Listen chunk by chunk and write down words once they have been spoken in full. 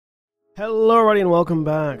Hello, everybody, and welcome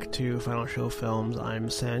back to Final Show Films. I'm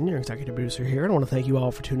Sen, your executive producer here, and I want to thank you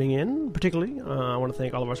all for tuning in. Particularly, I want to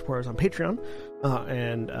thank all of our supporters on Patreon,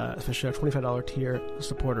 and especially our $25 tier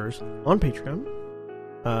supporters on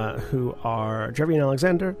Patreon, who are Jeremy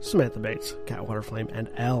Alexander, Samantha Bates, Cat Waterflame, and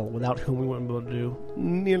Elle, without whom we wouldn't be able to do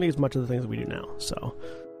nearly as much of the things that we do now. So,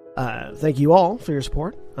 thank you all for your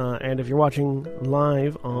support, and if you're watching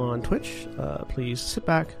live on Twitch, please sit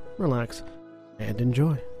back, relax, and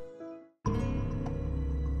enjoy.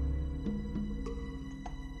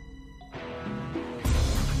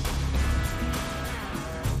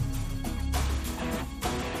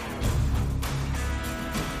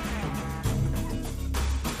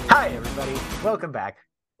 Hi, everybody. Welcome back.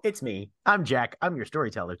 It's me. I'm Jack. I'm your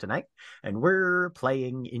storyteller tonight, and we're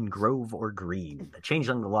playing In Grove or Green, the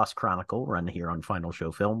Changeling the Lost Chronicle, run here on Final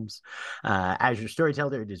Show Films. As your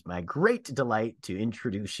storyteller, it is my great delight to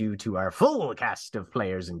introduce you to our full cast of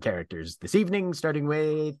players and characters this evening, starting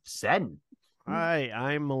with Sen. Hi,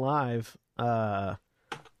 I'm alive. In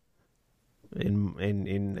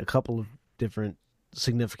a couple of different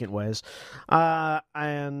significant ways.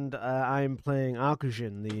 And I'm playing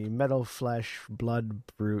Akujin, the metal flesh blood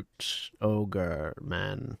brute ogre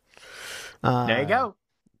man. There you go.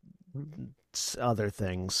 Other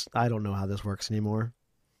things. I don't know how this works anymore.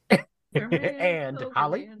 And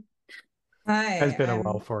Holly. Hi. Has been a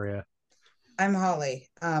while for you. I'm Holly.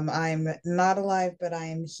 I'm not alive, but I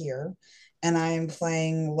am here, and I am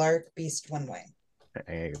playing Lark Beast One Wing.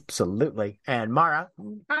 Absolutely. And Mara.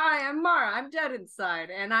 Hi, I'm Mara. I'm dead inside,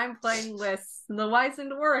 and I'm playing Liz, the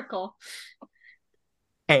Wizened Oracle.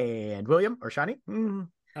 And William or Shani.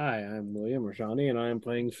 Hi, I'm William Rashani, and I am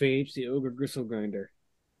playing Phage, the Ogre Gristle Grinder.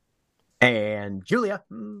 And Julia.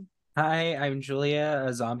 Hi, I'm Julia,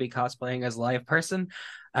 a zombie cosplaying as a live person,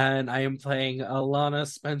 and I am playing Alana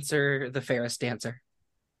Spencer, the Ferris Dancer.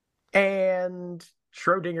 And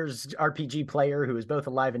Schrodinger's RPG player who is both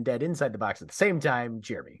alive and dead inside the box at the same time,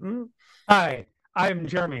 Jeremy. Hi, I'm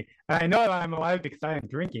Jeremy. And I know that I'm alive because I am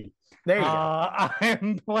drinking. There you go.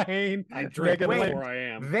 I'm playing. I drink Megan before Lynch. I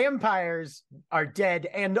am. Vampires are dead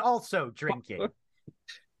and also drinking.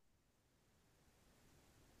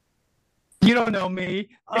 You don't know me.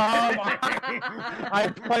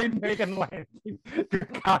 I played Megan Lansing,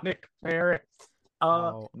 Draconic Ferris.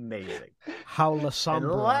 Amazing. How La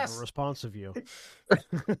Sombra last- of a response of you.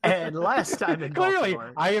 And last time in Clearly,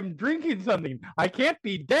 Baltimore, I am drinking something. I can't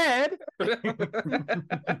be dead. last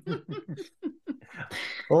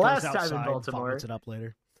Goes time in outside, Baltimore, vomits it up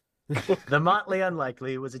later. the motley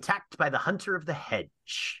unlikely was attacked by the Hunter of the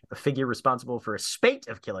Hedge, a figure responsible for a spate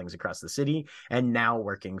of killings across the city and now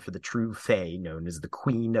working for the true Fae known as the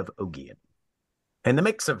Queen of Ogian. In the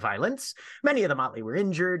mix of violence, many of the motley were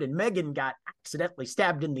injured, and Megan got accidentally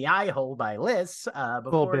stabbed in the eye hole by Liz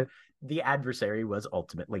before the adversary was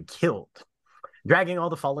ultimately killed. Dragging all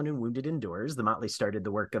the fallen and wounded indoors, the motley started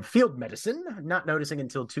the work of field medicine, not noticing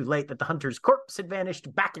until too late that the hunter's corpse had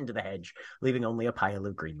vanished back into the hedge, leaving only a pile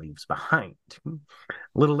of green leaves behind. A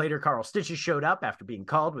little later, Carl Stitches showed up after being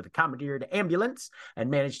called with a commandeered ambulance and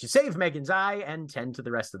managed to save Megan's eye and tend to the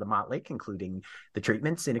rest of the motley, concluding the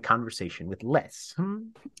treatments in a conversation with Les.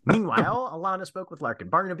 Meanwhile, Alana spoke with Lark and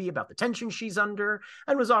Barnaby about the tension she's under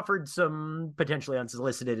and was offered some potentially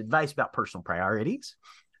unsolicited advice about personal priorities.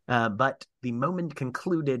 But the moment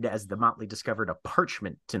concluded as the motley discovered a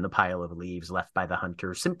parchment in the pile of leaves left by the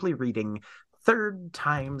hunter, simply reading "Third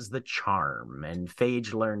time's the charm," and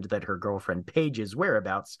Phage learned that her girlfriend Paige's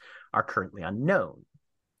whereabouts are currently unknown,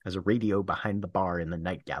 as a radio behind the bar in the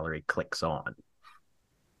night gallery clicks on.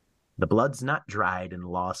 The blood's not dried and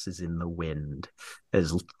loss is in the wind,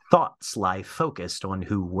 as thoughts lie focused on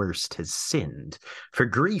who worst has sinned, for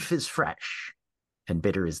grief is fresh, and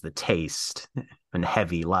bitter is the taste, and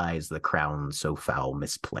heavy lies the crown so foul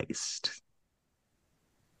misplaced.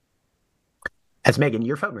 As Megan,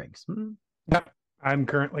 your phone rings. Yep. I'm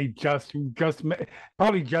currently just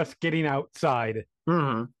probably just getting outside.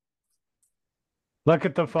 Mm-hmm. Look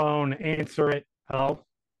at the phone, answer it. Hello?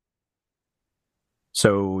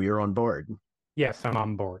 So you're on board. Yes, I'm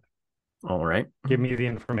on board. All right. Give me the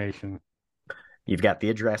information. You've got the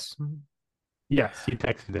address. Yes, you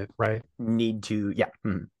texted it, right? Need to, yeah.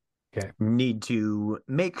 Okay. Need to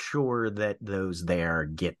make sure that those there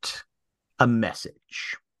get a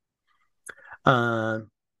message.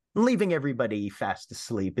 Leaving everybody fast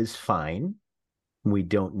asleep is fine. We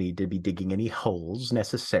don't need to be digging any holes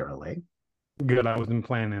necessarily. Good, I wasn't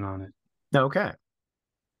planning on it. Okay.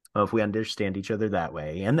 Well, if we understand each other that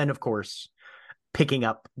way. And then, of course, picking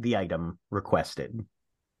up the item requested.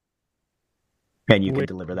 And you can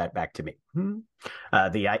deliver that back to me.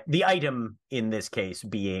 The item in this case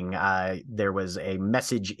being there was a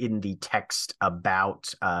message in the text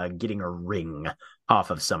about getting a ring off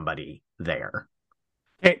of somebody there.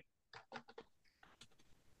 Okay.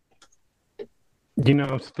 Do you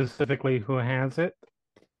know specifically who has it?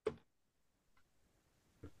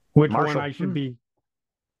 Which Marshall. one I should be?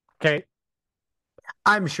 Okay.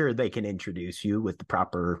 I'm sure they can introduce you with the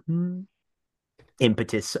proper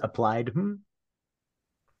impetus applied.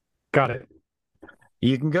 Got it.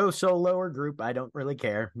 You can go solo or group. I don't really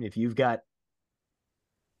care if you've got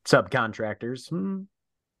subcontractors.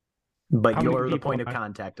 But you're the point of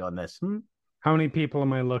contact on this. How many people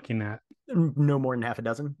am I looking at? No more than half a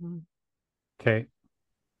dozen. Okay.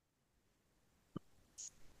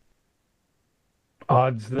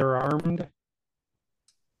 Odds they're armed?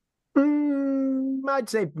 I'd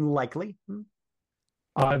say likely.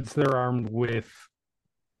 Odds they're armed with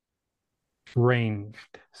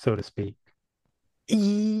ranged, so to speak.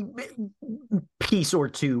 Piece or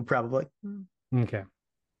two, probably. Okay.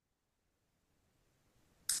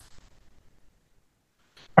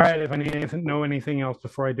 All right, if I need to know anything else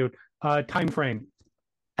before I do it. Time frame.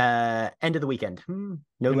 End of the weekend.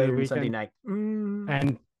 No later than Sunday night.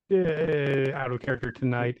 And out of character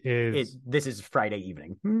tonight is... This is Friday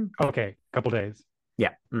evening. Okay, couple days.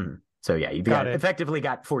 Yeah. So yeah, you've effectively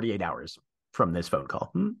got 48 hours from this phone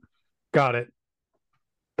call. Got it.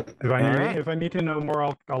 If I need to know more,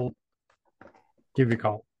 I'll give you a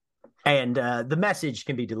call. And the message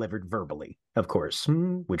can be delivered verbally, of course,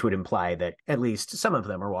 which would imply that at least some of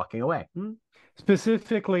them are walking away.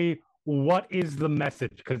 Specifically, what is the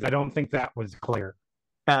message? Because I don't think that was clear.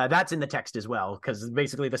 That's in the text as well, because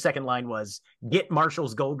basically the second line was, get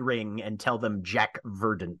Marshall's gold ring and tell them Jack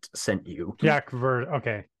Verdant sent you. Jack Verdant,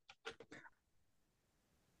 okay.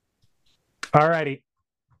 Alrighty.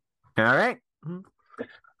 All right.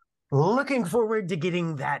 Looking forward to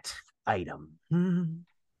getting that item.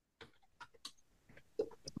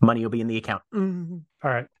 Money will be in the account. All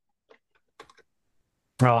right.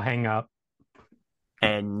 I'll hang up.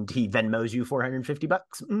 And he Venmos you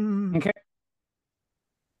 $450. Okay.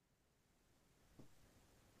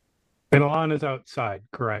 And Alana's outside,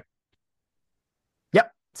 correct?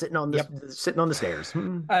 Yep, sitting on the stairs.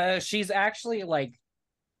 She's actually like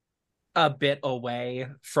a bit away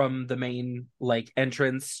from the main like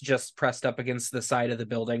entrance, just pressed up against the side of the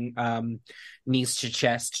building, knees to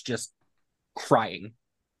chest, just crying.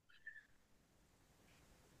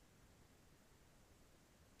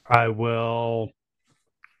 I will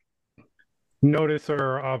notice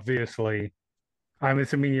her, obviously. I'm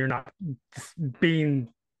assuming you're not being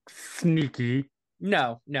sneaky.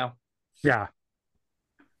 No. Yeah.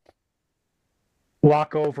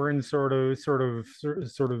 Walk over and sort of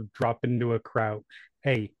drop into a crouch.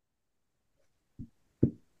 Hey.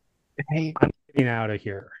 I'm getting out of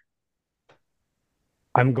here.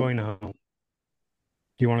 I'm going home. Do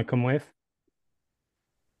you want to come with?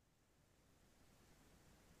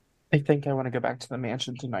 I think I want to go back to the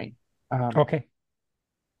mansion tonight. Okay.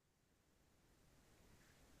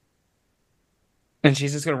 And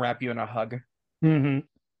she's just going to wrap you in a hug. Mm-hmm.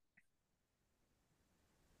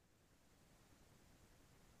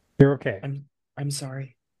 You're okay. I'm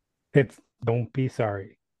sorry. Don't be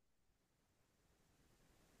sorry.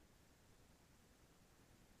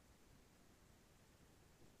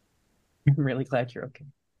 I'm really glad you're okay.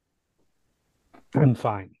 I'm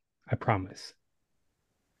fine. I promise.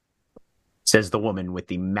 Says the woman with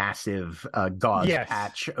the massive gauze Yes.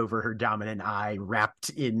 patch over her dominant eye, wrapped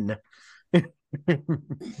in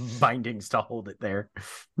bindings to hold it there.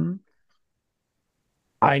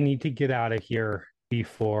 I need to get out of here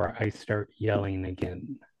before I start yelling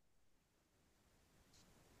again.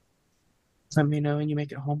 Let me know when you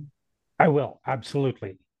make it home. I will,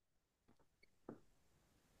 absolutely.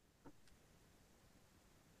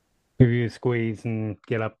 Give you a squeeze and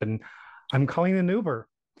get up, and I'm calling an Uber.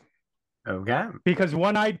 Okay. Because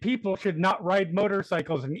one-eyed people should not ride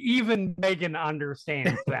motorcycles, and even Megan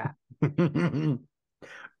understands that.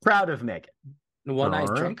 Proud of Megan. One-eyed All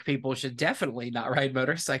right. drunk people should definitely not ride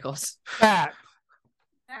motorcycles. That.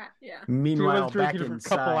 Yeah. Meanwhile, She was back drinking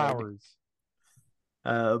for a couple inside,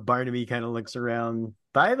 hours. Barnaby kind of looks around.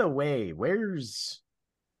 By the way, where's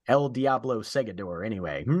El Diablo Segador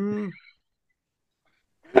anyway?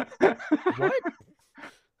 What?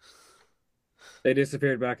 They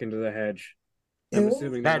disappeared back into the hedge. I'm Who?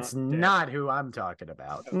 assuming they're That's not dead. not who I'm talking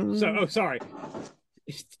about. Sorry.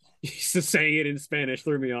 Just saying it in Spanish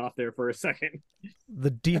threw me off there for a second. The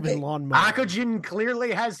demon Okay. lawnmower. Akujin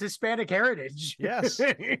clearly has Hispanic heritage. Yes.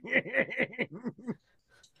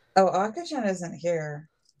 Oh, Akajan isn't here.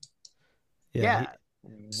 Yeah.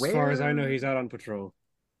 As far as I know, he's out on patrol.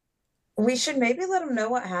 We should maybe let him know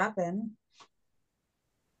what happened.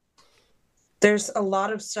 There's a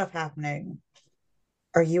lot of stuff happening.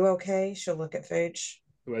 Are you okay? She'll look at Phage.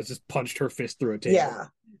 Who has just punched her fist through a table. Yeah.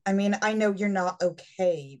 I mean, I know you're not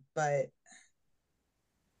okay, but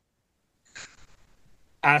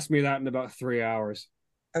Ask me that in about 3 hours.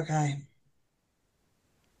 okay.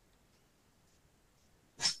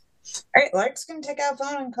 All right, Lark's gonna take out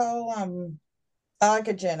phone and call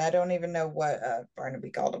Oxygen. I don't even know what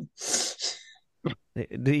Barnaby called him.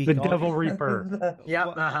 The Devil Reaper.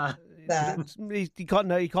 Yep. That. He called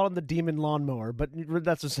him the demon lawnmower, but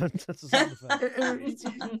that's a sound effect.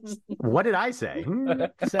 What did I say? No,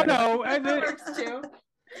 and That works too.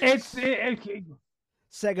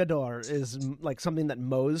 Segador is like something that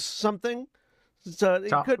mows something. So it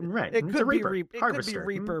Top- could right. it It's could a be reaper. it could be Harvester.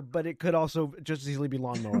 Reaper, but it could also just as easily be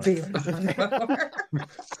lawnmower. What's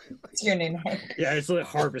your name? Yeah, it's a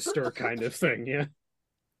harvester kind of thing, yeah.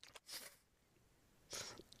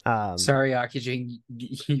 Sorry, Akijin,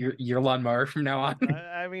 your lawnmower from now on.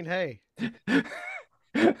 I mean, hey,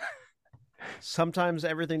 sometimes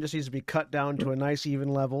everything just needs to be cut down to a nice even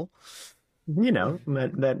level. You know,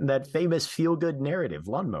 that famous feel-good narrative,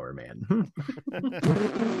 Lawnmower Man.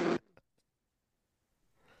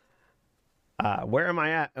 Where am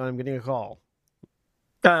I at? I'm getting a call.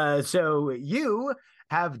 So you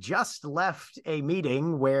have just left a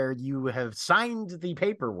meeting where you have signed the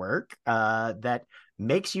paperwork that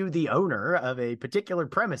makes you the owner of a particular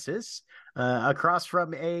premises across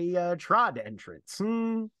from a trod entrance.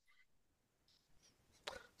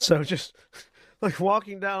 So just like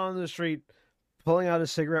walking down on the street, pulling out a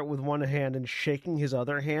cigarette with one hand and shaking his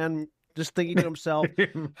other hand, just thinking to himself,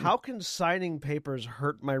 how can signing papers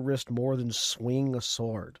hurt my wrist more than swinging a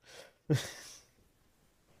sword?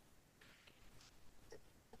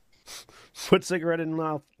 Put cigarette in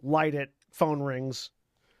mouth, light it, phone rings.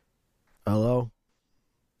 Hello?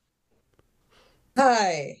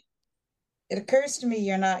 Hi. It occurs to me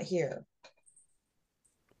you're not here.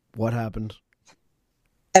 What happened?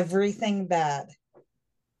 Everything bad.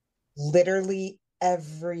 Literally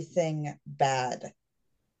everything bad.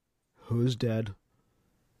 Who's dead?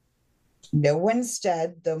 No one's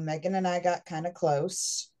dead, though Megan and I got kind of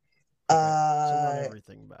close. Okay, so not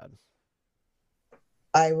everything bad.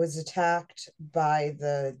 I was attacked by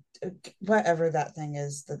the whatever that thing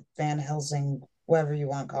is, the Van Helsing, whatever you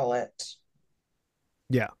want to call it.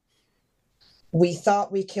 Yeah. We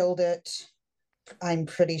thought we killed it. I'm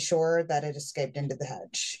pretty sure that it escaped into the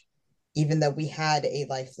hedge, even though we had a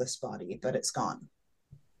lifeless body, but it's gone.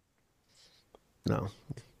 No.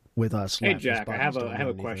 With us. Hey lifeless Jack, I bodies have don't a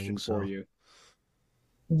anything, question so- for you.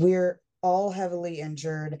 We're all heavily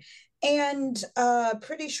injured, and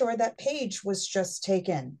pretty sure that page was just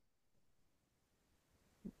taken.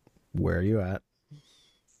 Where are you at?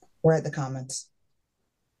 We're at the comments.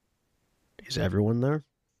 Is everyone there?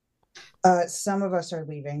 Some of us are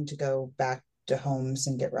leaving to go back to homes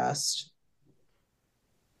and get rest.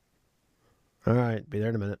 All right, be there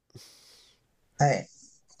in a minute. All right.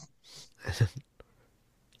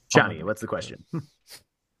 Johnny, what's the question?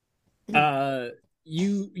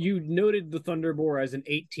 You noted the Thunderbore as an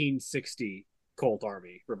 1860 Colt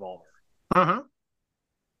Army revolver. Uh-huh.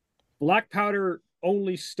 Black powder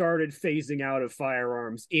only started phasing out of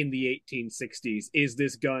firearms in the 1860s. Is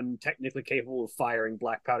this gun technically capable of firing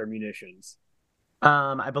black powder munitions?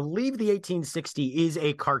 I believe the 1860 is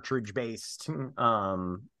a cartridge-based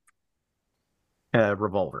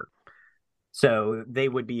revolver. So they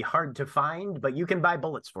would be hard to find, but you can buy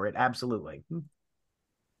bullets for it, absolutely.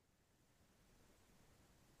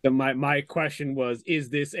 So my question was, is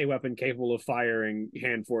this a weapon capable of firing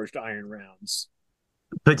hand-forged iron rounds?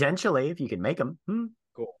 Potentially, if you can make them.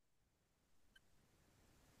 Cool.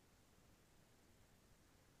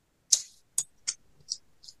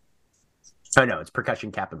 Oh, no, it's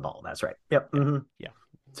percussion cap and ball. That's right. Yep. Mm-hmm. Yeah.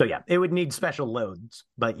 So, yeah, it would need special loads,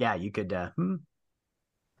 but yeah, you could.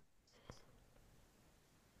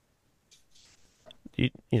 You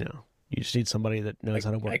know, you just need somebody that knows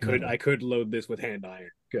how to work. I could load this with hand iron.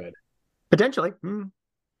 Good. Potentially. But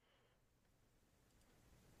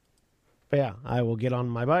yeah, I will get on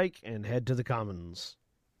my bike and head to the commons.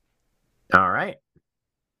 All right.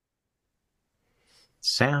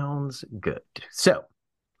 Sounds good. So,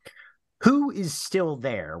 who is still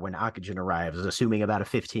there when Oxygen arrives, assuming about a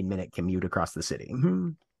 15-minute commute across the city?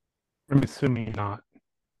 I'm assuming not.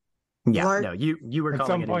 Yeah, Lark- no, you were At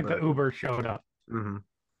calling some it point, the Uber showed up.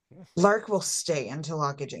 Lark will stay until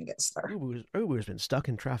Oxygen gets there. Uber's been stuck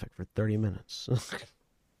in traffic for 30 minutes.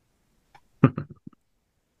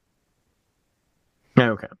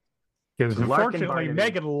 Okay. Because Lark and unfortunately, Barnaby.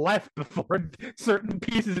 Megan left before certain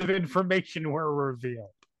pieces of information were revealed.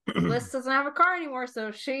 Liz doesn't have a car anymore,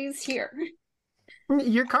 so she's here.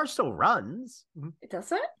 Your car still runs. It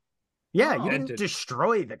doesn't? Yeah, Oh. you didn't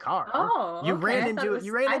destroy the car. Oh, you okay. ran I into thought it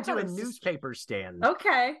you was- ran I into thought a it was just- newspaper stand.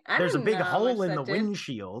 Okay. There's a big know how hole much in the that did.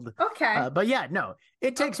 windshield. Okay. But yeah, no,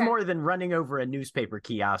 it takes Okay. more than running over a newspaper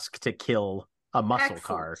kiosk to kill a muscle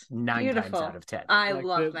car Excellent. 9 Beautiful. times out of 10. I Like,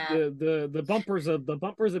 love the, that. the bumper's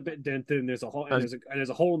a bit dented, and there's a hole, and there's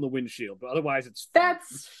a hole in the windshield, but otherwise it's fine.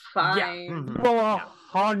 That's fine. Yeah. Mhm. Will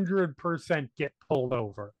 100% get pulled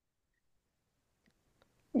over.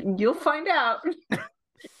 You'll find out.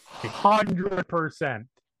 100%.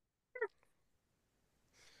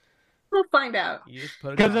 We'll find out. You just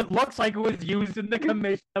put Because it looks like it was used in the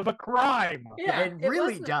commission of a crime. Yeah, it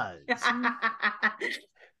really wasn't- does.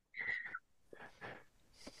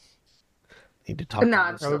 need to talk No, to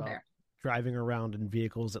I'm this still about there. driving around in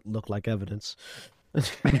vehicles that look like evidence.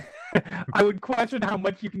 I would question how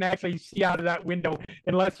much you can actually see out of that window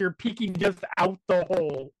unless you're peeking just out the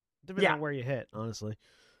hole. Depends Yeah. on where you hit, honestly.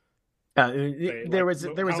 How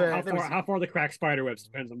far the cracked spider webs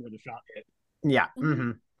depends on where the shot hit. Yeah. Mhm.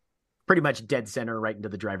 mhm. Pretty much dead center right into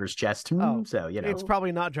the driver's chest. Oh, So, you know. It's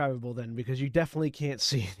probably not drivable then because you definitely can't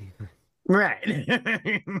see anything. Right.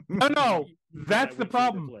 No, that's the That windshield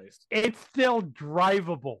problem. replaced. It's still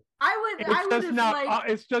drivable. I would have like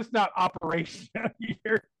It's just not operational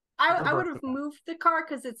here. I would have moved the car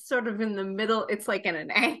because it's sort of in the middle. It's like in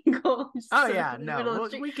an angle. It's Oh sort of yeah, in the middle of the no.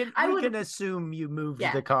 street. We can I we would've- can assume you moved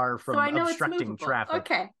Yeah. the car from So I know it's obstructing movable. traffic.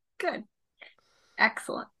 Okay, good,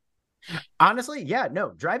 excellent. Honestly, yeah,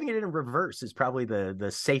 no. Driving it in reverse is probably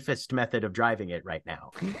the safest method of driving it right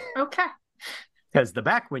now. Okay, Because the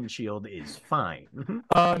back windshield is fine. Mhm.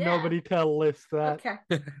 Yeah. Nobody tell Liz that. okay.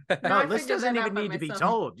 No, I Liz figured doesn't that even out by need to be myself.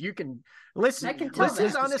 told. You can listen. I can tell Liz that.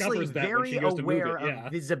 is honestly Discovers that when very she goes to move aware it, yeah.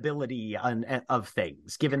 of visibility of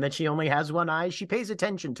things. Given that she only has one eye, she pays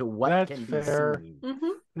attention to what That's can fair. be seen. hmm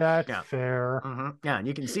That's Yeah. fair. Mhm. Yeah, and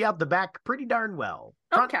you can see out the back pretty darn well.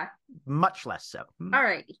 Front, Okay, much less so. all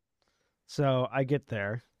right. So I get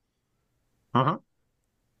there. Uh-huh.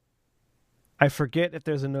 I forget if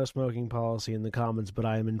there's a no smoking policy in the commons, but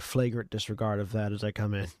I am in flagrant disregard of that as I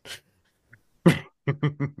come in.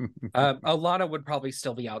 Alana would probably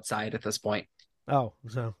still be outside at this point. Oh,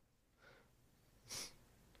 so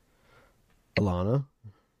Alana,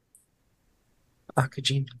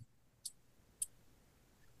 Akajin.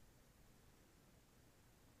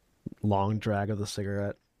 long drag of the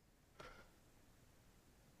cigarette.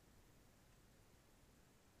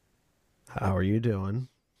 How are you doing?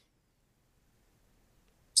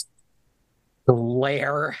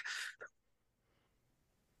 Glare.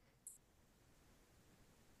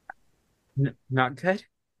 Not good.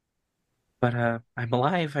 But I'm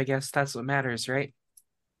alive, I guess that's what matters, right?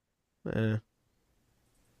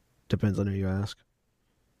 Depends on who you ask.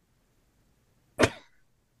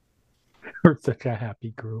 We're such a happy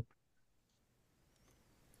group.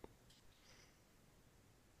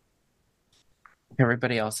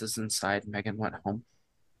 Everybody else is inside. Megan went home.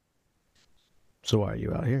 So why are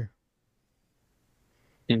you out here?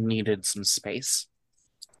 It needed some space.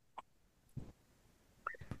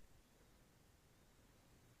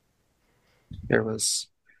 There was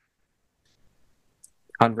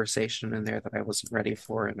conversation in there that I wasn't ready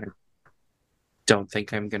for, and I don't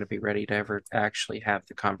think I'm going to be ready to ever actually have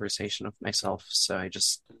the conversation with myself. So I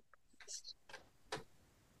just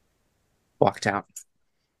walked out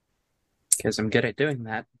because I'm good at doing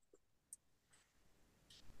that.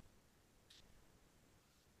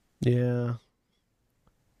 Yeah.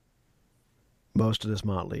 Most of this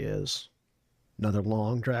motley is. Another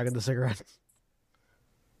long drag of the cigarette.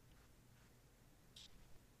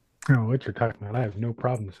 I don't know what you're talking about. I have no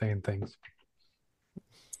problem saying things.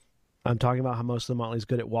 I'm talking about how most of the motley's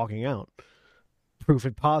good at walking out. Proof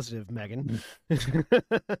it positive, Megan.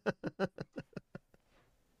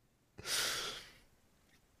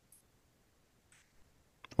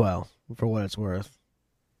 Well, for what it's worth,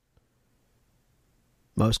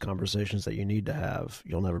 most conversations that you need to have,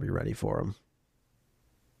 you'll never be ready for them.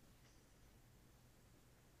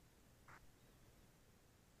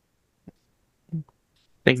 I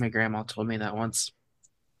think my grandma told me that once.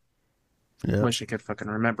 Yeah, Wish I could fucking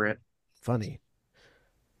remember it. funny.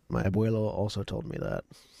 My abuelo also told me that.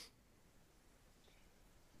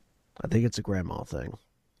 I think it's a grandma thing.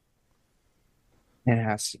 It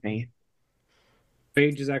has to be.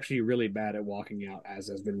 Paige is actually really bad at walking out, as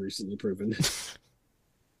has been recently proven.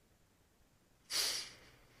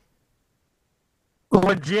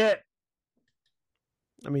 Legit.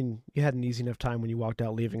 I mean, you had an easy enough time when you walked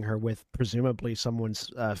out, leaving her with presumably someone's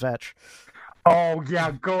fetch. Oh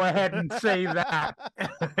yeah, go ahead and say that.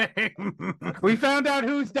 We found out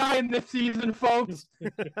who's dying this season, folks.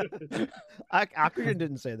 Aquarian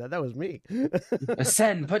didn't say that. That was me.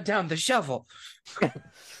 Sen, put down the shovel.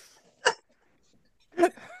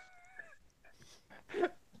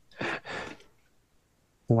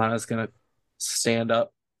 Lana's gonna stand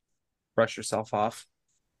up, brush herself off.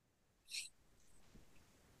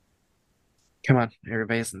 Come on,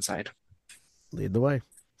 everybody's inside. Lead the way.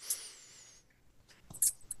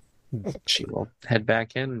 She will head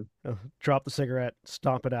back in. Drop the cigarette,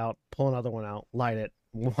 stomp it out, pull another one out, light it,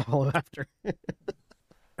 follow after.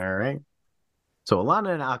 All right. So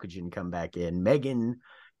Alana and Akujin come back in. Megan,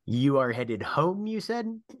 you are headed home, you said?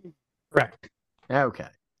 Correct. Okay.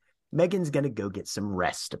 Megan's going to go get some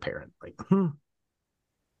rest, apparently.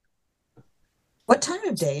 What time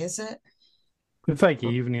of day is it? It's like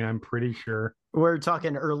evening, I'm pretty sure. We're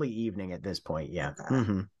talking early evening at this point, yeah. Okay.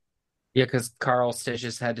 Mm-hmm. Yeah, because Carl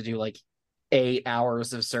Stitches had to do like 8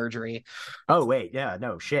 hours of surgery. Oh, wait. Yeah,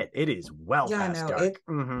 no, shit. It is well past dark.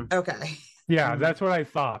 Okay. Yeah, that's what I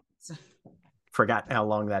thought. Forgot how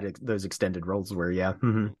long those extended rolls were, yeah.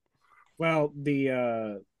 Mm-hmm. Well,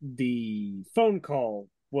 the phone call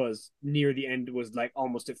was near the end. Was like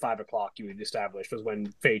almost at 5 o'clock. You had established was when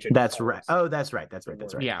Phage had. That's called right. us. Oh, that's right. That's right.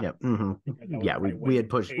 Yeah. Yep. Mm-hmm. That was Yeah, probably we had when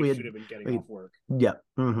pushed. Phage We should have been getting off work. Yep.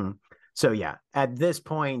 Mm-hmm. So yeah, at this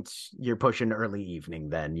point, you're pushing early evening.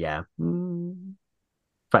 Then, yeah,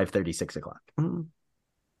 5:30, 6 o'clock.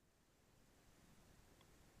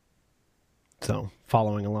 So,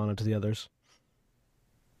 following Alana to the others.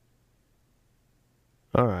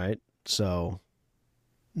 All right. So,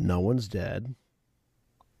 no one's dead.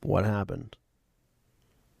 What happened?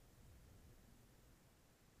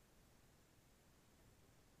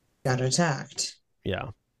 Got attacked. Yeah.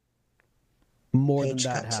 More Paige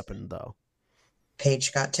than that got- happened, though.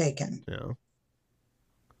 Paige got taken. Yeah.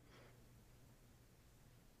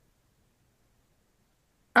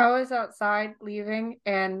 I was outside leaving,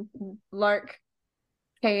 and Lark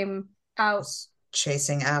came out, Was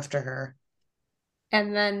chasing after her.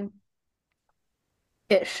 and then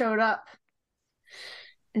it showed up,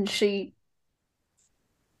 and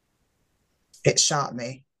It shot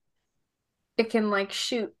me it can like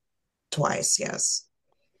shoot twice. Yes.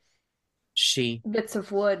 She. bits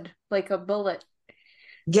of wood like a bullet.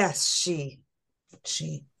 Yes, she.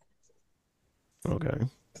 Okay.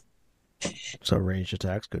 So, ranged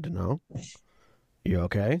attacks, good to know. You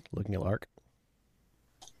okay? Looking at Lark.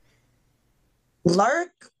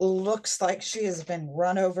 Lark looks like she has been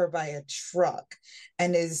run over by a truck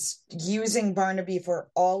and is using Barnaby for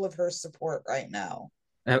all of her support right now.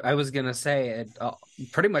 I was gonna say,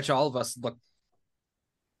 pretty much all of us look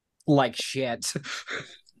like shit.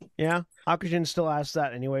 Yeah, Akujin still asks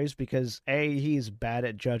that anyways because A, he's bad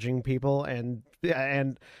at judging people, and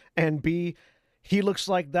B, he looks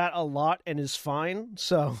like that a lot and is fine.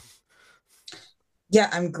 So Yeah,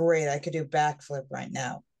 I'm great. I could do backflip right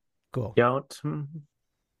now. cool. Don't.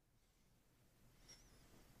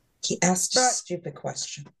 He asked a But- stupid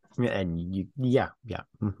question. And you, yeah.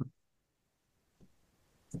 Mhm.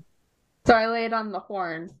 So I laid on the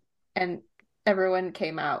horn, and everyone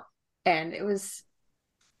came out, and it was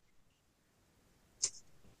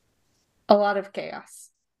a lot of chaos.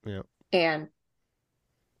 Yeah. And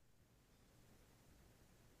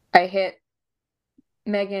I hit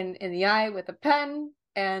Megan in the eye with a pen,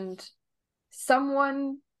 and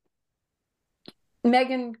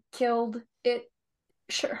Megan killed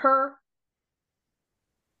her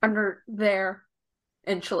under there,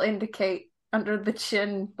 and she'll indicate under the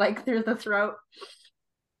chin, like through the throat.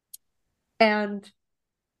 And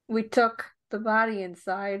we took the body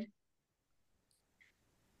inside,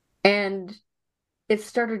 and it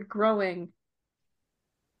started growing,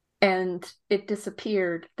 and it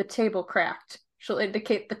disappeared. The table cracked. She'll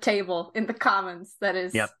indicate the table in the commons that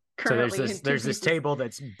is Yep. So currently there's in two this pieces. table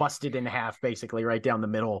that's busted in half, basically right down the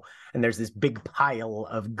middle, and there's this big pile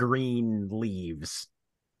of green leaves,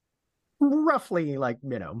 roughly like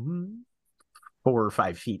 4 or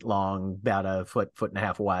 5 feet long, about a foot and a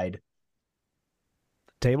half wide.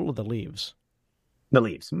 Table of the leaves. The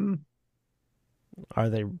leaves. Are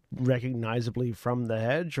they recognizably from the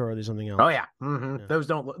hedge, or are they something else? Oh yeah. Yeah. Those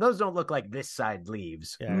don't look like this side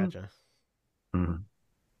leaves. Yeah, I gotcha. Mhm.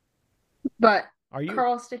 But Are you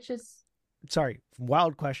Carl Stitches. sorry?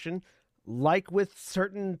 Wild question. Like with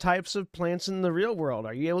certain types of plants in the real world,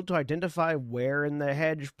 are you able to identify where in the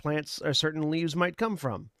hedge plants or certain leaves might come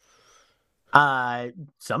from?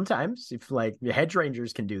 Sometimes if like the hedge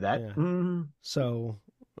rangers can do that. Yeah. Mhm. So,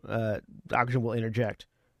 Oxygen will interject.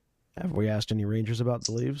 Have we asked any rangers about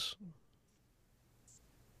the leaves?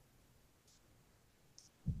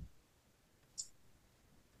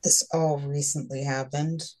 This all recently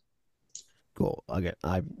happened. Cool. Okay,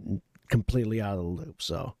 I'm completely out of the loop,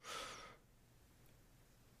 so.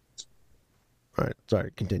 All right,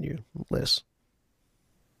 sorry, continue, Liz.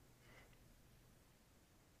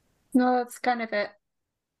 No, that's kind of it.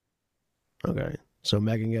 Okay, so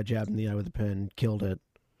Megan got jabbed in the eye with a pen, killed it.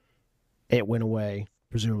 It went away.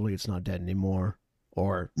 Presumably it's not dead anymore.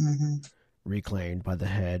 Or reclaimed by the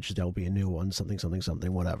hedge. There'll be a new one, something, something,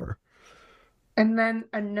 something, whatever. And then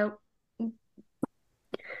a note.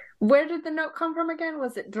 Where did the note come from again?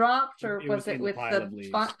 Was it dropped, or was it with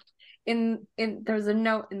the in there's a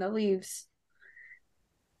note in the leaves?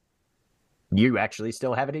 You actually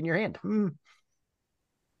still have it in your hand.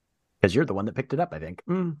 Because you're the one that picked it up, I think.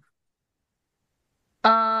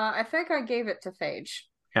 I think I gave it to Phage.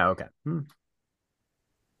 Oh, okay.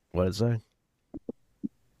 What did it say?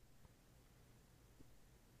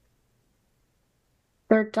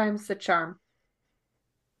 Third time's the charm.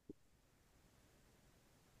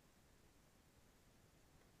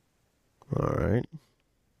 All right.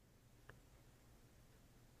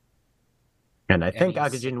 And I think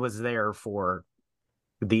Oxygen was there for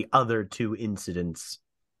the other two incidents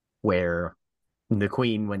where the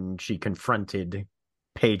Queen, when she confronted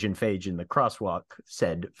Paige and Phage in the crosswalk,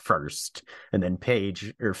 said first, and then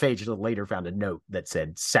Phage later found a note that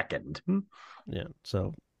said second. Yeah,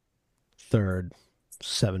 so third,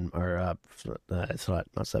 7, or it's not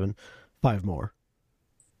 7, 5 more.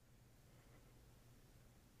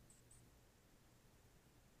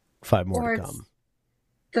 Five more to come.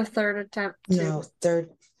 The third attempt. No,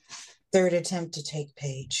 third attempt to take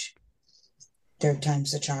Paige. Third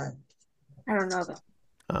time's the charm. I don't know though.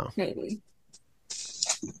 Oh, maybe.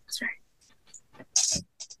 That's right.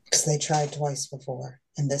 Because they tried twice before,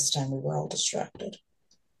 and this time we were all distracted.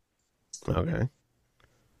 Okay.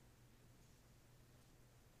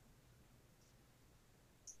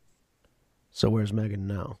 So where's Megan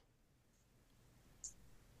now?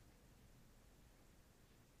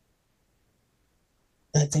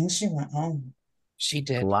 I think she went home. She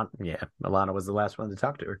did. Alana was the last one to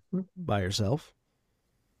talk to her. By herself?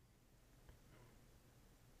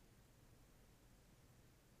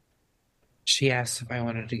 She asked if I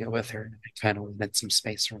wanted to go with her. I kind of wanted some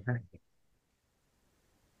space from her.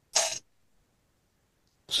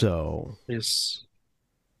 So Yes.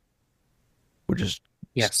 We're just...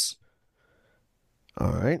 Yes.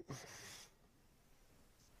 All right.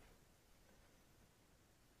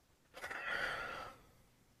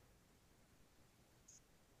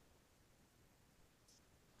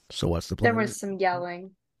 So what's the plan? There was some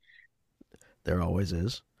yelling. There always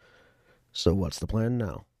is. So what's the plan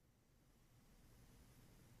now?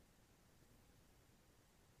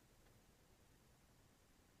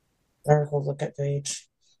 We'll look at Phage.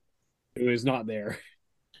 It was not there.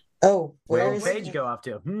 Oh, where did Phage go off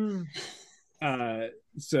to?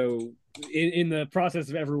 So in the process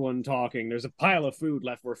of everyone talking, there's a pile of food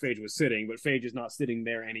left where Phage was sitting, but Phage is not sitting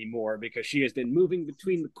there anymore because she has been moving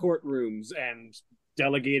between the courtrooms and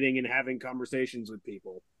delegating and having conversations with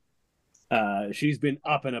people. She's been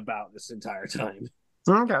up and about this entire time.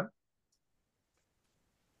 Okay.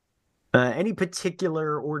 Any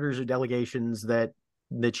particular orders or delegations that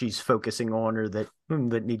she's focusing on, or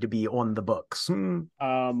that need to be on the books?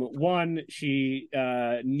 One, she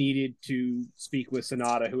needed to speak with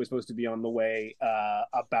Sonata, who was supposed to be on the way,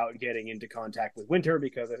 about getting into contact with Winter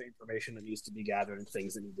because of information that needs to be gathered and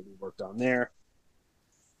things that need to be worked on there.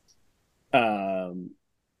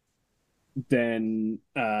 Then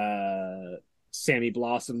Sammy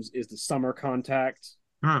Blossoms is the summer contact.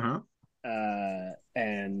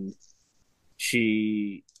 And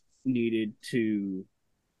she needed to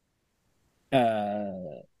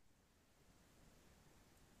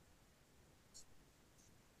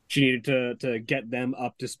to get them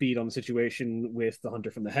up to speed on the situation with the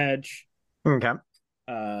hunter from the hedge. Okay.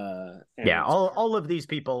 All of these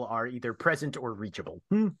people are either present or reachable.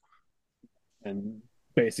 And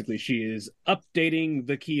basically she is updating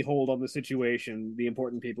the keyhole on the situation, the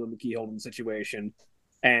important people in the keyhole in the situation,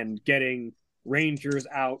 and getting rangers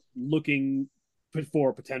out looking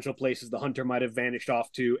for potential places the hunter might have vanished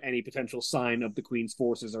off to, any potential sign of the Queen's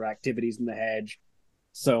forces or activities in the hedge,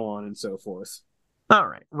 so on and so forth. All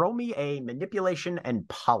right. Roll me a manipulation and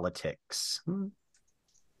politics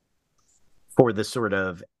for the sort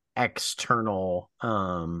of external...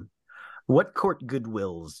 what court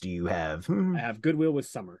goodwills do you have? I have goodwill with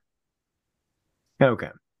Summer.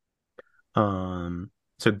 Okay.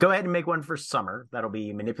 So go ahead and make one for Summer. That'll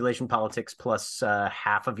be manipulation politics plus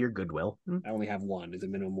half of your goodwill. I only have one. Is a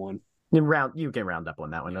minimum one. You can round up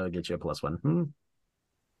on that one. That'll get you a +1.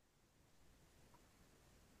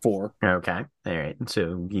 4. Okay. All right.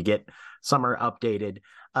 So you get Summer updated.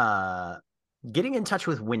 Getting in touch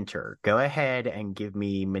with Winter. Go ahead and give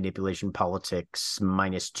me manipulation politics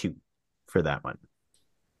 -2 for that one.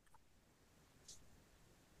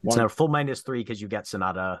 It's not a full -3 because you got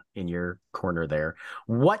Sonata in your corner there.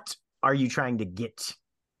 What are you trying to get?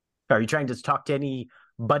 Are you trying to talk to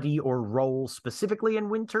anybody or role specifically in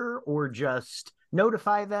Winter, or just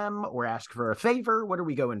notify them or ask for a favor? What are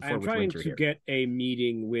we going for I'm with trying Winter to here? get a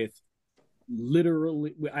meeting with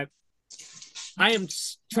literally. I am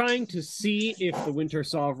trying to see if the Winter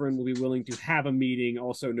Sovereign will be willing to have a meeting,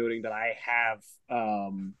 also noting that I have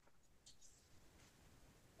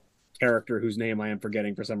character whose name I am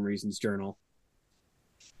forgetting for some reason's journal.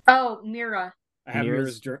 Oh, Mira. I have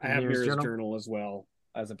Mira's Mira's journal? journal as well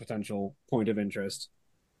as a potential point of interest.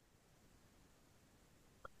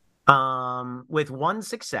 With one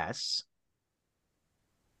success,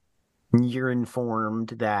 you're informed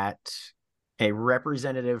that a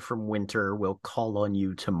representative from Winter will call on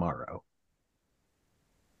you tomorrow.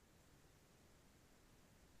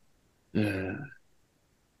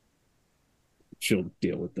 She'll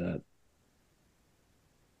deal with that.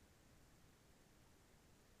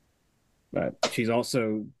 But she's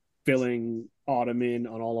also filling Autumn in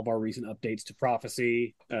on all of our recent updates to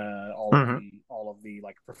prophecy, all of the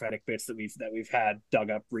like prophetic bits that we've had dug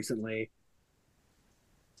up recently,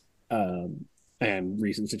 and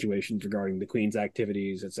recent situations regarding the Queen's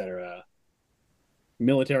activities, etc.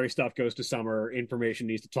 Military stuff goes to Summer. Information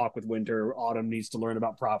needs to talk with Winter. Autumn needs to learn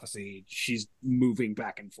about prophecy. She's moving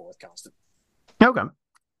back and forth constantly. Okay.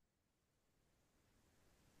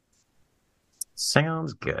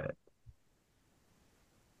 Sounds good.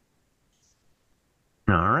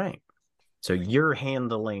 All right. So you're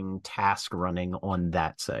handling task running on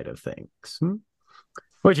that side of things,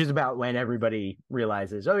 which is about when everybody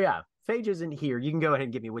realizes, oh yeah, Phage isn't here. You can go ahead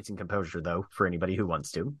and give me wits and composure, though, for anybody who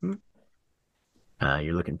wants to.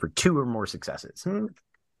 You're looking for 2 or more successes.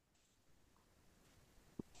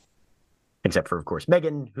 Except for, of course,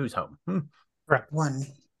 Megan, who's home. Correct. 1.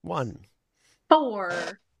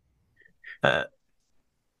 4.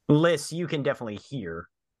 Liz, you can definitely hear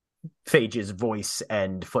Phage's voice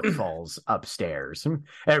and footfalls upstairs.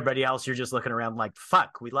 Everybody else, you're just looking around like,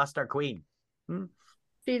 fuck, we lost our queen.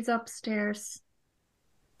 She's upstairs.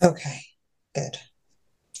 Okay, good.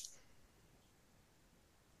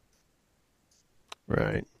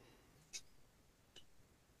 Right.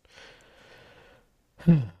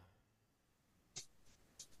 I'm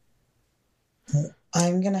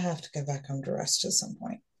going to have to go back home to rest at some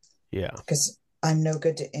point Yeah. because I'm no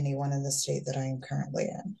good to anyone in the state that I am currently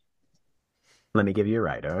in. Let me give you a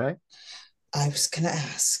ride, all right? I was going to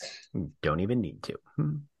ask. Don't even need to.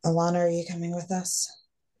 Alana, are you coming with us?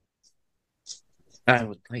 I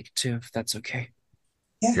would like to, if that's okay.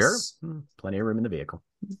 Yes. Sure. Plenty of room in the vehicle.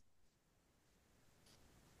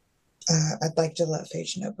 I'd like to let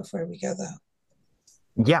Phage know before we go, though.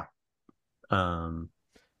 Yeah.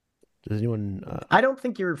 Does anyone? I don't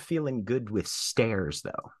think you're feeling good with stairs,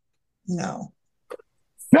 though. No.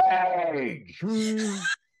 Phage!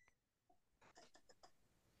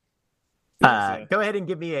 Go ahead and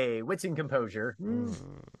give me a wits and composure.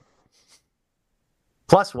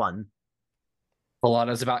 +1.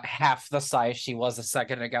 Alana's about half the size she was a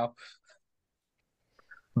second ago.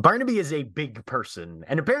 Barnaby is a big person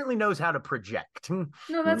and apparently knows how to project.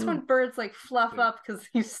 No, that's when birds like fluff up because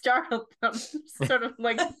you startled them. Sort of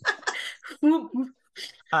like.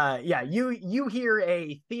 Yeah, you hear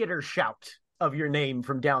a theater shout of your name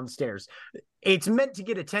from downstairs. It's meant to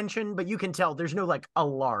get attention, but you can tell there's no like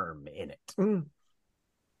alarm in it.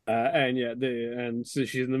 And so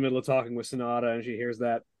she's in the middle of talking with Sonata, and she hears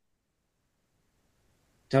that.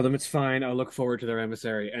 Tell them it's fine. I'll look forward to their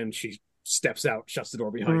emissary, and she steps out, shuts the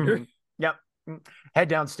door behind her. Yep. Head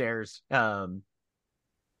downstairs. And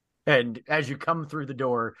as you come through the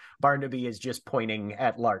door, Barnaby is just pointing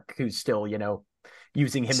at Lark, who's still,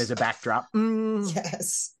 using him as a backdrop.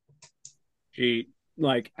 Yes. She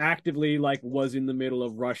actively was in the middle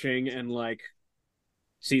of rushing and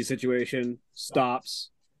sees situation,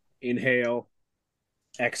 stops, inhale,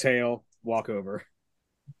 exhale, walk over.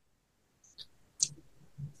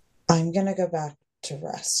 I'm gonna go back to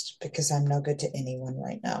rest because I'm no good to anyone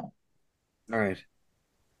right now. All right.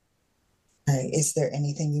 Is there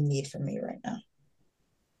anything you need from me right now?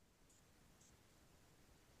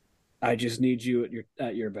 I just need you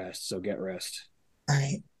at your best, so get rest. All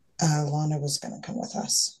right. Lana was gonna come with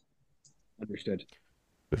us. Understood.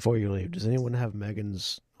 Before you leave, does anyone have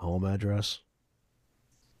Megan's home address?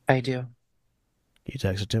 I do. Can you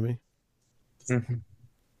text it to me? Mm-hmm.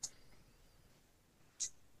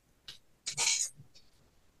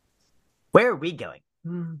 Where are we going?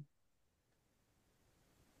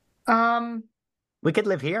 We could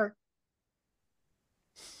live here.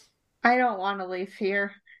 I don't want to leave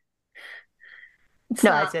here. It's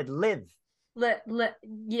No, I not said live.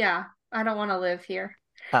 yeah, I don't want to live here.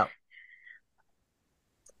 Oh.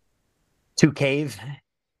 To cave.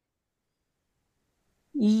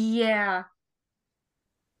 Yeah.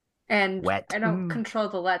 And Wet. I don't control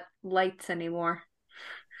the lights anymore.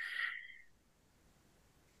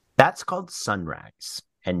 That's called sunrise,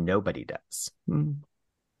 and nobody does.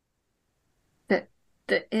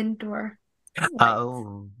 The indoor lights.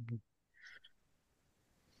 Oh.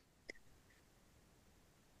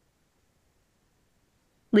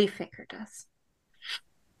 Leaffinger does.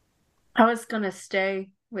 I was gonna stay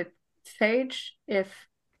with Phage if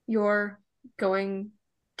you're going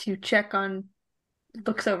to check on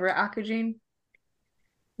looks over at Akujin.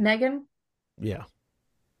 Megan, Yeah.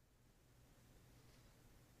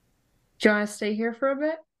 do you want to stay here for a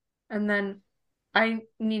bit? And then I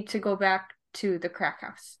need to go back to the crack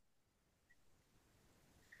house.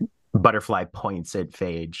 Butterfly points at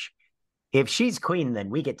Phage. If she's queen, then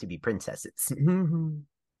we get to be princesses.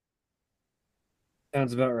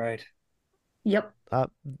 Sounds about right. Yep.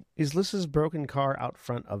 Is Lys's broken car out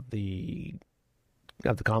front of the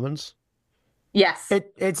commons? Yes.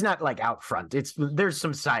 It's not like out front. There's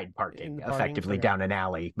some side In parking, the parking? effectively Okay. down an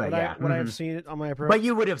alley. But Would I have seen it on my approach? But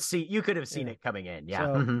you could have seen Yeah. it coming in.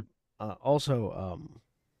 Yeah. So, also,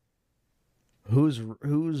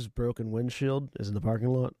 whose broken windshield is in the parking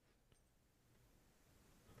lot?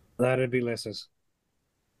 That'd be Lys's.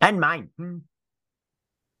 And mine.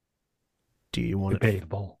 Do you want it?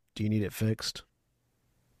 Debatable. Do you need it fixed?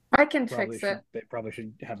 I can fix it. They probably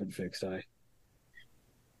should have it fixed. I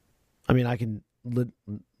mean, I can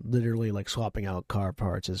literally like swapping out car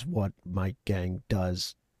parts is what my gang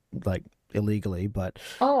does, like illegally. But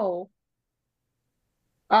Oh.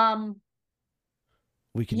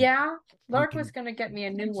 we can. Yeah. Lark can- was gonna get me a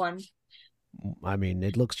new one. I mean,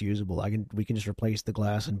 it looks usable. We can just replace the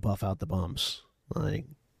glass and buff out the bumps. Like,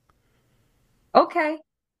 Okay.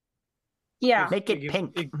 Yeah. Make it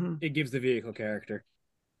pink. It gives the vehicle character.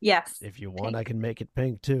 Yes. if you want, I can make it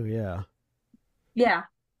pink too. Yeah. Yeah.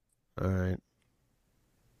 All right.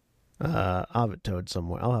 I'll have it towed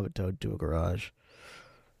somewhere. I'll have it towed to a garage.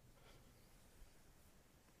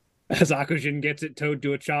 As Akujin gets it towed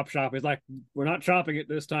to a chop shop, he's like, "We're not chopping it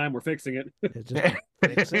this time. We're fixing it." It's just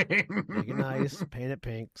fix it, make it nice, paint it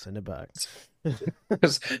pink, send it back.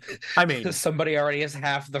 I mean, Somebody already has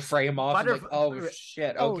half the frame off. Like, oh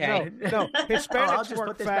shit! Okay. No, I'll Hispanics just work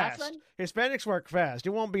put this back fast. Hispanics work fast.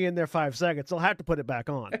 You won't be in there 5 seconds. They'll have to put it back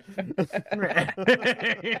on.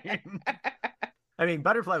 I mean,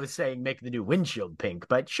 Butterfly was saying make the new windshield pink,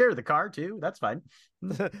 but sure, the car too. That's fine.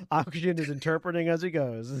 Oxygen is interpreting as he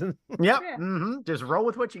goes. Yep. Yeah. Just roll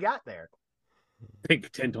with what you got there.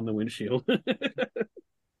 Pink tint on the windshield.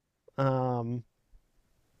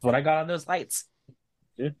 What I got on those lights.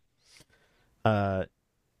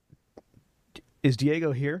 Is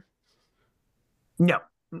Diego here? No.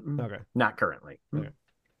 Okay. Not currently. Okay.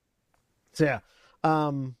 So yeah.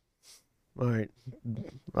 All right.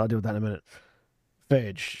 I'll deal with that in a minute.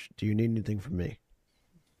 Phage, do you need anything from me?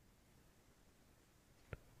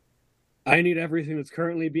 I need everything that's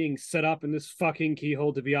currently being set up in this fucking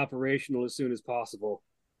keyhole to be operational as soon as possible.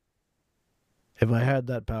 If I had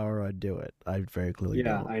that power, I'd do it. I very clearly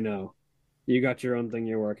Yeah, don't. I know. You got your own thing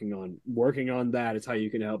you're working on. Working on that is how you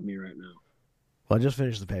can help me right now. Well, I just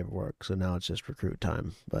finished the paperwork, so now it's just recruit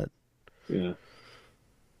time. But Yeah.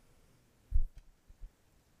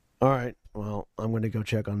 all right. Well, I'm going to go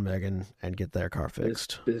check on Megan and get their car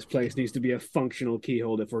fixed. This place needs to be a functional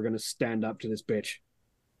keyhole if we're going to stand up to this bitch.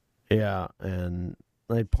 Yeah, and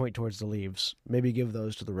I point towards the leaves. Maybe give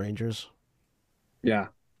those to the Rangers. Yeah.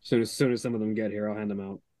 As soon as some of them get here, I'll hand them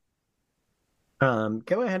out.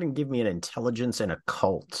 Go ahead and give me an intelligence and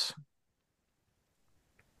occult.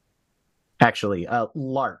 Actually,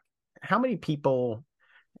 Lark, how many people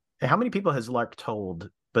has Lark told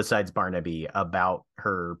besides Barnaby about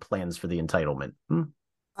her plans for the entitlement?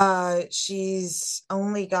 She's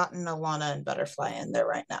only gotten Alana and Butterfly in there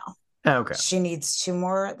right now. Okay. She needs 2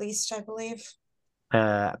 more at least, I believe.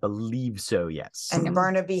 I believe so, yes. And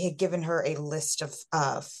Barnaby had given her a list of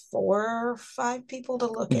 4 or 5 people to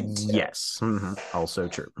look into. Yes. Also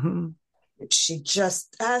true. Which she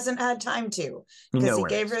just hasn't had time to. Because he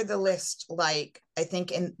gave her the list, like, I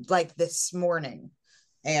think in like this morning.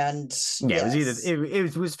 And Yeah, yes.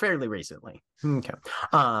 it was fairly recently. Okay.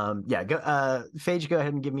 Yeah, go Phage, go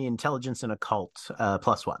ahead and give me intelligence and occult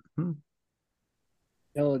 +1.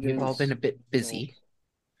 We've all been a bit busy.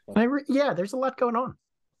 Yeah, there's a lot going on.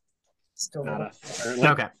 Still Nada.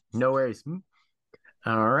 Okay, no worries.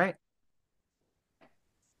 All right.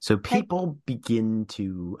 So people begin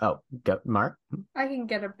to go Mark. I can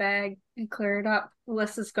get a bag and clear it up.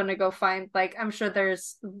 Alyssa's gonna go find, like, I'm sure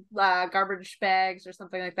there's garbage bags or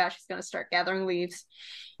something like that. She's gonna start gathering leaves.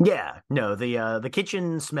 Yeah, no, the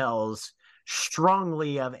kitchen smells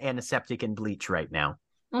strongly of antiseptic and bleach right now.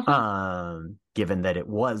 Given that it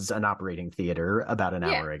was an operating theater about an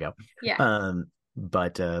hour ago. Yeah.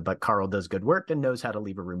 But Carl does good work and knows how to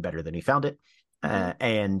leave a room better than he found it.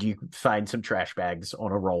 And you find some trash bags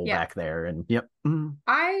on a roll back there, and yep.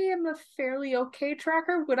 I am a fairly okay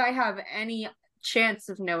tracker. Would I have any chance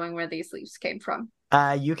of knowing where these leaves came from?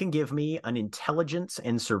 You can give me an intelligence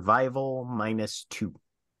and survival -2.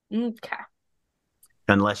 Okay.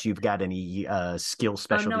 Unless you've got any skill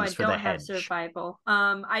specialties for the hedge. No, I don't have survival.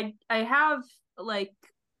 I have like.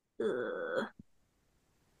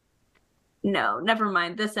 No, never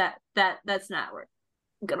mind. That's not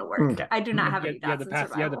gonna work. Okay. I do not have any dots in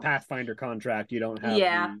survival. You have the Pathfinder contract. You don't have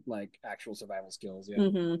the, like, actual survival skills.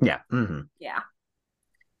 Yeah. Yeah.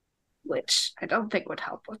 Which I don't think would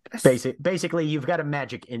help with this. Basically, you've got a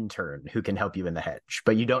magic intern who can help you in the hedge,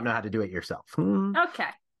 but you don't know how to do it yourself. Okay.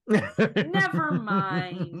 Never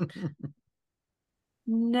mind.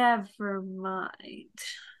 Never mind.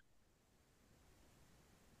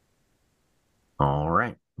 All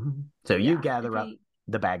right. So you gather up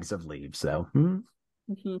the bags of leaves, though.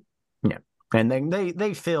 Yeah, and then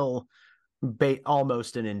they fill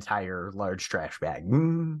almost an entire large trash bag.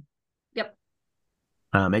 Yep.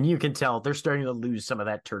 And you can tell they're starting to lose some of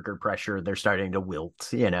that turgor pressure. They're starting to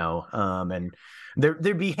wilt, and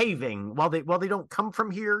they're behaving while they don't come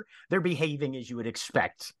from here. They're behaving as you would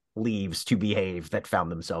expect leaves to behave that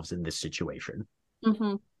found themselves in this situation.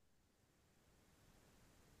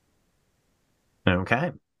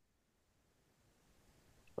 Okay.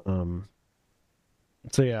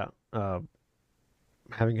 So yeah,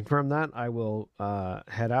 having confirmed that, I will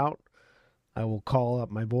head out. I will call up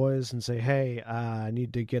my boys and say, "Hey, I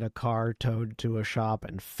need to get a car towed to a shop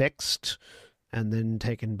and fixed, and then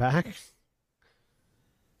taken back."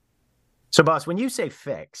 So, boss, when you say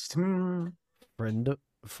fixed, friend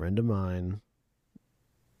of mine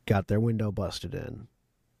got their window busted in,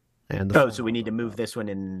 and so we need to move this one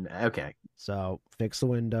in. Okay. So fix the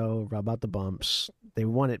window, rub out the bumps. They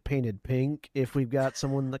want it painted pink. If we've got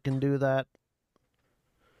someone that can do that.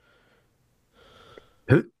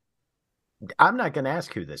 Who? I'm not going to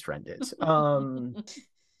ask who this friend is.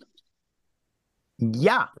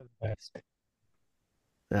 Yeah.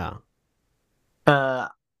 Yeah.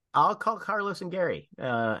 I'll call Carlos and Gary.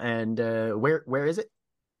 And where is it?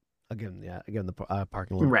 Again, the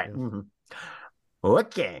parking lot. Right. Yeah.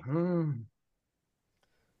 Okay.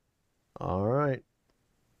 All right.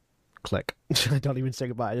 Click. I don't even say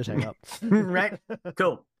goodbye. I just hang up. Right.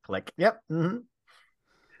 Cool. Click. Yep.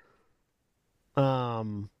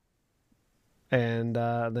 And then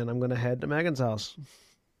I'm gonna head to Megan's house.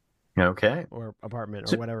 Okay. Or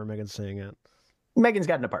apartment, or whatever Megan's staying at. Megan's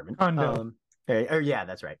got an apartment. No. Yeah,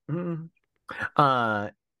 that's right.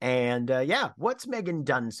 Yeah, what's Megan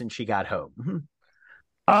done since she got home?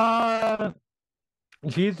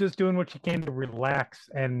 She's just doing what she can to relax,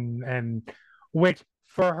 and which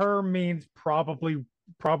for her means probably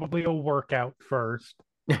a workout first.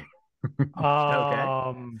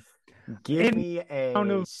 Okay. Give me a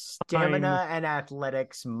stamina and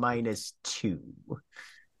athletics -2.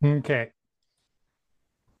 Okay.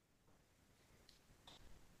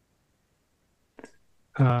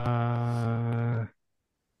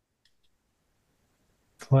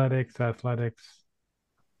 Athletics.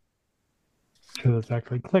 So that's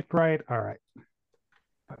actually clicked right. All right.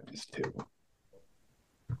 Just 2.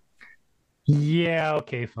 Yeah,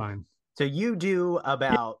 okay, fine. So you do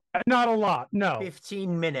about not a lot, no.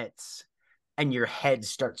 15 minutes and your head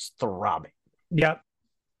starts throbbing. Yep.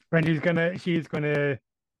 And she's gonna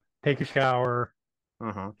take a shower,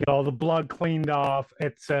 get all the blood cleaned off,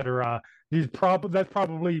 etc. That's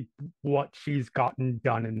probably what she's gotten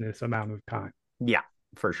done in this amount of time. Yeah,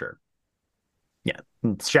 for sure. Yeah.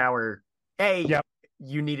 Shower. A,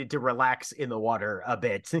 you needed to relax in the water a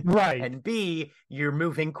bit. Right. And B, you're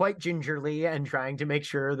moving quite gingerly and trying to make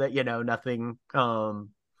sure that, nothing.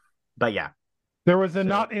 But yeah. There was a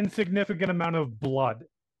not insignificant amount of blood.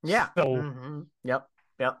 Yeah. So. Yep.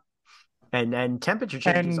 And temperature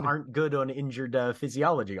changes aren't good on injured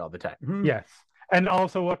physiology all the time. Yes. And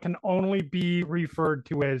also what can only be referred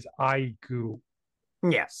to as eye goo.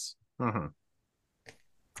 Yes. Mm-hmm.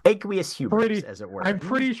 Aqueous humors, as it were. I'm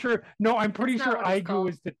pretty sure. No, I'm pretty sure eye goo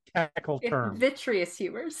is the technical term. Vitreous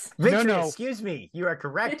humors. Vitreous, no. Excuse me. You are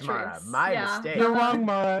correct, Vitreous. Mara. My mistake. You're wrong,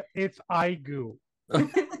 Mara. It's eye goo.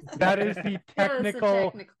 That is the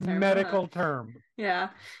technical medical term. Yeah.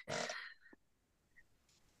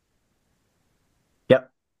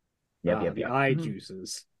 Yep. The eye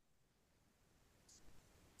juices.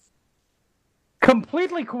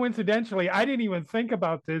 Completely coincidentally, I didn't even think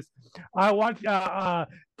about this. I watched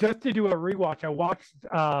just to do a rewatch. I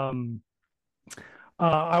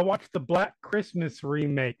watched the Black Christmas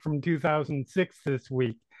remake from 2006 this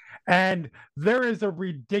week, and there is a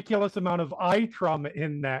ridiculous amount of eye trauma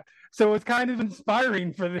in that. So it's kind of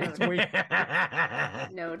inspiring for this week.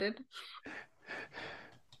 Noted.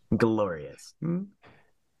 Glorious.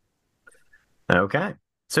 Okay,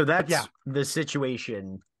 so that's the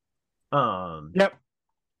situation. Yep.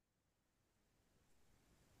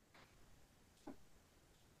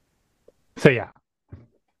 So yeah.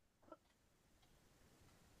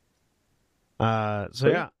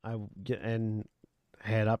 I get and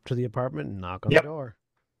head up to the apartment and knock on the door.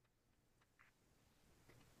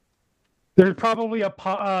 There's probably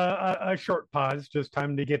a short pause, just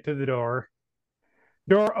time to get to the door.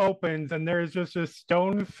 Door opens and there's just a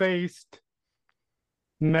stone-faced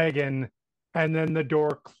Megan, and then the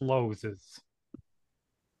door closes.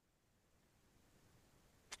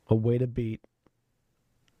 I'll wait a beat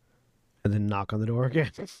and then knock on the door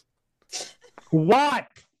again. What?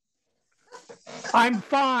 I'm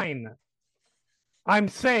fine. I'm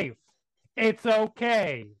safe. It's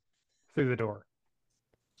okay. Through the door.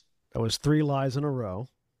 That was 3 lies in a row.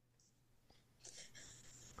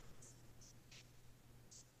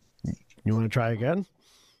 You want to try again?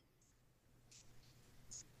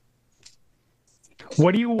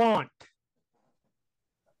 What do you want?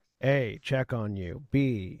 A, check on you.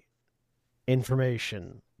 B,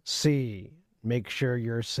 information. C, make sure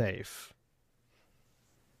you're safe.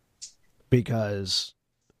 Because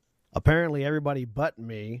apparently everybody but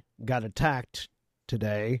me got attacked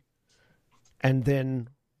today, and then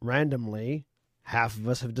randomly half of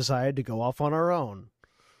us have decided to go off on our own.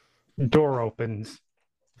 Door opens.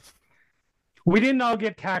 We didn't all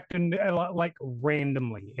get attacked like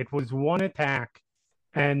randomly. It was one attack,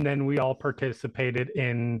 and then we all participated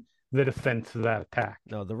in the defense of that attack.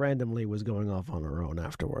 No, the randomly was going off on our own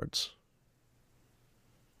afterwards.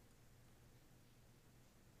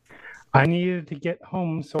 I needed to get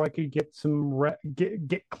home so I could get some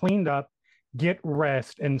get cleaned up, get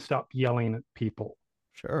rest, and stop yelling at people.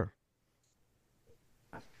 Sure.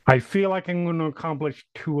 I feel like I'm going to accomplish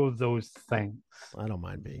 2 of those things. I don't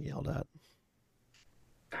mind being yelled at.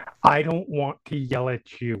 I don't want to yell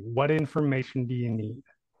at you. What information do you need?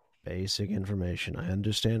 Basic information. I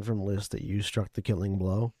understand from Liz that you struck the killing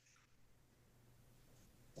blow.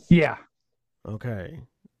 Yeah. Okay.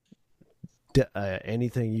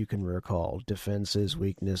 Anything you can recall. Defenses,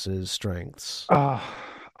 weaknesses, strengths.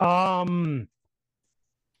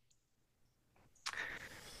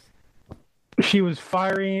 She was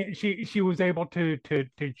firing. She was able to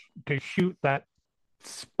shoot that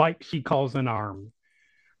spike she calls an arm.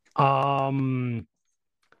 Of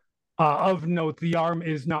note, the arm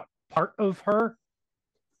is not part of her.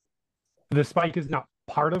 The spike is not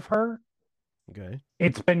part of her. Okay.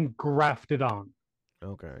 It's been grafted on.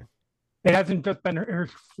 Okay. It hasn't just been her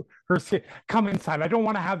come inside. I don't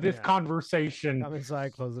want to have this conversation. Come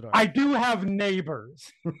inside, close the door. I do have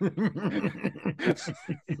neighbors.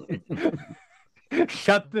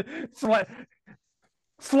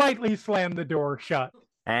 Slightly slam the door shut.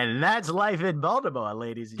 And that's life in Baltimore,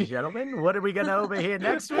 ladies and gentlemen. What are we going to overhear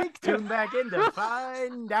next week? Tune back in to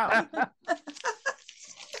find out.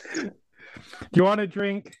 Do you want a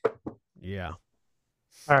drink? Yeah.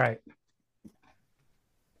 All right.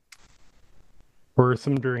 For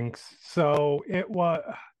some drinks. So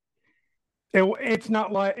it's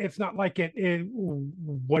not like it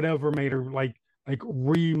whatever made her like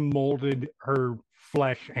remolded her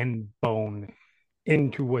flesh and bone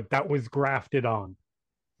into what that was grafted on.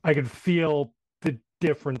 I could feel the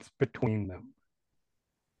difference between them.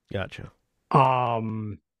 Gotcha. I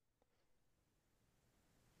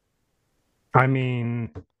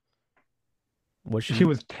mean, she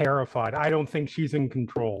was terrified. I don't think she's in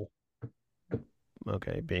control.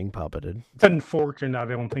 Okay, being puppeted. It's unfortunate. I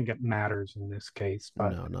don't think it matters in this case. But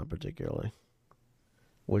no, not particularly.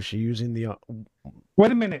 Was she using the...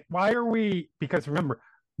 Wait a minute. Why are we... Because remember,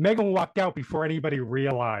 Megan walked out before anybody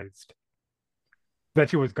realized that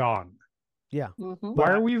she was gone. Yeah. Mm-hmm.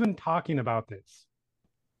 Why are we even talking about this?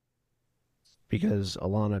 Because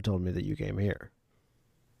Alana told me that you came here.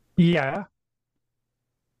 Yeah.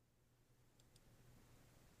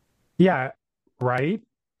 Yeah, right?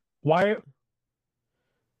 Why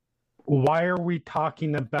are we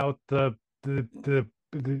talking about the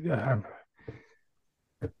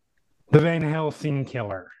Van Helsing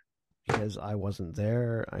killer? Because I wasn't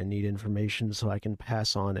there, I need information so I can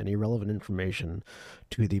pass on any relevant information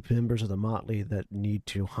to the members of the Motley that need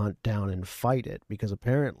to hunt down and fight it, because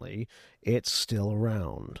apparently it's still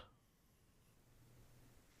around.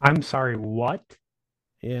 I'm sorry, what?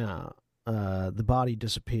 Yeah, the body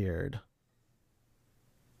disappeared.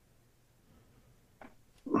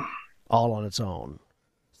 All on its own.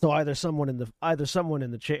 So either someone in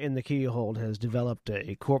the keyhole has developed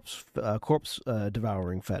a corpse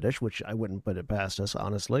devouring fetish, which I wouldn't put it past us,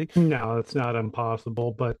 honestly. No, it's not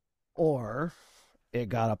impossible, but or it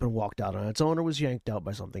got up and walked out on its own, or was yanked out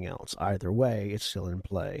by something else. Either way, it's still in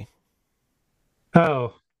play.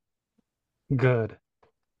 Oh, good.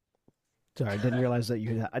 Sorry, I didn't realize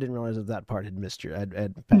that part had missed you.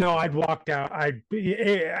 No, I'd walked out.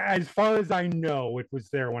 As far as I know, it was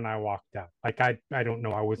there when I walked out. Like I don't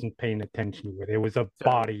know. I wasn't paying attention to it. It was a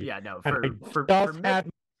body. Yeah, no. Had my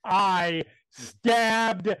eye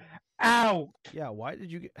stabbed out. Yeah. Why did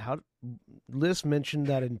you get? Liz mentioned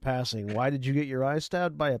that in passing. Why did you get your eye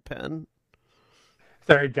stabbed by a pen?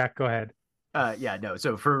 Sorry, Jack. Go ahead. Yeah, no.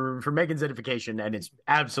 So for Megan's edification, and it's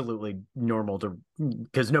absolutely normal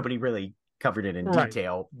because nobody really covered it in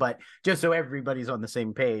detail, but just so everybody's on the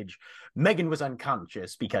same page, Megan was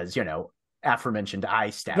unconscious because, aforementioned eye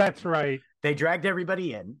stab. That's right. They dragged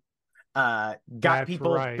everybody in, got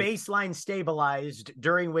people baseline stabilized,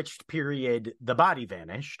 during which period the body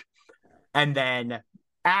vanished. And then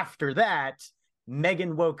after that,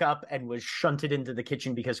 Megan woke up and was shunted into the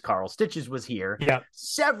kitchen because Carl Stitches was here. Yeah.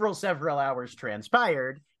 Several hours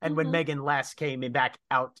transpired. And when Megan last came back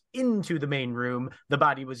out into the main room, the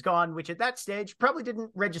body was gone, which at that stage probably didn't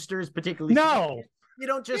register as particularly significant. You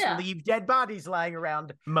don't just leave dead bodies lying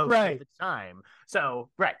around most of the time. So,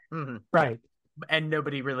 right. And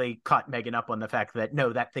nobody really caught Megan up on the fact that,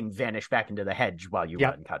 no, that thing vanished back into the hedge while you were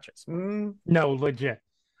unconscious. No, legit.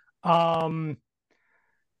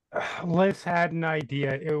 Liz had an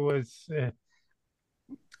idea.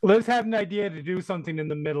 Liz had an idea to do something in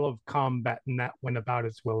the middle of combat, and that went about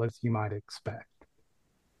as well as you might expect.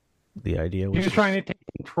 The idea was she was trying to take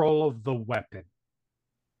control of the weapon,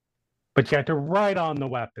 but you had to write on the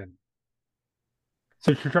weapon.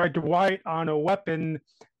 So she tried to write on a weapon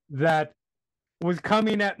that was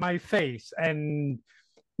coming at my face and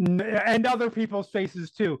other people's faces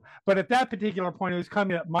too. But at that particular point, it was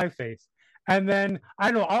coming at my face. And then, I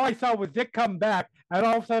don't know, all I saw was Dick come back, and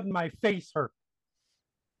all of a sudden my face hurt.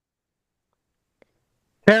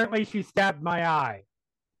 Apparently, she stabbed my eye.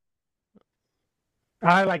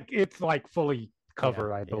 It's fully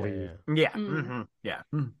covered, I believe. Yeah.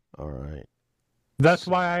 All right. That's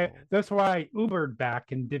why I Ubered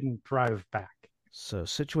back and didn't drive back. So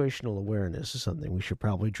situational awareness is something we should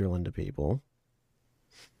probably drill into people.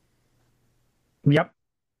 Yep.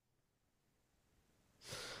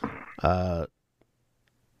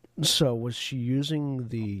 So was she using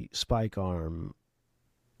the spike arm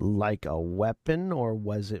like a weapon, or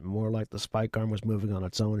was it more like the spike arm was moving on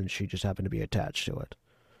its own and she just happened to be attached to it?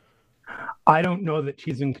 I don't know that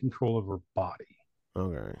she's in control of her body.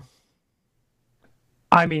 Okay.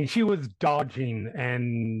 I mean, she was dodging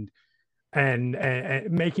and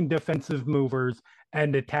making defensive movers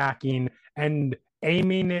and attacking and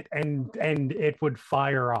aiming it, and it would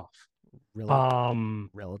fire off.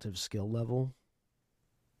 Relative skill level?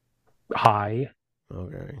 High.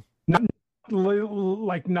 Okay.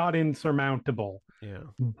 Not insurmountable. Yeah.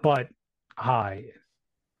 But high.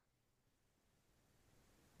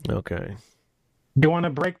 Okay. Do you want a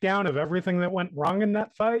breakdown of everything that went wrong in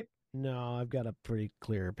that fight? No, I've got a pretty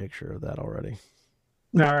clear picture of that already.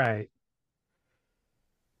 All right.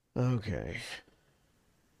 Okay.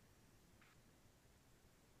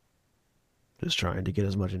 Just trying to get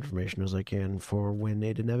as much information as I can for when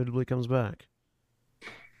it inevitably comes back.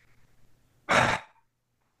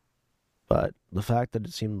 But the fact that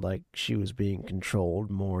it seemed like she was being controlled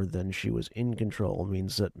more than she was in control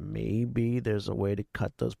means that maybe there's a way to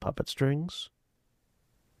cut those puppet strings?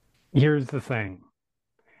 Here's the thing.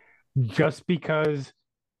 Just because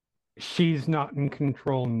she's not in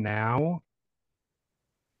control now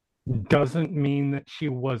doesn't mean that she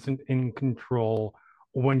wasn't in control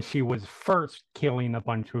when she was first killing a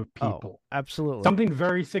bunch of people. Oh, absolutely. Something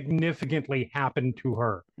very significantly happened to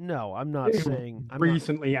her. No, I'm not saying...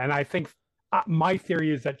 recently, and I think my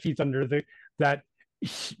theory is that she's under that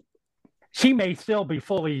she may still be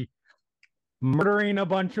fully murdering a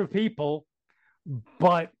bunch of people,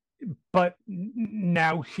 but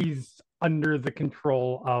now she's under the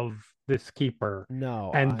control of this keeper.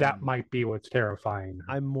 No, and that might be what's terrifying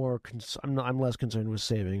her. I'm less concerned with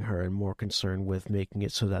saving her and more concerned with making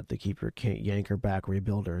it so that the keeper can't yank her back,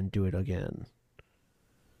 rebuild her, and do it again.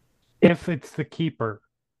 If it's the keeper.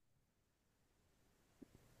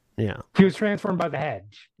 Yeah. She was transformed by the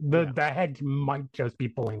hedge. The hedge might just be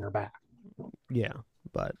pulling her back. Yeah,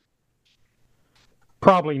 but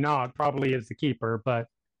probably not. Probably is the keeper, but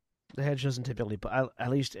the hedge doesn't typically, at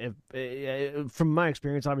least from my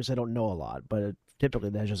experience, obviously I don't know a lot, but typically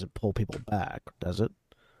the hedge doesn't pull people back, does it?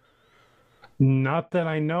 Not that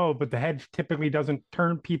I know, but the hedge typically doesn't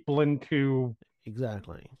turn people into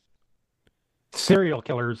exactly serial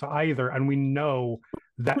killers either, and we know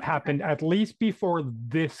that happened at least before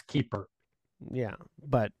this keeper. Yeah,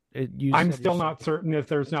 but I'm still not certain if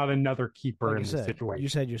there's not another keeper in this situation. You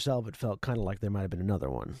said yourself it felt kind of like there might have been another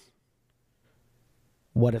one.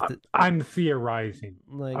 What if I'm theorizing?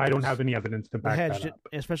 I don't have any evidence to back that up.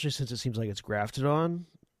 Especially since it seems like it's grafted on.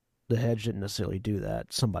 The hedge didn't necessarily do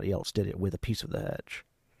that. Somebody else did it with a piece of the hedge.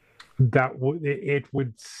 It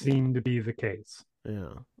would seem to be the case.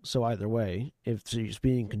 Yeah. So either way, if she's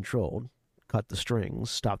being controlled, cut the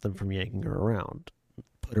strings, stop them from yanking her around,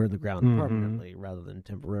 put her in the ground permanently rather than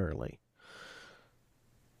temporarily.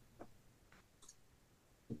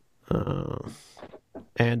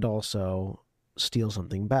 And also steal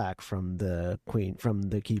something back from the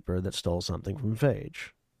keeper that stole something from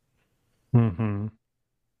Phage. Mm-hmm.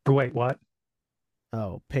 Wait, what?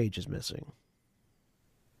 Oh, Paige is missing.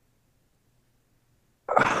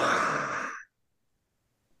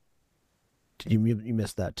 You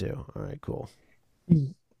missed that too. All right, cool.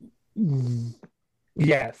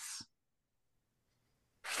 Yes.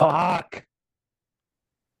 Fuck.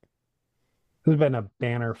 This has been a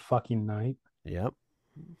banner fucking night. Yep.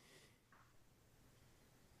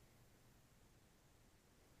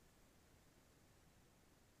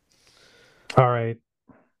 All right.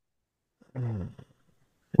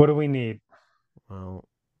 What do we need? Well,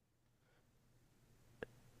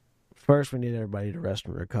 first we need everybody to rest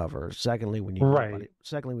and recover. Secondly, we need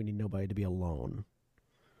nobody to be alone.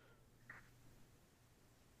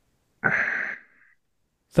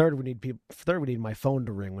 Third, we need my phone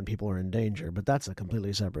to ring when people are in danger, but that's a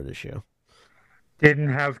completely separate issue. Didn't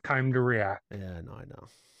have time to react. Yeah, no, I know.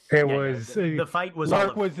 The fight was Lark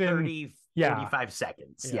all of was 30, 45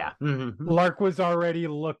 seconds. Yeah. Mm-hmm. Lark was already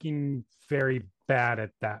looking very bad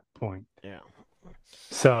at that point. Yeah.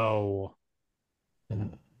 So,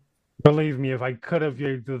 believe me, if I could have,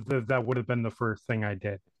 that would have been the first thing I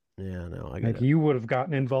did. Yeah, no, I get it. You would have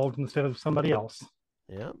gotten involved instead of somebody else.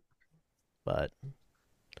 Yeah. But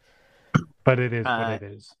it is what it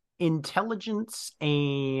is. Intelligence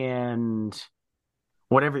and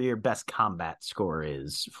whatever your best combat score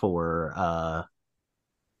is for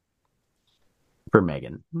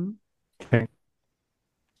Megan. Okay.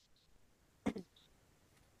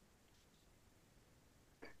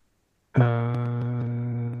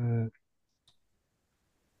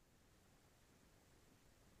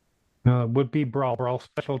 Would be brawl. Brawl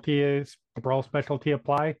specialty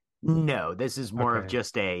apply? No, this is more of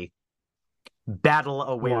just a battle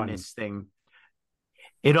awareness thing.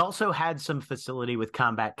 It also had some facility with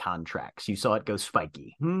combat contracts. You saw it go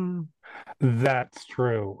spiky. That's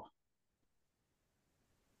true.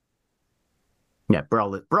 Yeah,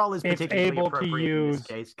 brawl is particularly able appropriate to use... in this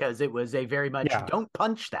case because it was a very much don't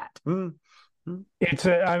punch that. It's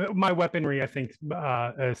my weaponry. I think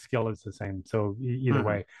skill is the same, so either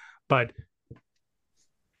way, but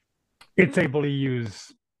it's able to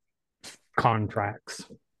use contracts.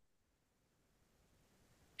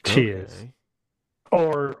 She is,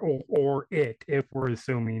 or it. If we're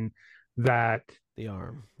assuming that the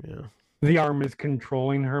arm, the arm is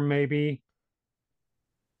controlling her, maybe.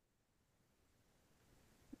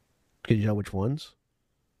 Can you tell which ones?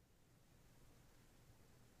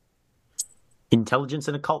 Intelligence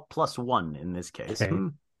and occult +1 in this case. Okay.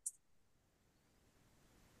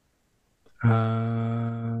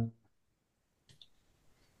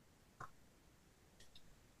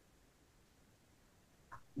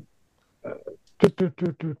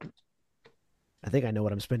 I think I know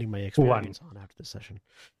what I'm spending my experience on after this session.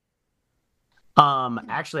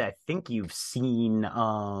 Actually, I think you've seen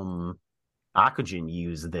Akujin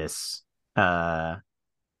use this Armor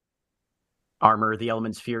the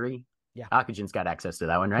Element's Fury. Yeah. Akujin's got access to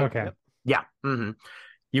that one, right? Okay. Yep. Yeah. Mm-hmm.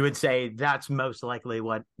 You would say that's most likely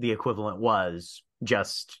what the equivalent was,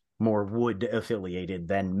 just more wood affiliated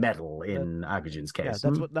than metal in Akujin's case.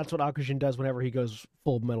 Yeah, that's what Akujin does whenever he goes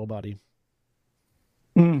full metal body.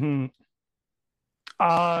 Mm-hmm.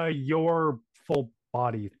 Your full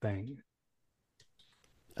body thing.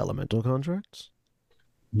 Elemental contracts?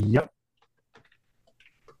 Yep.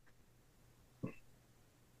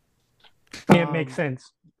 It makes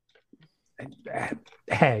sense.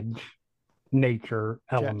 Hedge, nature,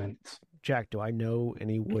 elements. Jack, do I know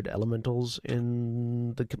any wood elementals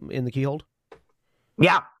in the keyhold?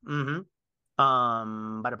 Yeah. Mm-hmm.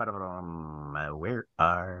 Where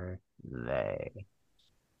are they?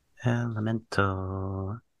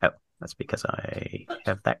 Elemental. Oh, that's because I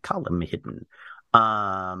have that column hidden.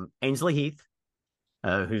 Ainsley Heath,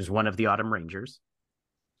 who's one of the Autumn Rangers,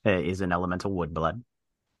 is an elemental woodblood.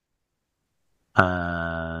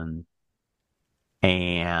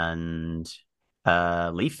 And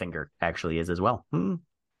Leaffinger actually is as well.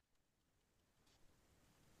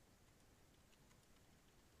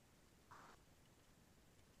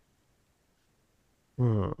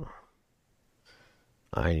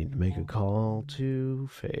 I need to make a call to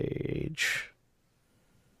Phage.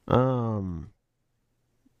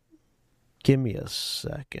 Give me a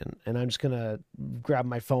second, and I'm just gonna grab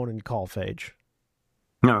my phone and call Phage.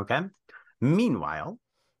 Okay. Meanwhile,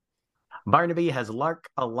 Barnaby has Lark,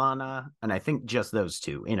 Alana, and I think just those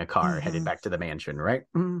two in a car headed back to the mansion, right?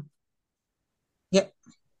 Yep.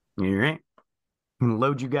 All right.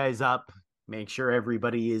 Load you guys up. Make sure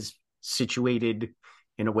everybody is situated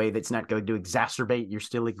in a way that's not going to exacerbate your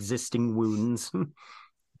still existing wounds,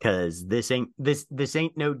 because this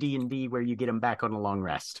ain't no D&D where you get them back on a long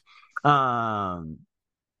rest. And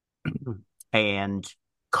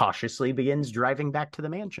cautiously begins driving back to the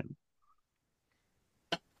mansion.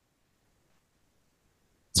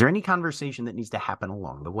 Is there any conversation that needs to happen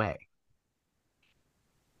along the way?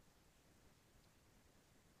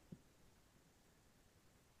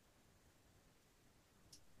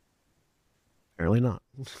 Apparently not.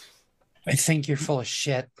 I think you're full of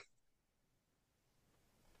shit.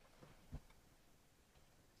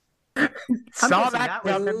 Saw that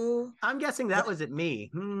coming. I'm guessing that was at me.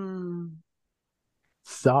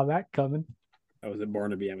 Saw that coming. That was at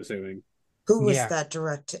Barnaby, I'm assuming. Who was that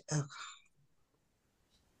directed? Oh.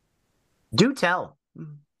 Do tell.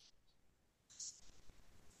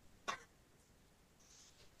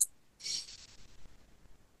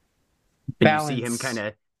 You see him kind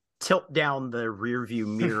of tilt down the rear view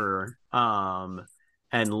mirror and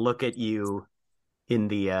look at you in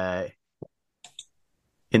the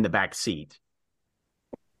back seat.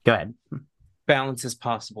 Go ahead. Balance is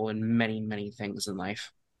possible in many, many things in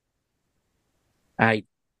life.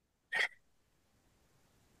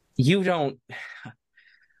 You don't.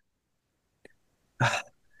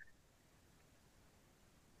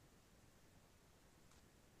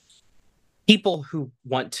 People who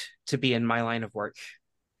want to be in my line of work,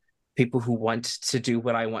 people who want to do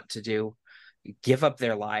what I want to do, give up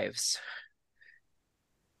their lives,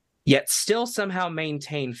 yet still somehow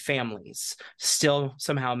maintain families, still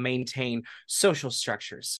somehow maintain social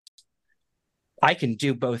structures. I can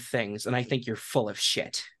do both things, and I think you're full of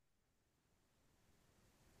shit.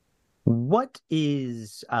 What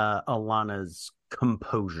is Alana's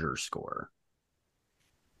composure score?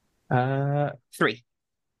 3.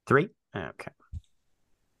 3? Okay.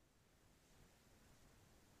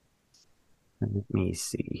 Let me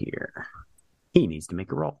see here. He needs to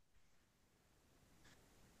make a roll.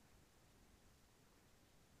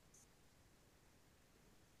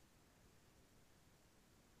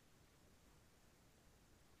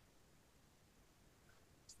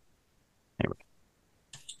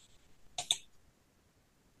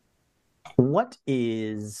 What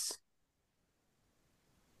is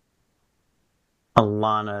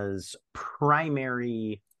Alana's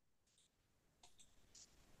primary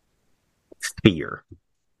fear?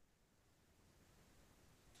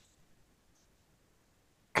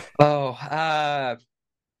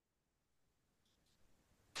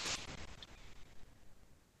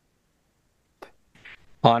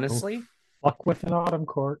 Honestly, fuck with an autumn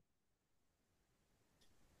court.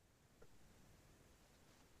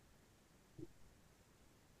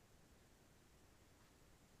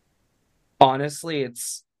 Honestly,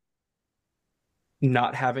 it's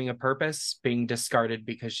not having a purpose, being discarded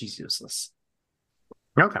because she's useless.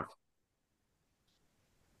 Okay.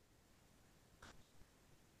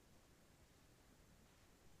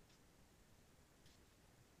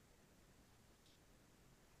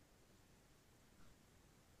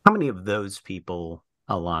 How many of those people,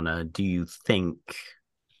 Alana, do you think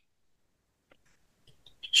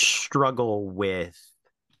struggle with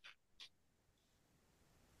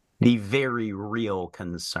the very real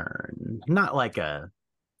concern? Not like a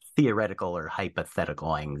theoretical or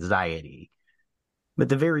hypothetical anxiety, but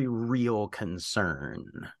the very real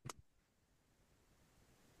concern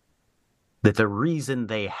that the reason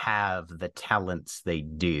they have the talents they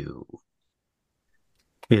do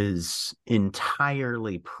is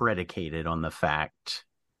entirely predicated on the fact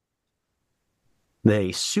that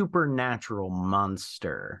a supernatural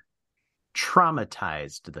monster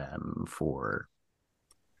traumatized them for,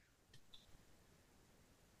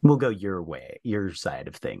 we'll go your way, your side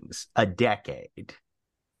of things, a decade,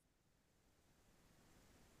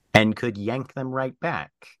 and could yank them right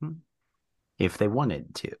back if they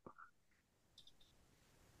wanted to.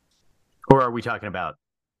 Or are we talking about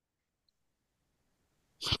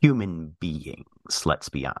human beings, let's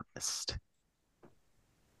be honest?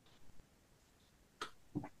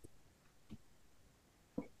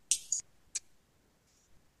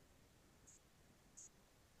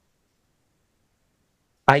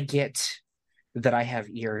 I get that I have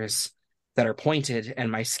ears that are pointed and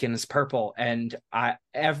my skin is purple and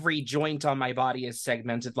every joint on my body is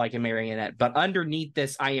segmented like a marionette. But underneath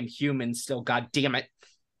this, I am human still, god damn it.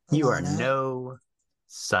 You are no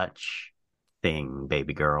such thing,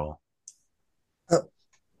 baby girl. Oh,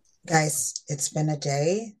 guys, it's been a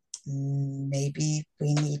day. Maybe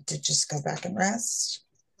we need to just go back and rest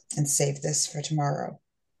and save this for tomorrow.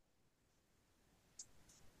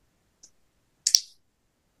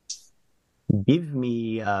 Give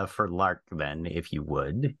me, for Lark then, if you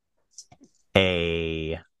would,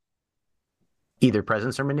 either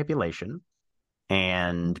presence or manipulation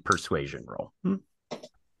and persuasion roll.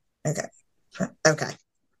 Okay. Okay.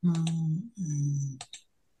 Mm-hmm.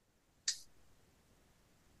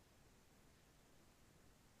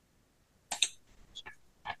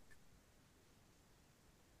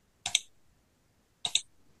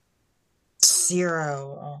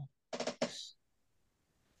 0.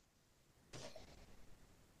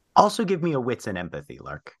 Also give me a wits and empathy,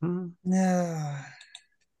 Lark. No.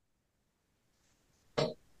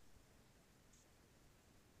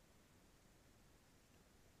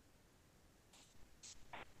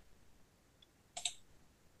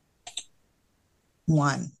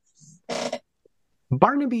 One.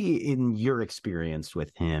 Barnaby, in your experience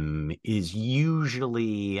with him, is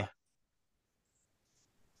usually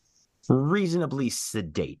reasonably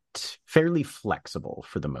sedate, fairly flexible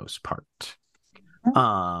for the most part.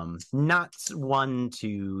 Not one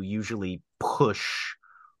to usually push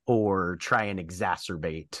or try and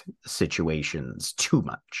exacerbate situations too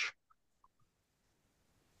much.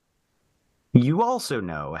 You also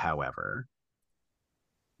know, however,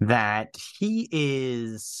 that he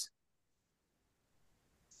is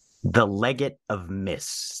the legate of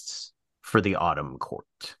mists for the Autumn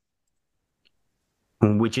Court,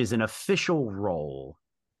 which is an official role.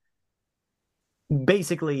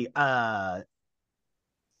 Basically,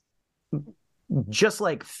 just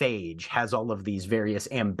like Phage has all of these various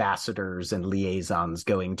ambassadors and liaisons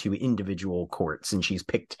going to individual courts, and she's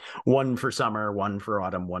picked one for summer, one for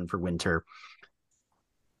autumn, one for winter.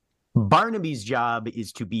 Barnaby's job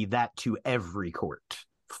is to be that to every court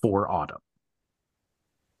for autumn.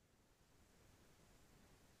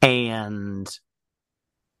 And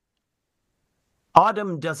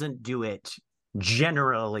autumn doesn't do it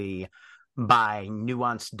generally by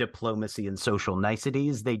nuanced diplomacy and social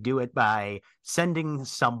niceties. They do it by sending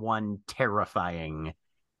someone terrifying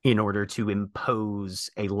in order to impose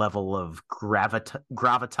a level of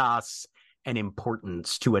gravitas and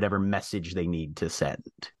importance to whatever message they need to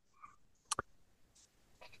send.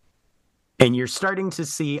 And you're starting to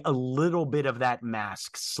see a little bit of that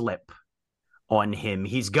mask slip on him.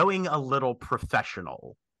 He's going a little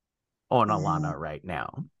professional on Alana right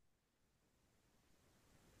now.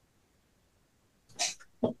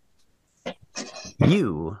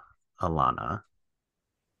 You, Alana,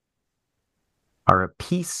 are a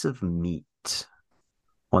piece of meat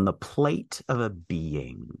on the plate of a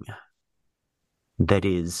being that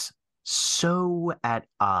is so at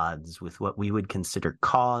odds with what we would consider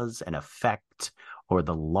cause and effect or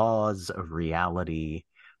the laws of reality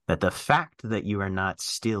that the fact that you are not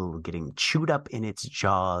still getting chewed up in its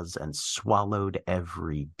jaws and swallowed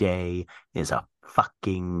every day is a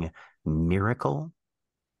fucking miracle.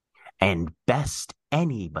 And best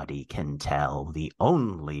anybody can tell, the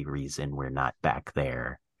only reason we're not back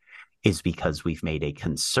there is because we've made a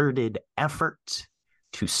concerted effort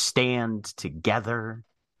to stand together.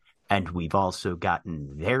 And we've also gotten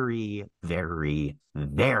very, very,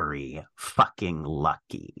 very fucking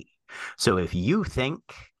lucky. So if you think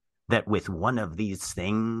that with one of these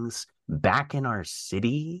things back in our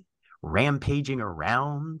city, rampaging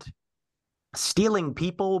around, stealing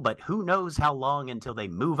people, but who knows how long until they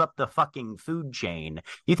move up the fucking food chain,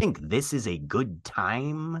 you think this is a good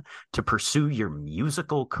time to pursue your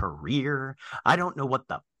musical career? I don't know what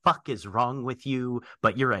the fuck is wrong with you,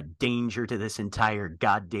 but you're a danger to this entire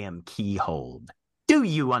goddamn keyhole. Do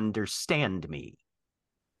you understand me?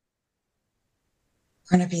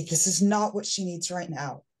 Barnaby, this is not what she needs right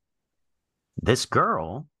now. This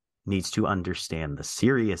girl needs to understand the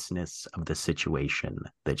seriousness of the situation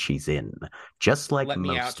that she's in, just like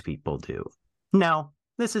most people do. No,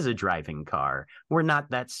 this is a driving car. We're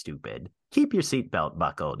not that stupid. Keep your seatbelt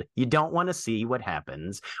buckled. You don't want to see what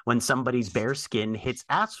happens when somebody's bare skin hits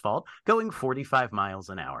asphalt going 45 miles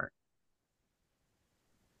an hour.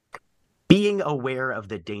 Being aware of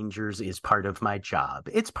the dangers is part of my job.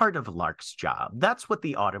 It's part of Lark's job. That's what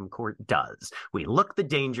the Autumn Court does. We look the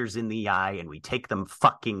dangers in the eye and we take them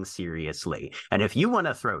fucking seriously. And if you want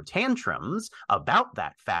to throw tantrums about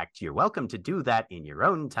that fact, you're welcome to do that in your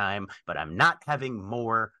own time, but I'm not having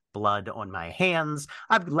more blood on my hands.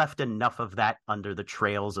 I've left enough of that under the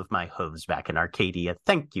trails of my hooves back in Arcadia.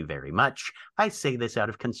 Thank you very much. I say this out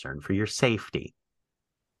of concern for your safety.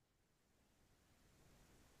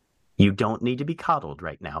 You don't need to be coddled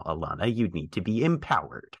right now, Alana. You need to be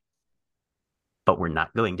empowered. But we're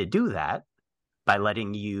not going to do that by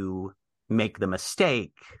letting you make the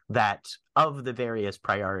mistake that of the various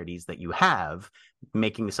priorities that you have,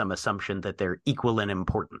 making some assumption that they're equal in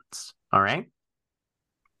importance. All right?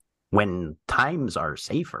 When times are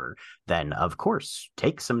safer, then of course,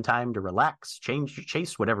 take some time to relax,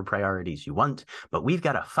 chase whatever priorities you want. But we've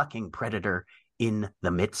got a fucking predator in the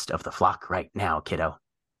midst of the flock right now, kiddo.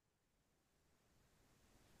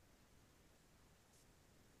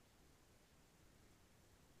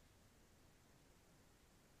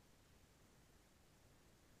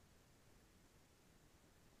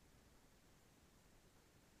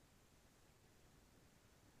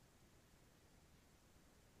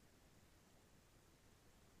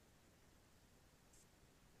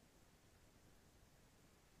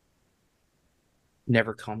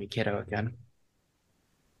 Never call me kiddo again.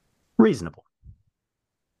 Reasonable.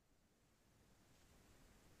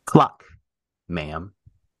 Clock, ma'am.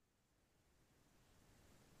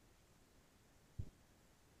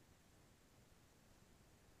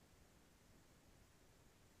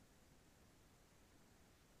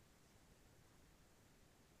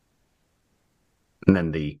 And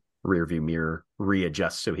then the rearview mirror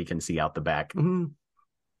readjusts so he can see out the back. And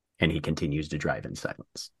he continues to drive in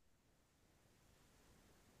silence.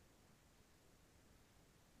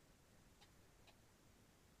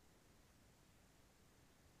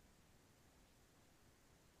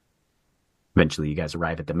 Eventually, you guys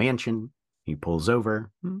arrive at the mansion. He pulls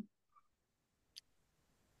over,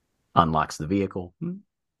 unlocks the vehicle,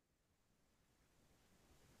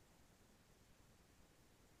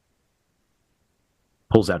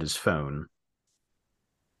 pulls out his phone,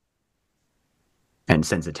 and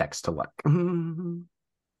sends a text to Luck. Okay,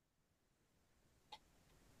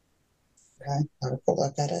 I'll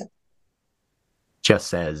look at it. Just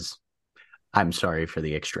says, I'm sorry for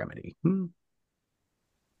the extremity.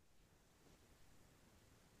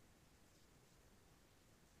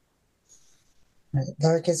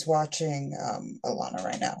 Lark is watching Alana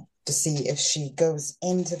right now to see if she goes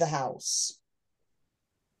into the house.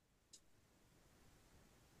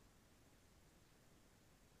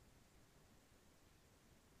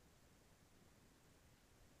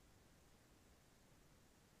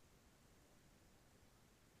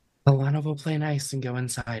 Alana will play nice and go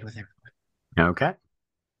inside with everyone. Okay.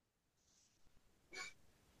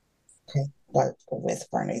 Okay, but with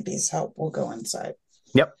Barnaby's help, we'll go inside.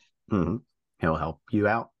 Yep. He'll help you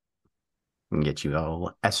out and get you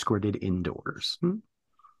all escorted indoors.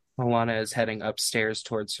 Alana is heading upstairs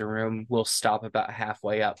towards her room. We'll stop about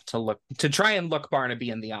halfway up to try and look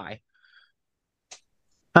Barnaby in the eye.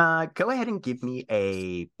 Go ahead and give me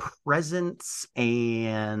a presence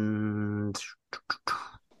and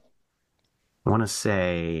I want to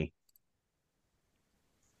say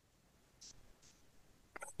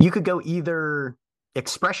you could go either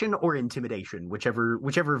expression or intimidation, whichever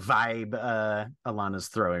vibe Alana's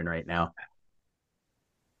throwing right now.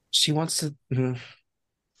 She wants to.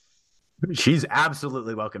 She's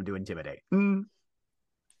absolutely welcome to intimidate. My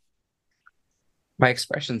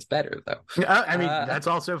expression's better, though. I mean, that's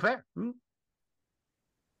also fair. Go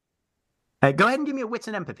ahead and give me a wits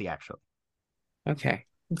and empathy, actually. Okay.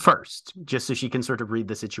 First, just so she can sort of read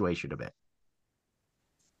the situation a bit.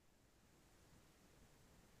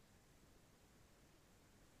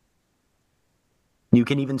 You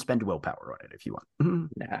can even spend willpower on it if you want.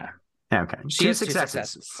 Nah. Okay. Two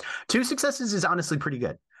successes. Two successes is honestly pretty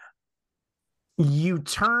good. You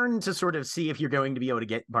turn to sort of see if you're going to be able to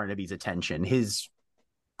get Barnaby's attention. His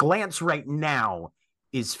glance right now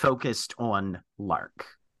is focused on Lark.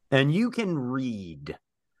 And you can read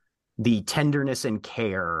the tenderness and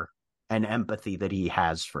care and empathy that he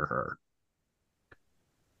has for her.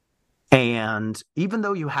 And even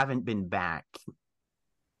though you haven't been back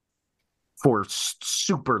for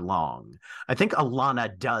super long, I think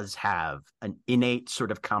Alana does have an innate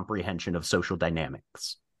sort of comprehension of social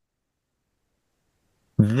dynamics.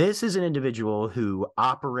 This is an individual who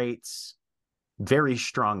operates very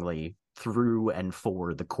strongly through and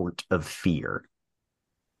for the court of fear.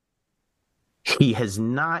 He has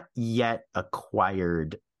not yet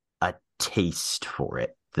acquired a taste for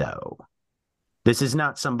it, though. This is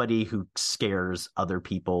not somebody who scares other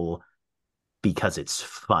people because it's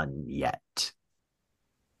fun yet.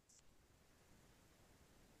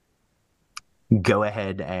 Go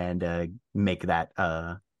ahead and make that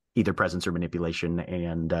either presence or manipulation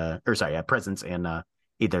and presence and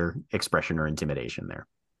either expression or intimidation there.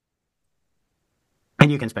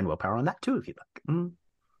 And you can spend willpower on that too if you'd like. Mm.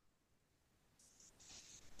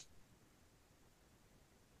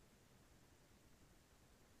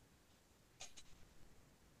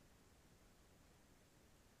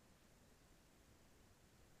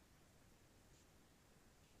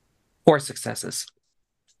 Four successes.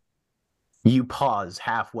 You pause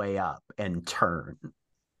halfway up and turn.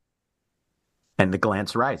 And the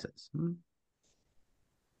glance rises. I'm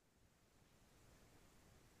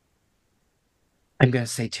going to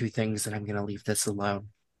say two things and I'm going to leave this alone.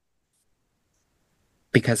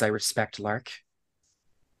 Because I respect Lark.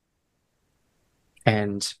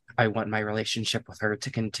 And I want my relationship with her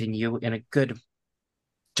to continue in a good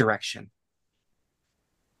direction.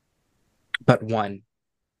 But one,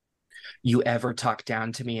 you ever talk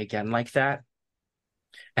down to me again like that,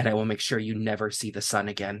 and I will make sure you never see the sun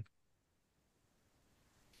again.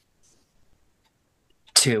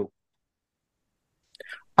 Two,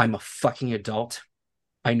 I'm a fucking adult.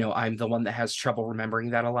 I know I'm the one that has trouble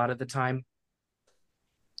remembering that a lot of the time,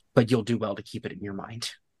 but you'll do well to keep it in your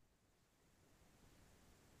mind.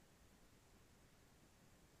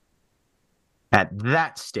 At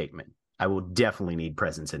that statement, I will definitely need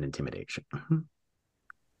presence and intimidation.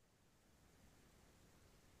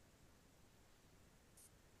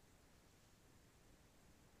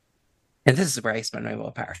 And this is where I spend my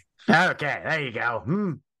willpower. Okay, there you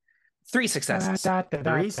go. 3 successes.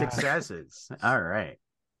 3 successes. All right.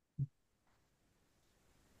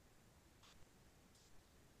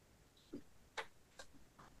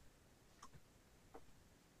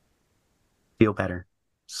 Feel better.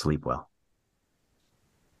 Sleep well.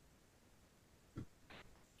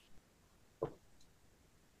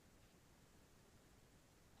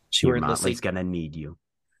 Your Motley's gonna need you.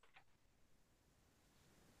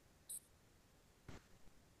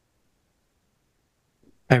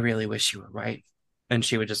 I really wish you were right. And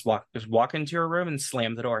she would just walk into her room and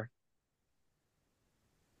slam the door.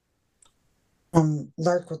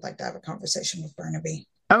 Lark would like to have a conversation with Barnaby.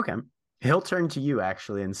 Okay. He'll turn to you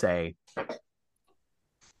actually and say,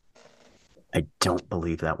 I don't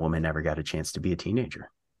believe that woman ever got a chance to be a teenager.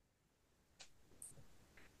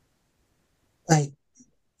 I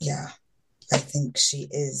think she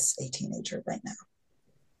is a teenager right now.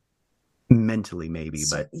 Mentally, maybe,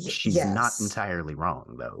 but she's yes. not entirely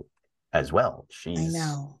wrong, though, as well. I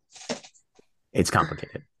know. It's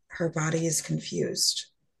complicated. Her body is confused.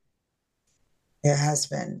 It has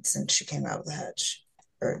been since she came out of the hedge.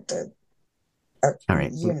 All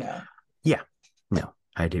right. You know. Yeah. No,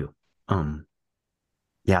 I do.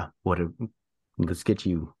 Yeah, let's get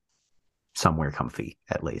you somewhere comfy,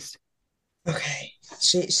 at least. Okay.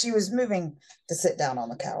 She was moving to sit down on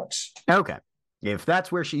the couch. Okay. If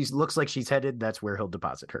that's where she looks like she's headed, that's where he'll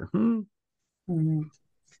deposit her. Mm-hmm.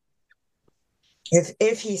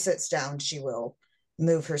 If he sits down, she will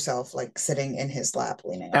move herself, like sitting in his lap,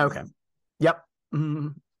 leaning on him. Yep. Mm-hmm.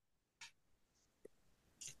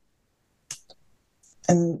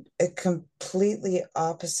 And a completely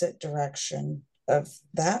opposite direction of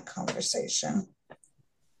that conversation.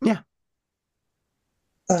 Yeah.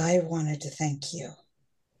 I wanted to thank you.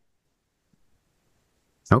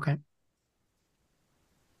 Okay.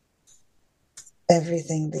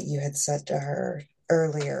 Everything that you had said to her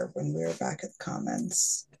earlier when we were back at the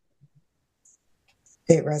Commons,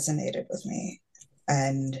 it resonated with me.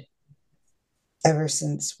 And ever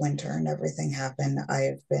since winter and everything happened, I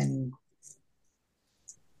have been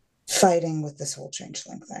fighting with this whole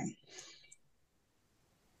changeling thing.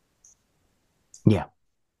 Yeah.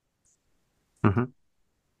 Mm-hmm.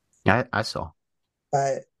 I saw.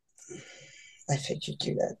 But I figured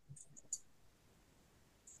you did.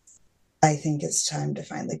 I think it's time to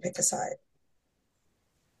finally pick a side.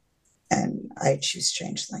 And I choose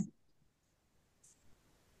changeling.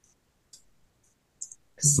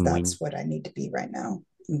 Because that's what I need to be right now.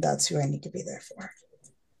 That's who I need to be there for.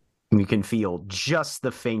 You can feel just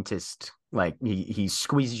the faintest, like he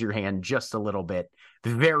squeezes your hand just a little bit,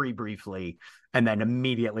 very briefly, and then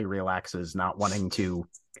immediately relaxes, not wanting to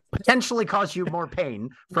potentially cause you more pain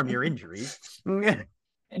from your injuries.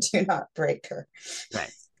 Do not break her.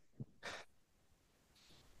 Right.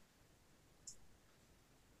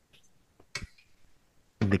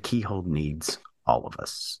 The keyhole needs all of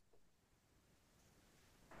us.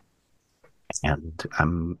 And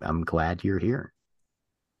I'm glad you're here.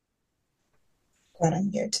 Glad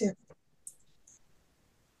I'm here too.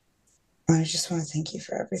 I just want to thank you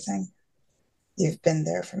for everything. You've been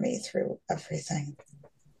there for me through everything.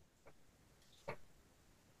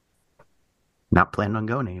 Not planning on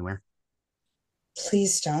going anywhere.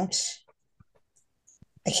 Please don't.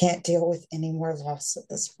 I can't deal with any more loss at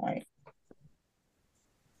this point.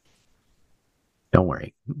 Don't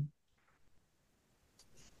worry.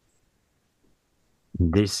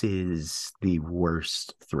 This is the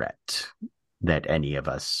worst threat that any of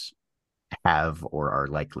us have or are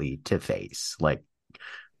likely to face. Like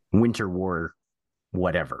winter war,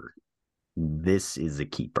 whatever. This is a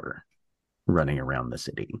keeper running around the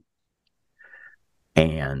city.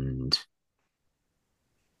 And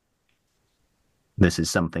this is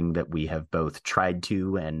something that we have both tried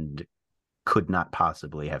to and could not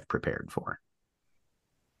possibly have prepared for.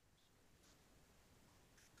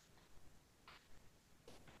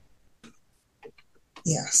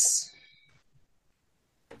 Yes.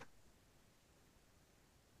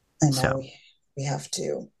 And now we have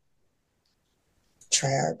to try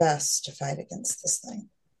our best to fight against this thing.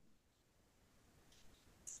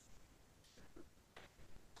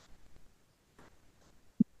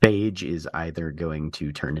 Phage is either going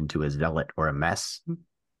to turn into a zealot or a mess,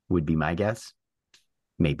 would be my guess.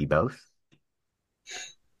 Maybe both.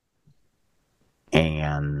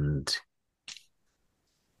 And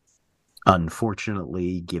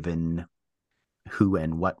unfortunately, given who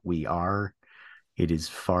and what we are, it is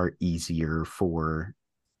far easier for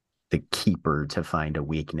the keeper to find a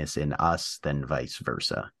weakness in us than vice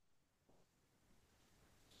versa.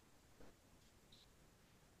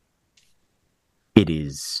 It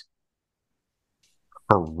is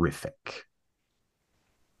horrific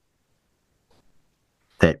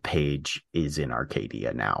that Phage is in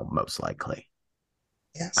Arcadia now, most likely.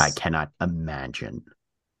 Yes. I cannot imagine.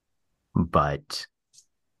 But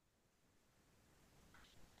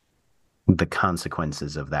the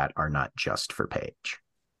consequences of that are not just for Phage.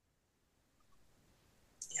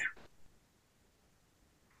 Yeah.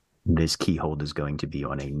 This keyhole is going to be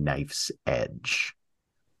on a knife's edge,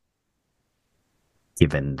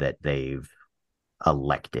 given that they've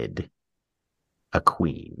elected a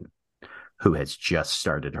queen who has just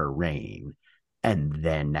started her reign and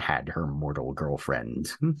then had her mortal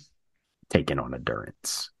girlfriend taken on a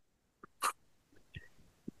durance.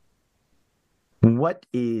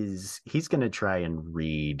 He's going to try and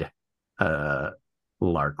read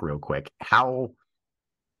Lark real quick. How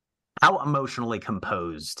emotionally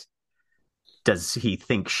composed does he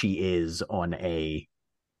think she is on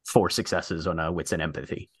 4 successes on a wits and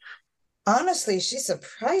empathy? Honestly, she's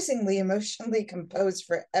surprisingly emotionally composed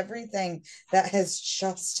for everything that has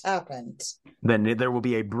just happened. Then there will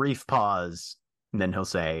be a brief pause, and then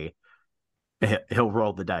he'll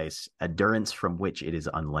roll the dice, a durance from which it is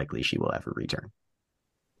unlikely she will ever return.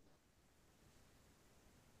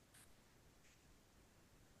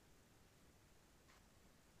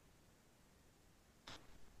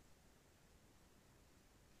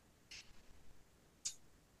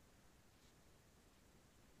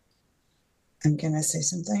 I'm going to say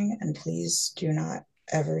something, and please do not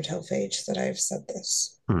ever tell Phage that I've said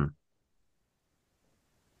this. Do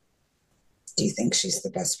you think she's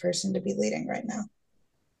the best person to be leading right now?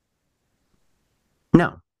 No,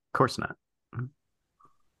 of course not.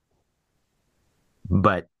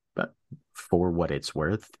 But for what it's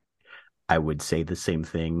worth, I would say the same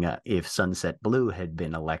thing if Sunset Blue had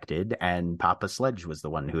been elected and Papa Sledge was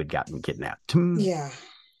the one who had gotten kidnapped. Yeah,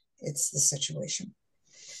 it's the situation.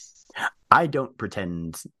 I don't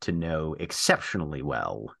pretend to know exceptionally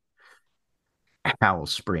well how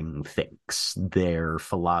Spring thinks. Their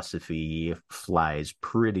philosophy flies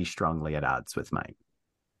pretty strongly at odds with mine.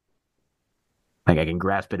 Like, I can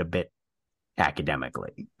grasp it a bit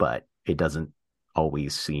academically, but it doesn't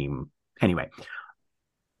always seem... Anyway.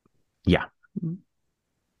 Yeah.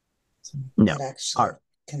 No. I'd actually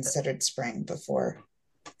considered Spring before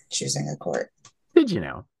choosing a court. Did you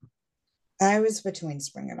know? I was between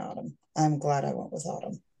Spring and Autumn. I'm glad I went with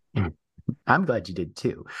Autumn. I'm glad you did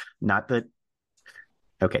too. Not that...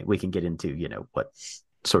 Okay, we can get into, what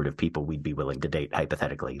sort of people we'd be willing to date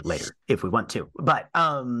hypothetically later if we want to. But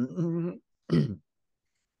I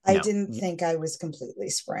didn't think I was completely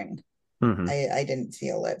spring. Mm-hmm. I didn't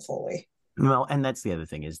feel it fully. Well, and that's the other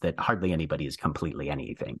thing, is that hardly anybody is completely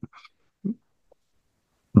anything.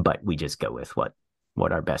 But we just go with what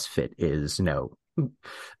our best fit is. No,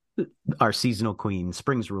 our seasonal queen,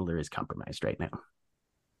 Spring's ruler, is compromised right now.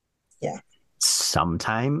 Yeah.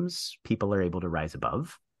 Sometimes people are able to rise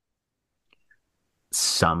above.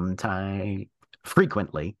 Sometimes,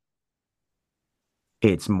 frequently,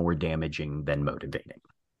 it's more damaging than motivating.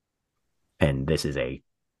 And this is a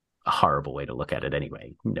horrible way to look at it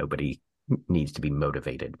anyway. Nobody needs to be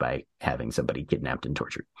motivated by having somebody kidnapped and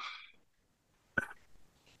tortured.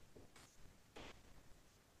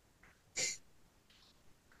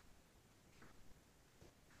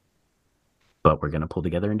 But we're going to pull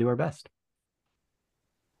together and do our best.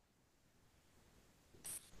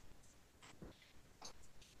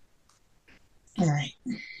 All right.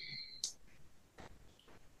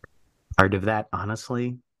 Part of that,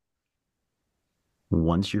 honestly,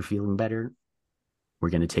 once you're feeling better, we're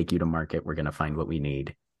going to take you to market. We're going to find what we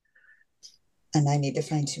need. And I need to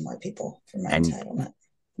find 2 more people for my entitlement.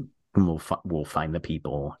 We'll find the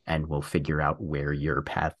people, and we'll figure out where your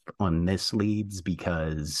path on this leads,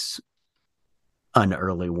 because an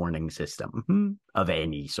early warning system of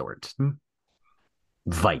any sort,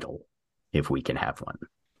 vital if we can have one.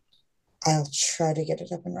 I'll try to get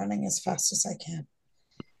it up and running as fast as I can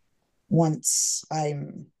once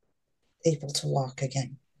I'm able to walk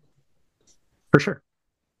again. For sure.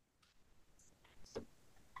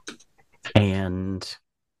 And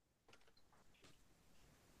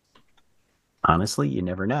honestly, you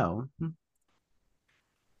never know.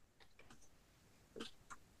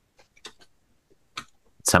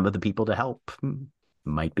 Some of the people to help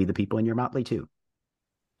might be the people in your motley too.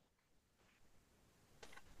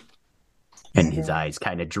 And his eyes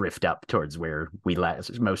kind of drift up towards where we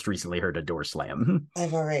most recently heard a door slam.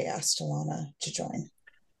 I've already asked Alana to join.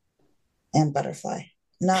 And Butterfly.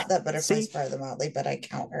 Not that Butterfly's part of the motley, but I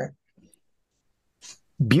count her.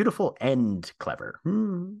 Beautiful and clever.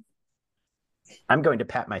 I'm going to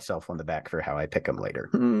pat myself on the back for how I pick them later.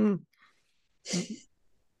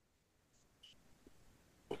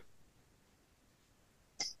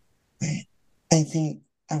 I think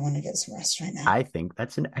I want to get some rest right now. I think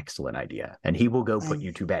that's an excellent idea. And he will go put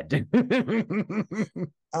you to bed.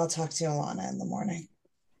 I'll talk to Alana in the morning.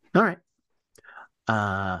 All right.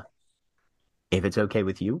 If it's okay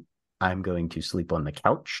with you, I'm going to sleep on the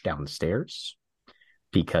couch downstairs,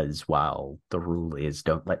 because while the rule is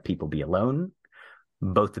don't let people be alone,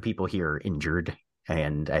 both the people here are injured,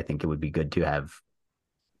 and I think it would be good to have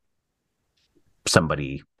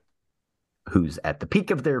somebody who's at the peak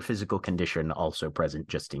of their physical condition also present,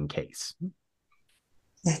 just in case.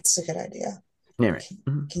 That's a good idea. All right.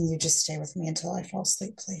 Can you just stay with me until I fall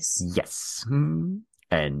asleep, please? Yes.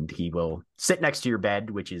 And he will sit next to your bed,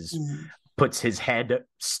 which is puts his head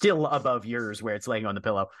still above yours where it's laying on the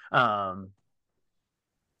pillow. And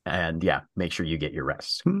yeah, make sure you get your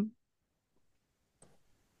rest.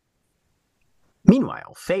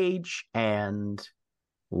 Meanwhile, Phage and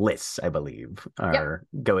Liz, I believe, are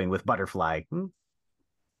going with Butterfly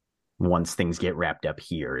once things get wrapped up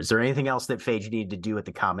here. Is there anything else that Phage needed to do at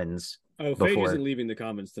the Commons? Oh, Phage isn't leaving the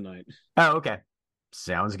Commons tonight. Oh, okay.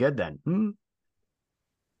 Sounds good then.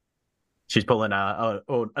 She's pulling an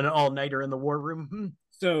all-nighter in the war room.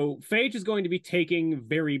 So Phage is going to be taking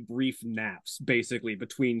very brief naps, basically,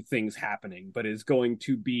 between things happening, but is going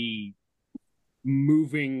to be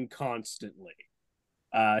moving constantly.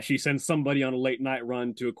 She sends somebody on a late night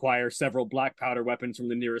run to acquire several black powder weapons from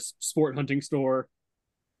the nearest sport hunting store.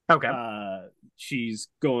 Okay. She's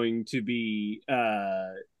going to be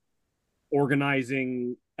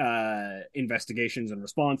organizing investigations and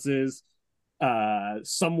responses.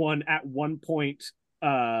 Someone at one point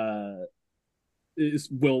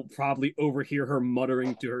will probably overhear her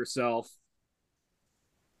muttering to herself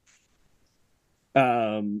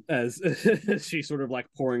as she's sort of like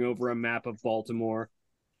poring over a map of Baltimore.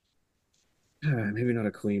 Maybe not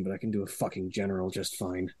a queen, but I can do a fucking general just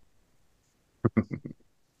fine.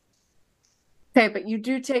 Okay, but you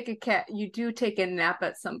do take a nap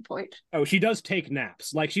at some point. Oh, she does take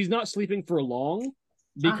naps. Like, she's not sleeping for long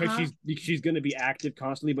because she's going to be active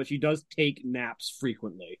constantly, but she does take naps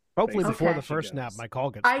frequently. Hopefully before the first nap, my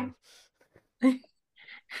call gets done.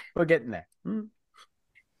 We're getting there.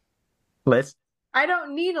 Liz? I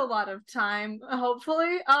don't need a lot of time,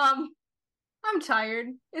 hopefully. I'm tired.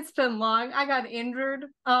 It's been long. I got injured.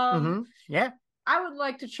 Yeah. I would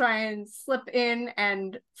like to try and slip in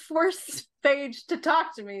and force Phage to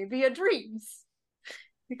talk to me via dreams.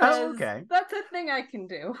 because okay. that's a thing I can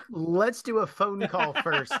do. Let's do a phone call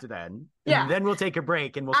first, then. Yeah. And then we'll take a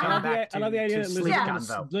break, and we'll come back I love the idea to that sleep Yeah.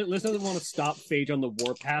 convo. Liz doesn't want to stop Phage on the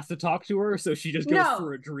warpath to talk to her, so she just goes No,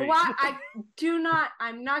 for a dream. well,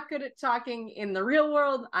 I'm not good at talking in the real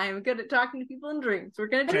world. I am good at talking to people in dreams. We're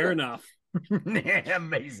going to do Fair it. enough.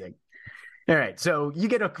 Amazing. All right, so you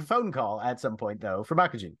get a phone call at some point, though, from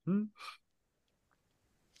Akujin.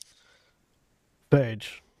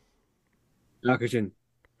 Paige, Akujin.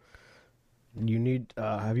 you need.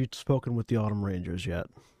 Have you spoken with the Autumn Rangers yet?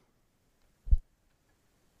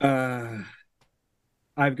 I've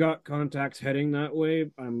got contacts heading that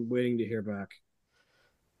way. I'm waiting to hear back.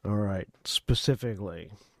 All right.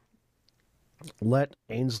 Specifically, let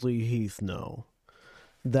Ainsley Heath know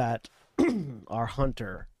that our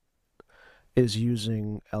hunter is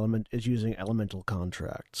using elemental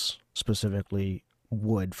contracts, specifically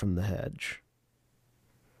wood from the hedge.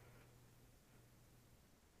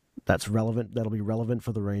 That's relevant. That'll be relevant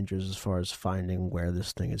for the Rangers as far as finding where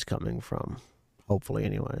this thing is coming from. Hopefully,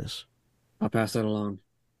 anyways. I'll pass that along.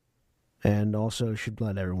 And also should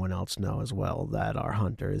let everyone else know as well that our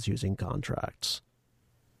hunter is using contracts.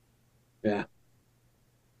 Yeah.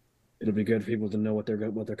 It'll be good for people to know what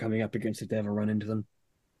they're coming up against if they ever run into them.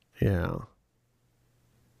 Yeah.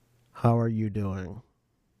 How are you doing?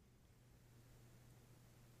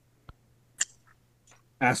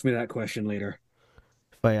 Ask me that question later.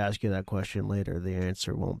 If I ask you that question later, the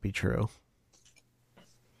answer won't be true.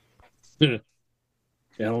 Yeah,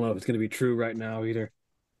 I don't know if it's going to be true right now either.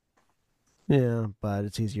 Yeah, but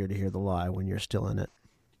it's easier to hear the lie when you're still in it.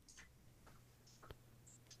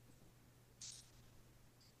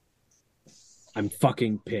 I'm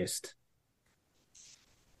fucking pissed.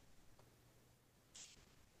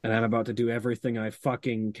 And I'm about to do everything I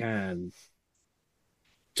fucking can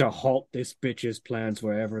to halt this bitch's plans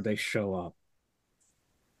wherever they show up.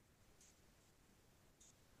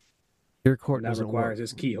 Your court And that doesn't requires work.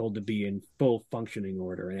 this keyhole to be in full functioning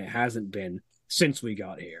order, and it hasn't been since we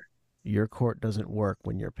got here. Your court doesn't work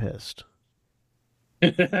when you're pissed.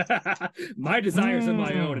 My desires are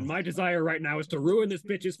my own, and my desire right now is to ruin this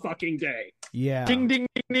bitch's fucking day. Yeah. Ding, ding,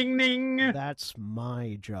 ding, ding, ding. That's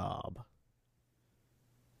my job.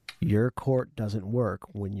 Your court doesn't work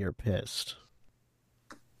when you're pissed.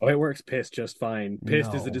 Oh, it works pissed just fine.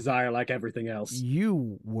 Pissed is a No. desire like everything else.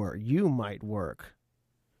 You might work.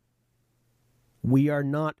 We are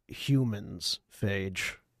not humans,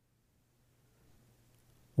 Phage.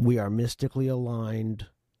 We are mystically aligned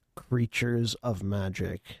creatures of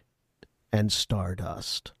magic and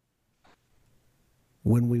stardust.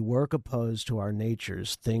 When we work opposed to our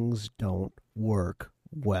natures, things don't work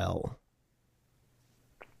well.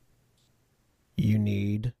 You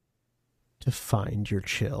need to find your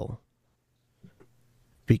chill.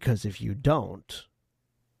 Because if you don't,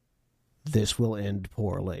 this will end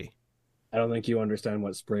poorly. I don't think you understand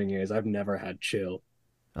what spring is. I've never had chill.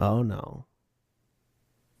 Oh, no.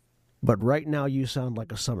 But right now you sound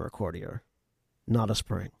like a summer courtier, not a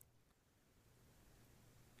spring.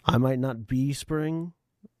 I might not be spring,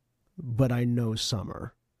 but I know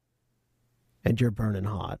summer. And you're burning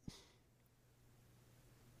hot.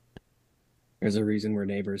 There's a reason we're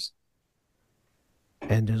neighbors.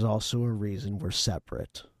 And there's also a reason we're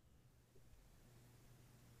separate.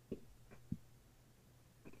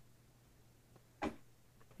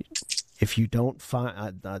 If you don't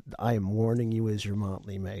find... I am warning you as your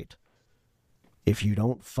motley mate. If you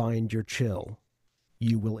don't find your chill,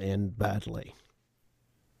 you will end badly.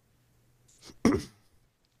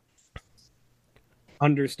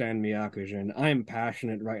 Understand me, Akujin. I'm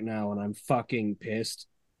passionate right now, and I'm fucking pissed.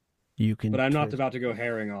 You can... But I'm not about to go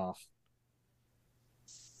herring off.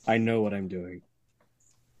 I know what I'm doing.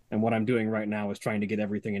 And what I'm doing right now is trying to get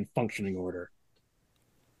everything in functioning order.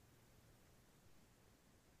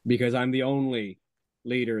 Because I'm the only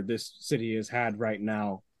leader this city has had right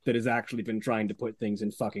now that has actually been trying to put things in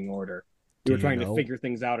fucking order. We were trying to figure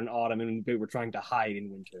things out in autumn, and we were trying to hide in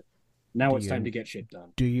winter. Now it's time to get shit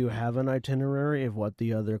done. Do you have an itinerary of what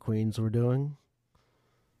the other queens were doing?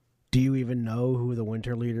 Do you even know who the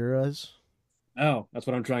winter leader is? Oh, that's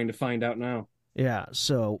what I'm trying to find out now. Yeah,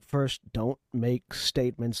 so first, don't make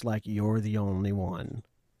statements like you're the only one,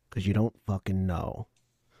 because you don't fucking know.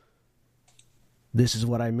 This is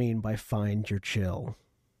what I mean by find your chill.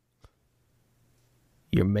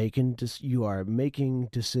 You are making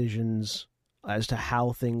decisions as to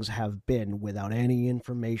how things have been without any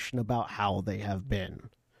information about how they have been.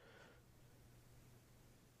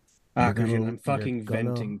 Akujin, I'm fucking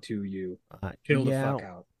venting to you. Chill the fuck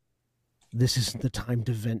out. This isn't the time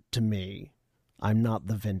to vent to me. I'm not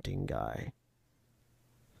the venting guy.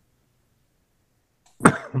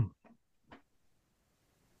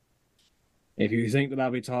 If you think that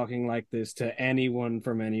I'll be talking like this to anyone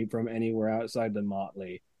from anywhere outside the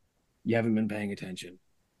Motley, you haven't been paying attention.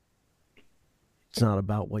 It's not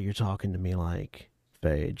about what you're talking to me like,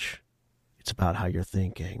 Phage. It's about how you're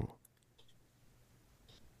thinking.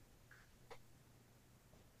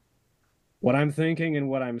 What I'm thinking and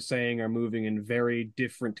what I'm saying are moving in very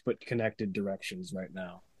different but connected directions right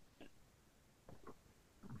now.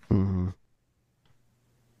 Mm-hmm.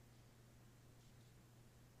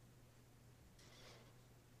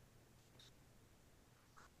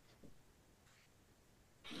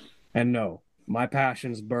 And no, my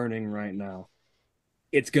passion's burning right now.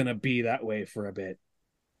 It's gonna be that way for a bit.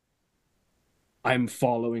 I'm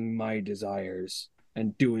following my desires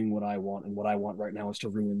and doing what I want, and what I want right now is to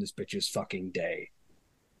ruin this bitch's fucking day.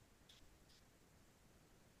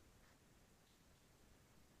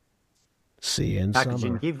 See you in Akujin,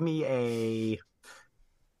 summer. give me a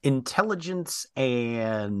intelligence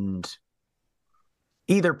and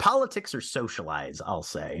either politics or socialize, I'll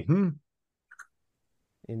say.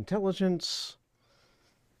 Intelligence.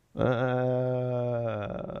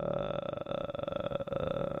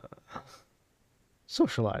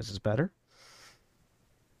 Socialize is better.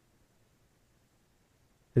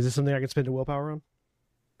 Is this something I can spend a willpower on?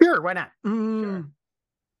 Sure, why not? Sure.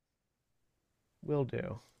 Will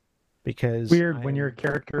do. Because Weird when your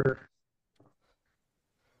character.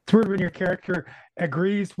 It's weird when your character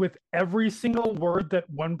agrees with every single word that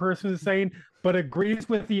one person is saying, but agrees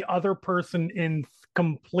with the other person in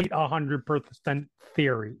complete 100%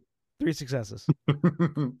 theory. 3 successes.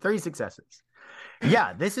 3 successes.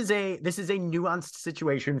 Yeah, this is a nuanced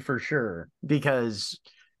situation for sure, because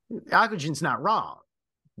Akujin's not wrong.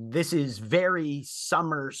 This is very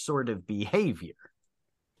summer sort of behavior.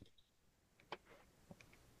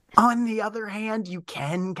 On the other hand, you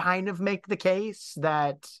can kind of make the case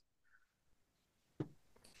that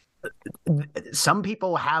some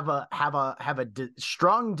people have a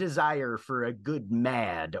strong desire for a good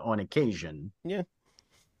mad on occasion. Yeah.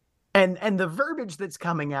 And the verbiage that's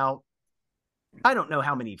coming out, I don't know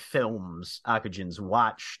how many films Akujin's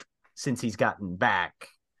watched since he's gotten back.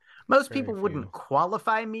 Most Very people few. wouldn't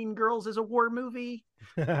qualify Mean Girls as a war movie.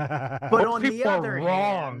 But Most on the people are other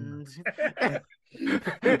wrong. hand,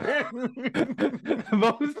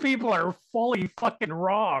 Most people are fully fucking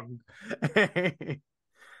wrong.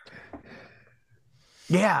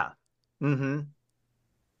 yeah. Mm-hmm.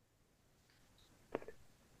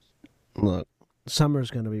 Look,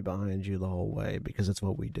 summer's going to be behind you the whole way because it's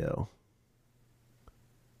what we do.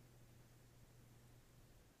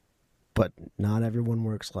 But not everyone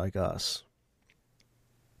works like us.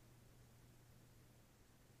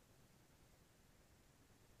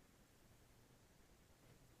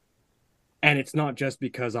 And it's not just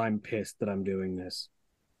because I'm pissed that I'm doing this.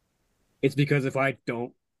 It's because if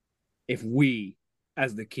we,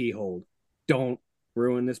 as the Keyhold, don't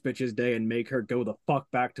ruin this bitch's day and make her go the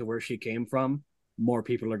fuck back to where she came from, more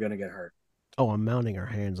people are going to get hurt. Oh, I'm mounting her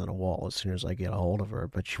hands on a wall as soon as I get a hold of her,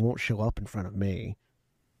 but she won't show up in front of me.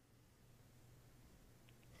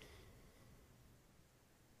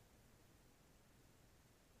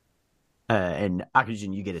 And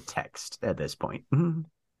Akujin, you get a text at this point. All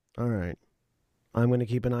right. I'm going to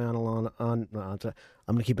keep an eye I'm going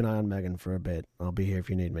to keep an eye on Megan for a bit. I'll be here if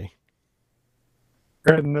you need me.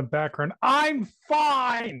 In the background, I'm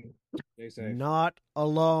fine. They say. Not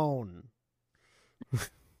alone.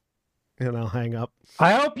 And I'll hang up.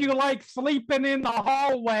 I hope you like sleeping in the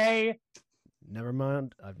hallway. Never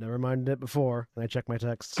mind. I've never minded it before. And I check my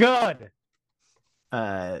texts. Good.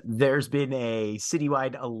 There's been a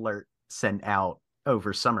citywide alert sent out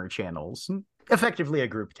over summer channels, effectively a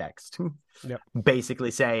group text. Yep.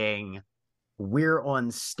 Basically saying, we're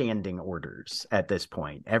on standing orders at this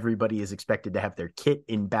point. Everybody is expected to have their kit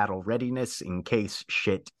in battle readiness in case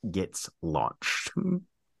shit gets launched.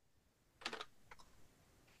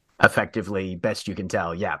 Effectively, best you can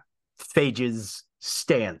tell, yeah, Phage's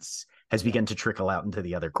stance has begun to trickle out into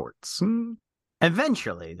the other courts.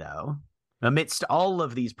 Eventually, though, amidst all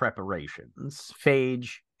of these preparations,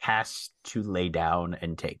 Phage has to lay down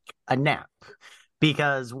and take a nap.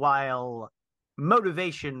 Because while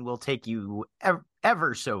motivation will take you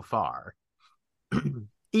ever so far,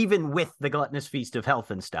 even with the gluttonous feast of health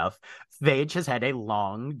and stuff, Phage has had a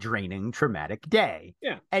long, draining, traumatic day.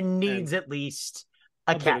 Yeah. And needs at least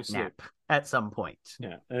a cat nap at some point.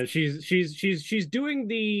 Yeah, she's doing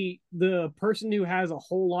the person who has a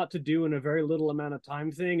whole lot to do in a very little amount of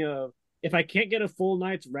time thing of, if I can't get a full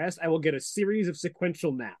night's rest, I will get a series of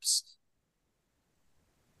sequential naps.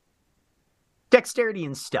 Dexterity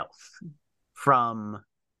and stealth from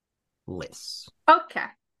Liz. Okay.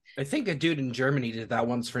 I think a dude in Germany did that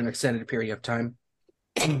once for an extended period of time.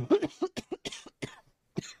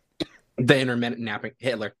 The intermittent napping.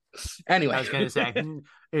 Hitler. Anyway. I was going to say,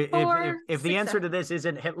 if the answer to this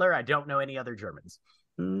isn't Hitler, I don't know any other Germans.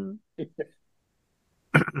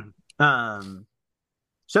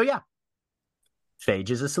 So yeah, Phage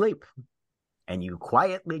is asleep, and you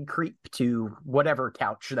quietly creep to whatever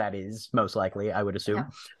couch that is, most likely, I would assume,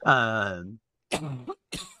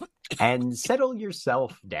 and settle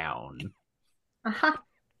yourself down. Uh-huh.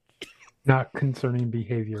 Not concerning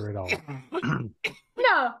behavior at all.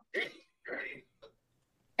 No.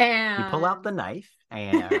 And You pull out the knife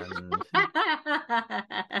and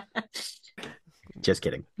just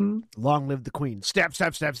kidding. Long live the queen. Stab,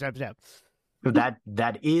 stab, stab, stab, stab.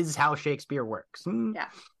 That is how Shakespeare works. Yeah.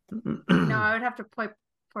 No, I would have to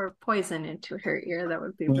pour poison into her ear. That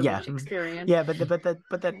would be really Shakespearean. Yeah, but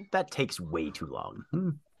that takes way too long.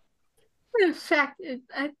 In fact,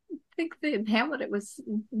 I think in Hamlet it was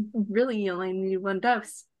really you only need one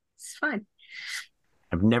dose. It's fine.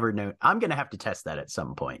 I've never known. I'm going to have to test that at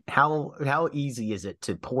some point. How easy is it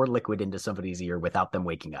to pour liquid into somebody's ear without them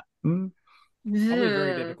waking up? Probably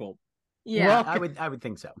very difficult. Yeah, well, I would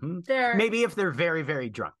think so. Maybe if they're very, very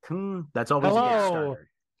drunk. That's always a good starter.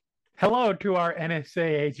 Hello to our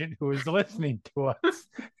NSA agent who is listening to us.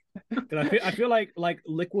 I feel like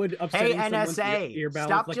liquid upsetting Hey, someone's NSA, ear balance,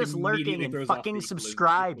 stop like, just lurking and fucking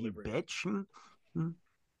subscribe, you bitch.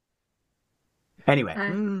 Anyway,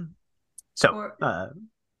 so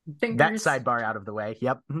that sidebar out of the way.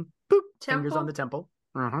 Yep. Boop. Fingers on the temple.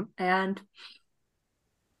 And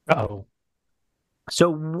Uh-oh. So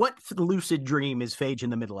what lucid dream is Phage in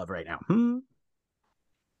the middle of right now?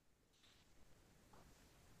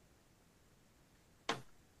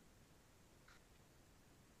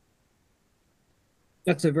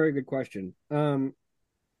 That's a very good question. I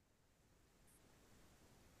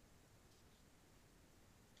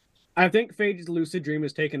think Phage's lucid dream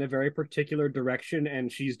has taken a very particular direction,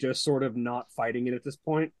 and she's just sort of not fighting it at this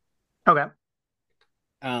point. Okay.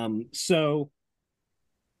 So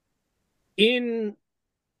in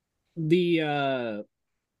the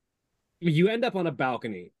you end up on a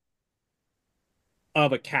balcony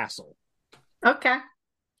of a castle. Okay.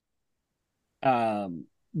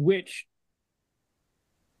 Which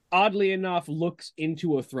oddly enough looks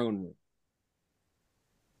into a throne room.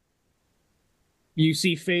 You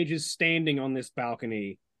see Phage is standing on this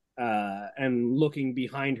balcony, and looking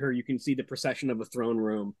behind her, you can see the procession of a throne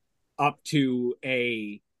room up to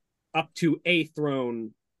a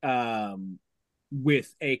throne,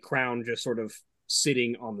 with a crown just sort of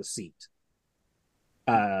sitting on the seat.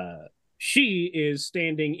 She is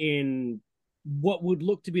standing in what would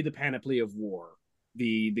look to be the panoply of war,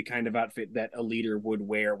 the kind of outfit that a leader would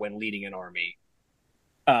wear when leading an army.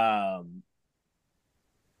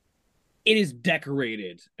 It is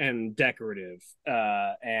decorated and decorative,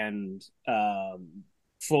 and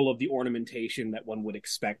full of the ornamentation that one would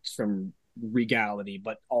expect from regality,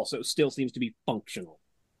 but also still seems to be functional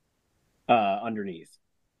underneath.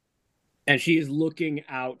 And she is looking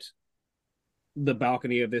out the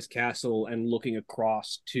balcony of this castle and looking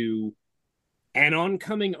across to an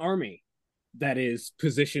oncoming army that is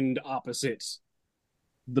positioned opposite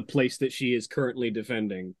the place that she is currently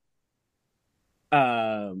defending.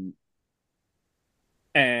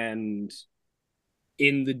 And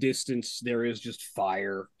in the distance, there is just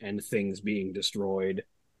fire and things being destroyed.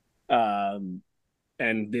 And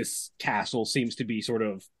this castle seems to be sort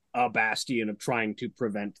of a bastion of trying to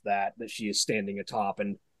prevent that she is standing atop,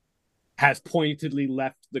 and has pointedly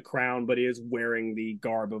left the crown, but is wearing the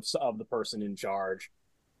garb of the person in charge.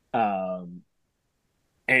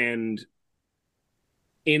 And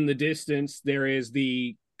in the distance, there is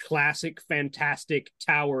the classic, fantastic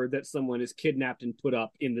tower that someone has kidnapped and put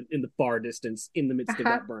up in the far distance, in the midst of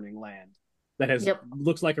that burning land. That has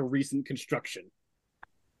looks like a recent construction.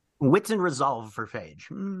 Wits and resolve for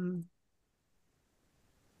Phage.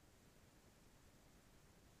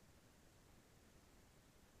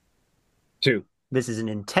 2. This is an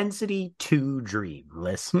intensity 2 dream.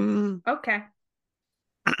 Listen. Okay.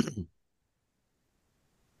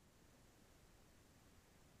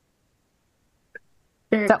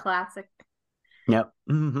 Very classic. Yep.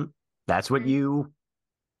 That's what you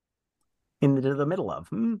in the middle of.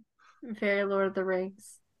 Very Lord of the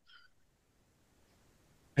Rings.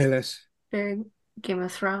 Hey, Les. Very Game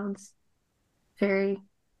of Thrones. Very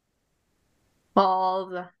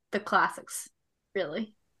all the classics,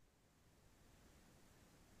 really.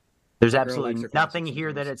 There's absolutely nothing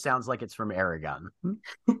here that it sounds like it's from Aragon.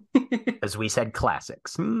 As we said,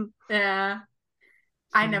 classics. Yeah.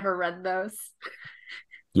 I never read those.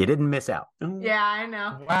 You didn't miss out. Yeah, I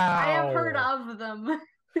know. Wow. I have heard of them.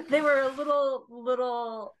 They were a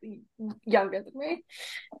little younger than me.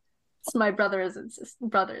 It's my brother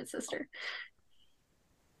and sister.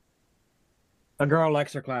 A girl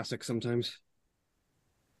likes her classics sometimes.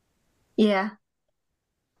 Yeah.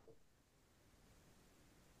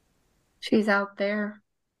 She's out there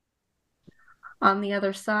on the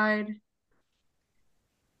other side.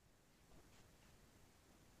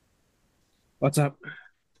 What's up?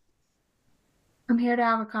 I'm here to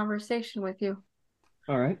have a conversation with you.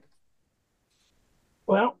 All right.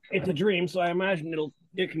 Well, it's a dream, so I imagine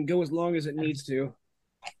it can go as long as it needs to.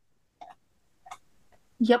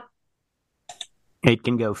 Yep. It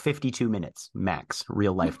can go 52 minutes max,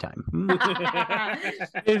 real lifetime.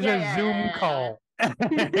 It's a Zoom call.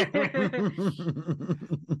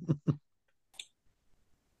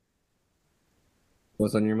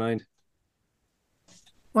 What's on your mind?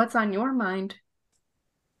 What's on your mind?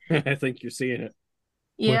 I think you're seeing it.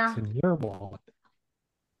 Yeah. What's in your wallet?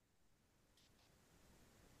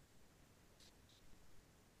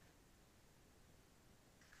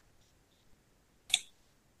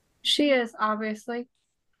 She is, obviously.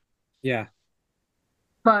 Yeah.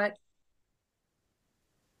 But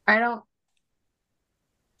I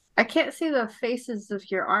can't see the faces of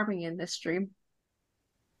your army in this dream.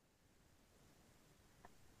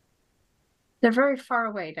 They're very far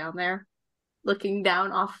away down there, looking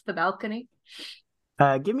down off the balcony.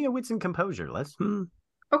 Give me a wits and composure, Les.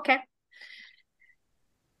 Okay.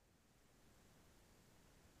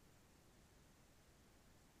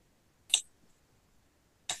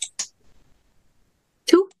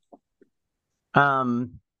 Two.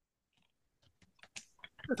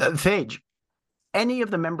 Phage, any of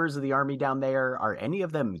the members of the army down there, are any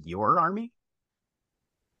of them your army?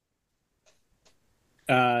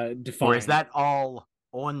 Define. Or is that all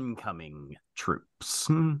oncoming troops?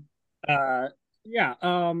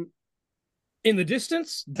 Yeah. In the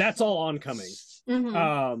distance, that's all oncoming.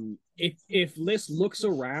 Mm-hmm. If Liz looks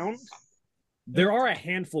around, there are a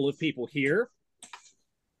handful of people here.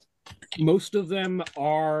 Most of them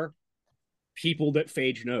are people that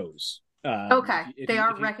Phage knows. Okay, they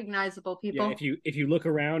are recognizable people. Yeah, if you look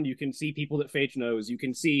around, you can see people that Phage knows. You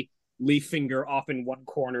can see Leaffinger off in one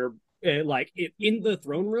corner. In the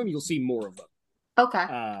throne room, you'll see more of them. Okay.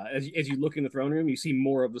 As you look in the throne room, you see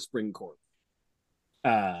more of the Spring Court.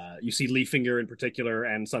 You see Leaffinger in particular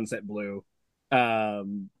and Sunset Blue,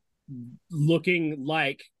 looking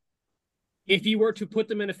like, if you were to put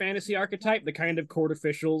them in a fantasy archetype, the kind of court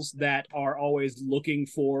officials that are always looking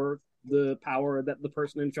for the power that the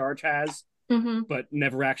person in charge has, but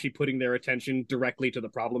never actually putting their attention directly to the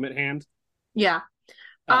problem at hand. Yeah.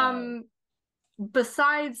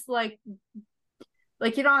 Besides, like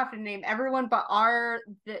you don't have to name everyone, but are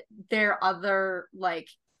there other, like,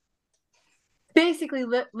 basically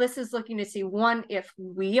Liz is looking to see, one, if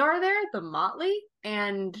we are there, the Motley,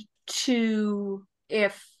 and two,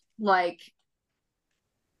 if, like,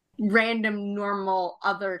 random normal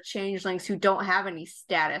other changelings who don't have any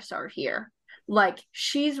status are here. Like,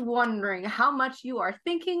 she's wondering how much you are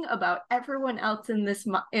thinking about everyone else in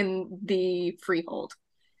the Freehold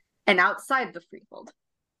and outside the Freehold.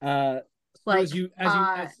 Like,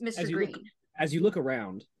 Mr. Green. As you look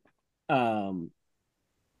around,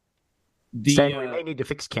 Saying we may need to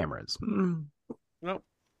fix cameras. Well,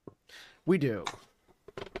 we do.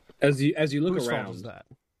 As you look Whose around, fault is that?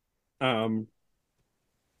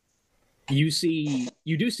 You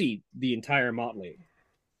do see the entire motley.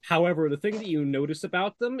 However, the thing that you notice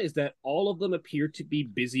about them is that all of them appear to be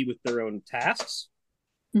busy with their own tasks,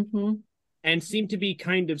 and seem to be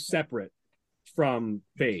kind of separate from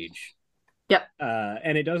Phage. Yep.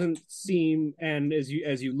 And it doesn't seem, and as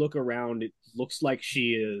you look around, it looks like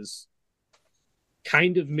she is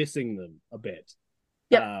kind of missing them a bit.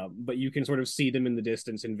 Yep. But you can sort of see them in the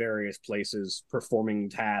distance in various places, performing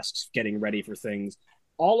tasks, getting ready for things.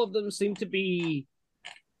 All of them seem to be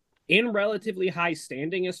in relatively high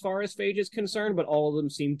standing as far as Phage is concerned, but all of them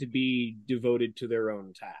seem to be devoted to their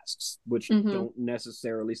own tasks, which don't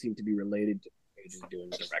necessarily seem to be related to what Phage is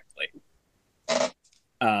doing directly.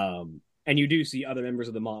 And you do see other members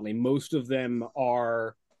of the Motley. Most of them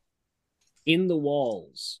are in the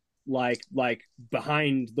walls, like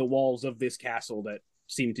behind the walls of this castle that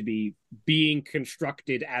seem to be being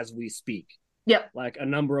constructed as we speak. Yep. Like, a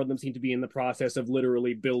number of them seem to be in the process of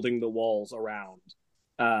literally building the walls around,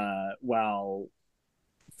 while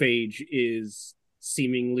Phage is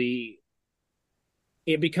seemingly...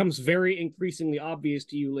 It becomes very increasingly obvious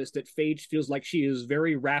to you, Liz, that Phage feels like she is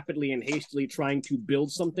very rapidly and hastily trying to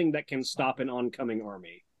build something that can stop an oncoming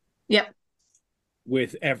army. Yep.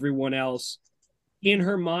 With everyone else in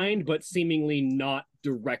her mind, but seemingly not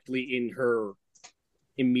directly in her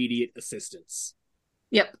immediate assistance.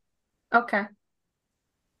 Yep. Okay.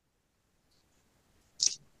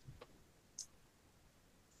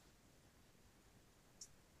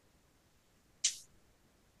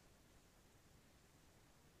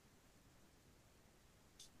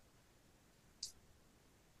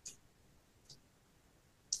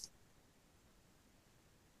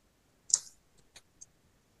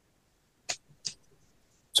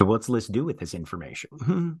 So what's Liz do with this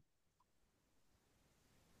information?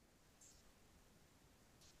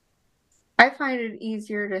 I find it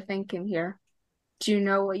easier to think in here. Do you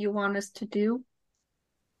know what you want us to do?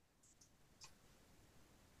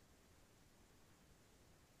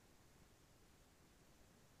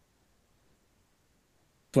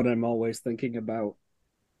 But I'm always thinking about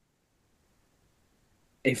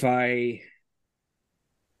if I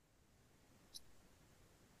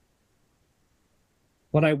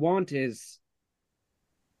what I want is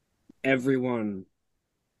everyone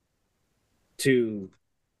to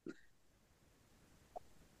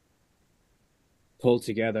pull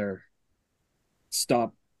together,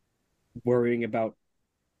 stop worrying about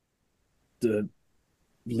the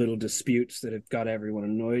little disputes that have got everyone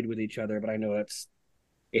annoyed with each other. But I know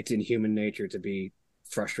it's in human nature to be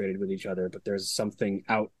frustrated with each other, but there's something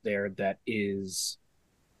out there that is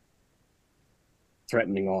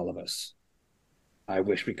threatening all of us. I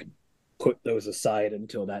wish we could put those aside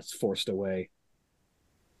until that's forced away.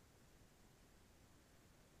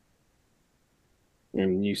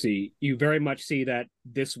 And you very much see that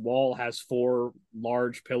this wall has 4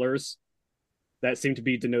 large pillars that seem to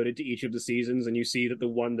be denoted to each of the seasons, and you see that the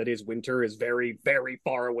one that is winter is very, very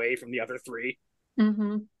far away from the other 3.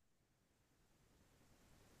 Mm-hmm.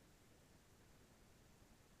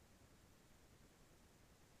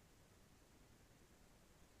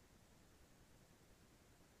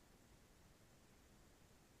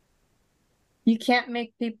 You can't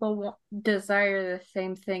make people desire the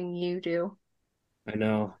same thing you do. I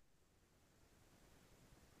know.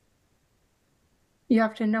 You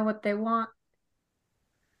have to know what they want.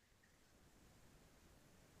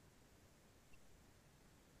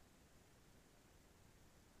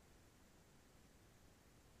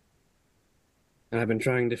 And I've been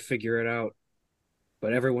trying to figure it out,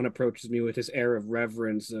 but everyone approaches me with this air of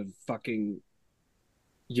reverence of fucking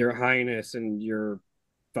your highness and your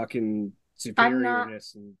fucking I'm not.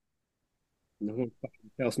 superiorness, and no one fucking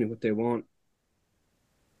tells me what they want.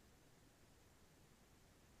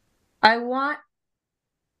 I want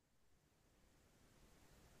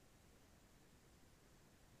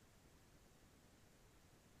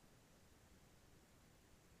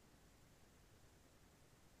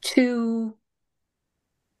to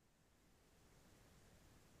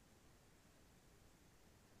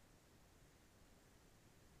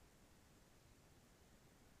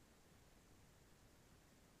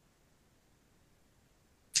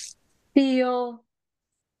feel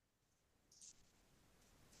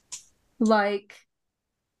like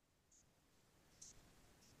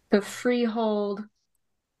the freehold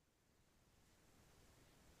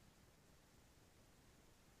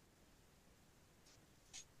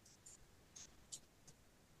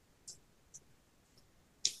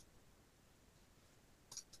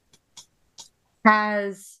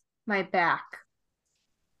has my back.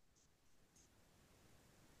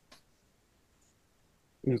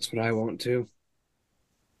 That's what I want to.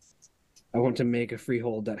 I want to make a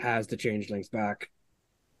freehold that has the changelings back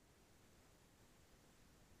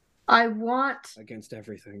I want against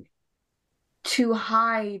everything. to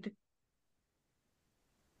hide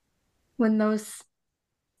when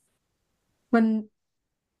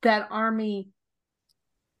that army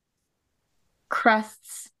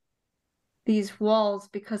crests these walls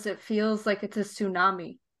because it feels like it's a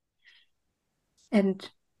tsunami. And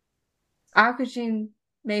Akujin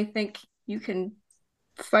may think you can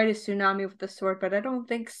fight a tsunami with a sword, but I don't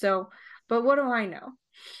think so. But what do I know?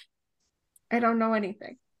 I don't know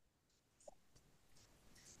anything.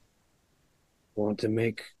 I want to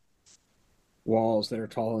make walls that are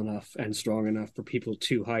tall enough and strong enough for people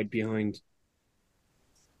to hide behind.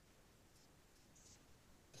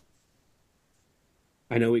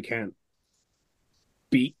 I know we can't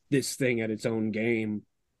beat this thing at its own game,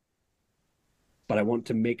 but I want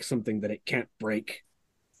to make something that it can't break.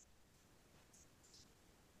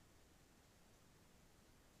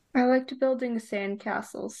 I liked building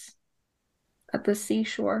sandcastles at the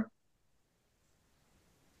seashore.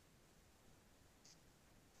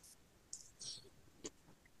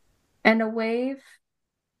 And a wave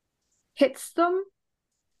hits them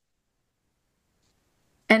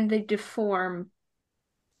and they deform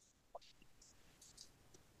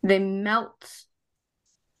They melt.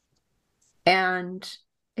 And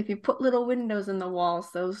if you put little windows in the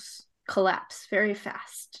walls, those collapse very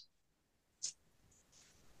fast.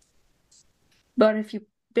 But if you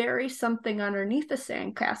bury something underneath the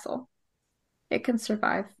sandcastle, it can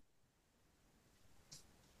survive.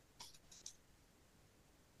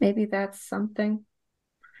 Maybe that's something.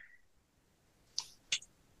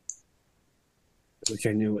 I wish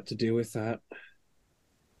I knew what to do with that.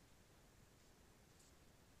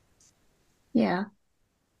 Yeah.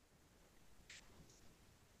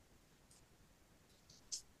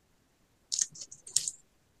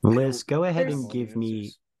 Liz, go ahead and give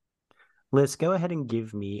me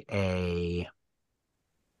a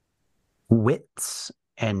wits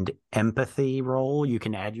and empathy roll. You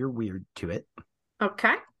can add your weird to it.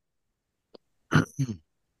 Okay.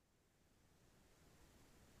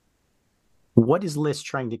 What is Liz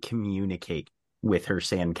trying to communicate with her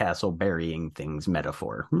sandcastle burying things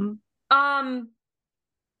metaphor?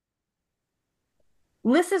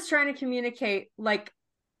 Liz is trying to communicate, like,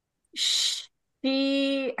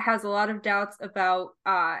 she has a lot of doubts about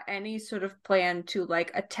any sort of plan to,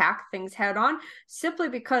 like, attack things head on, simply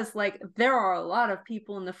because, like, there are a lot of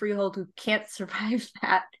people in the Freehold who can't survive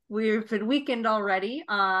that. We've been weakened already.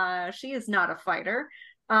 She is not a fighter.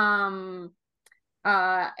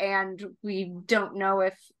 And we don't know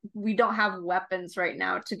if we don't have weapons right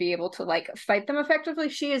now to be able to, like, fight them effectively.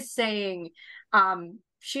 She is saying,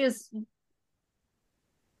 she is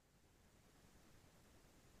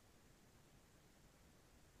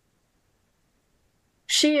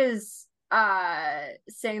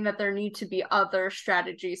saying that there need to be other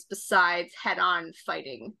strategies besides head-on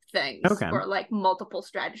fighting things, Okay. or like multiple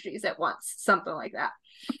strategies at once, something like that.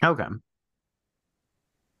 Okay.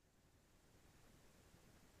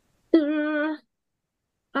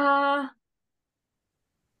 I'll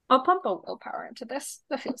pump a willpower into this.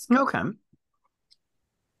 That feels good. Okay.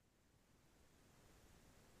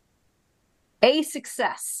 A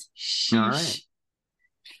success. Sheesh. All right.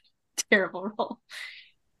 Terrible roll.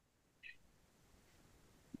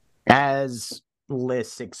 As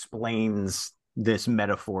Liz explains this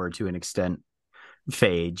metaphor to an extent,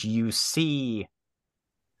 Phage, you see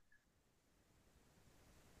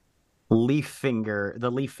the leaf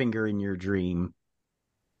finger in your dream,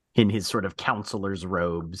 in his sort of counselor's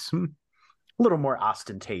robes, a little more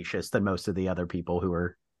ostentatious than most of the other people who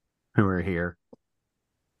are here,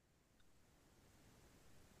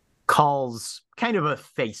 calls kind of a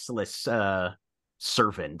faceless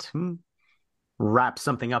servant, wraps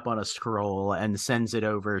something up on a scroll and sends it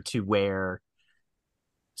over to where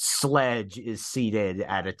Sledge is seated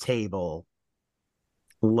at a table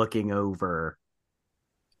looking over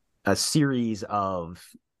a series of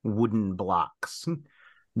wooden blocks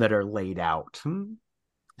that are laid out,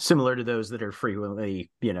 similar to those that are frequently,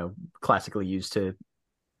 classically used to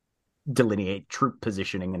delineate troop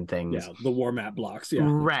positioning and things. Yeah, the war map blocks, yeah.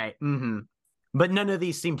 Right. Mm-hmm. But none of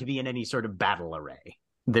these seem to be in any sort of battle array.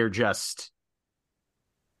 They're just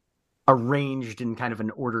arranged in kind of an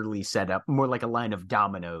orderly setup, more like a line of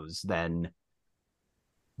dominoes than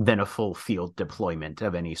a full field deployment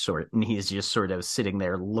of any sort. And he's just sort of sitting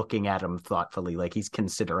there looking at them thoughtfully, like he's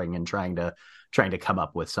considering and trying to come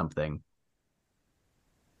up with something.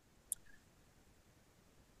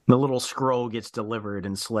 The little scroll gets delivered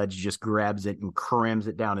and Sledge just grabs it and crams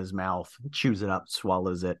it down his mouth, chews it up,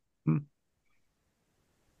 swallows it, and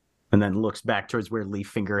then looks back towards where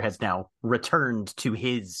Leaffinger has now returned to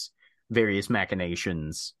his various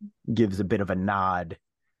machinations, gives a bit of a nod,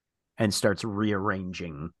 and starts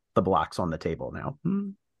rearranging the blocks on the table now.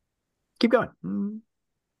 Keep going.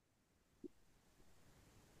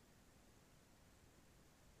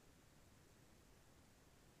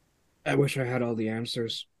 I wish I had all the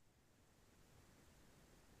answers.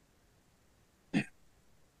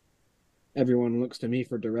 Everyone looks to me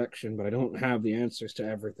for direction, but I don't have the answers to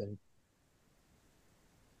everything.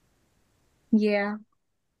 Yeah.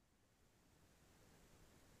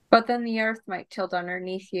 But then the earth might tilt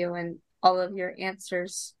underneath you and all of your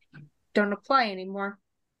answers don't apply anymore.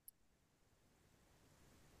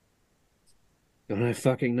 Don't I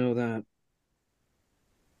fucking know that?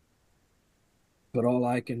 But all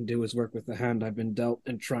I can do is work with the hand I've been dealt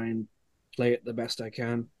and try and play it the best I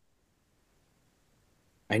can.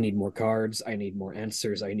 I need more cards, I need more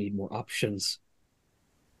answers, I need more options.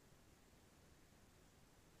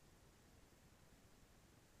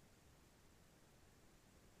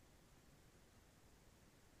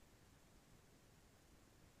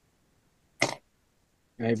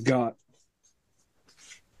 I've got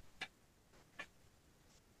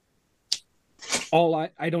all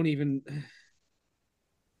I don't even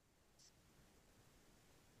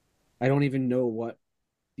I don't even know what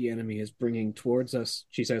the enemy is bringing towards us,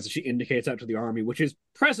 she says. She indicates out to the army, which is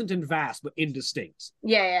present and vast, but indistinct.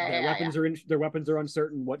 Their weapons are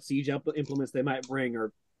uncertain. What siege implements they might bring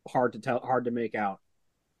are hard to make out.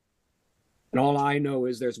 And all I know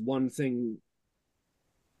is there's one thing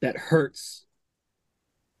that hurts,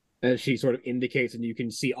 as she sort of indicates, and you can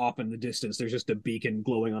see off in the distance, there's just a beacon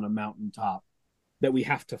glowing on a mountaintop that we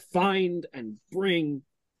have to find and bring.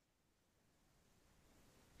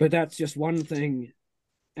 But that's just one thing,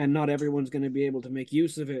 and not everyone's going to be able to make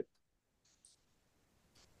use of it.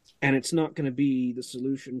 And it's not going to be the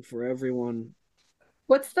solution for everyone.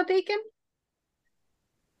 What's the beacon?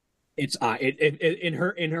 It's in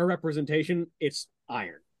her representation, it's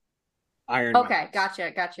iron. Iron. Okay,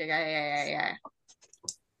 weapons. Gotcha. Yeah.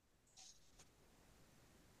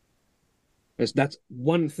 That's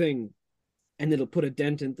one thing, and it'll put a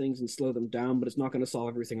dent in things and slow them down, but it's not going to solve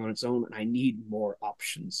everything on its own, and I need more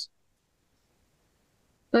options.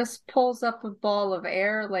 This pulls up a ball of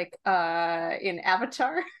air like in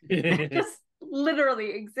Avatar. Just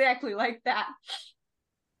literally exactly like that.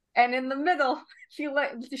 And in the middle, she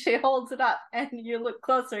holds it up, and you look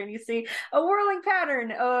closer, and you see a whirling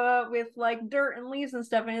pattern with like dirt and leaves and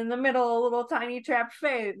stuff, and in the middle, a little tiny trapped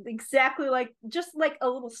fae, exactly like just like a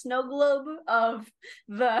little snow globe of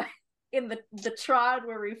the trod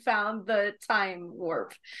where we found the time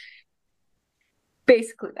warp.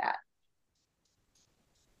 Basically that.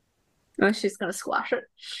 And she's gonna squash it.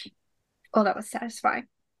 Oh, that was satisfying.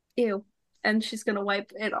 Ew. And she's gonna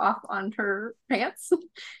wipe it off on her pants.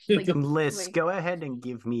 Like, Liz, go ahead and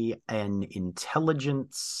give me an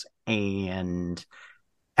intelligence and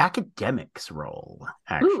academics roll,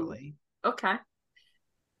 actually. Ooh, okay.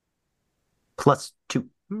 +2.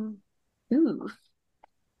 Ooh.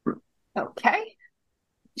 Okay.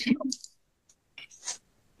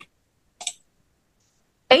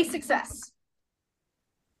 A success.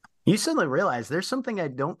 You suddenly realize there's something I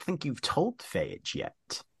don't think you've told Phage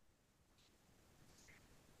yet.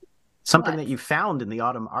 Something that you found in the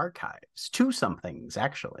Autumn Archives. 2 somethings,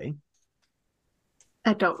 actually.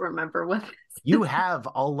 I don't remember what. You have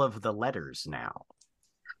all of the letters now.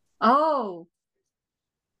 Oh.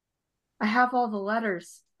 I have all the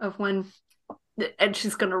letters of when... And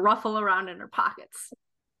she's going to ruffle around in her pockets.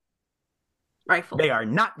 Rifle. They are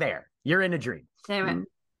not there. You're in a dream. Damn it.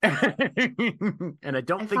 And I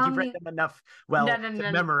don't think you've read them enough to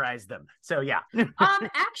memorize them. So yeah.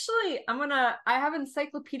 Actually, I have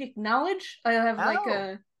encyclopedic knowledge. I have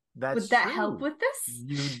would that true. Help with this?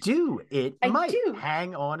 You do. I might.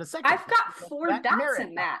 Hang on a second. I've got 4 dots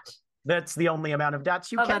in that. That's the only amount of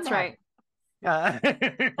dots you can. That's right.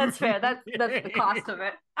 That's fair. That's the cost of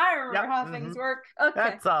it. I remember how things work. Okay.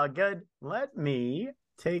 That's all good. Let me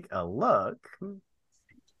take a look.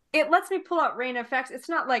 It lets me pull out rain effects. It's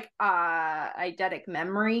not like eidetic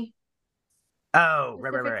memory. Oh,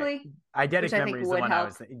 right. Eidetic memory is the one help. I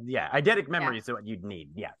was thinking. Yeah, eidetic memory is what you'd need.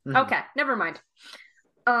 Yeah. Okay, never mind.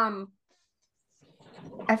 I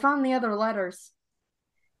found the other letters.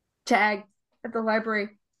 Tag at the library.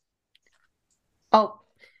 Oh,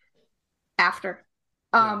 after.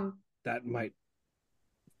 That might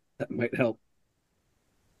help.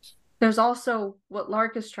 There's also what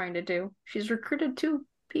Lark is trying to do. She's recruited 2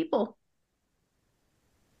 people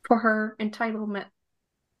for her entitlement.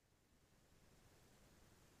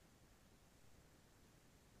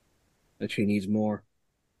 That she needs more.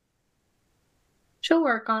 She'll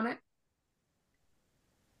work on it.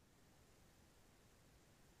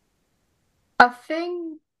 A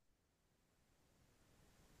thing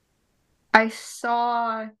I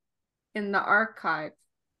saw in the archive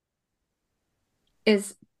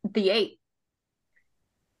is the 8.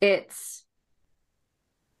 It's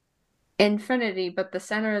infinity, but the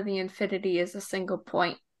center of the infinity is a single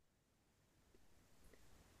point,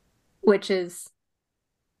 which is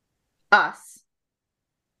us,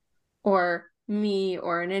 or me,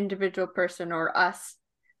 or an individual person, or us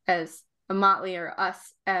as a motley, or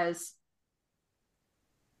us as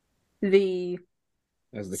the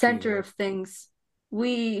center of things.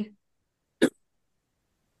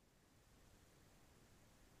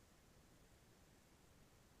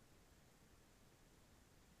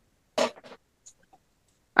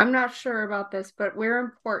 I'm not sure about this, but we're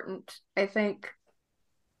important, I think.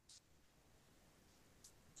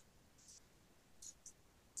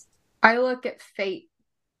 I look at fate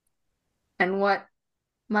and what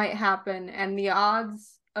might happen, and the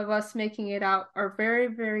odds of us making it out are very,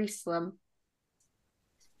 very slim.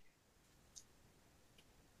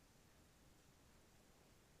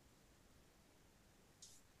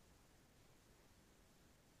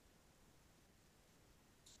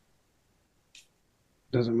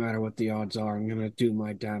 Doesn't matter what the odds are. I'm going to do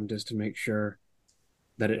my damnedest to make sure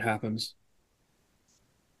that it happens.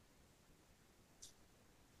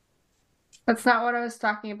 That's not what I was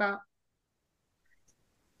talking about.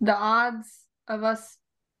 The odds of us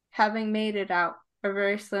having made it out are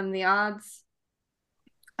very slim. The odds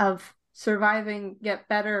of surviving get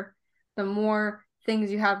better the more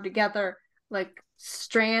things you have together, like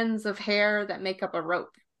strands of hair that make up a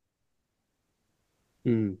rope.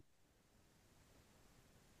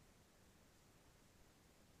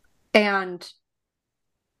 And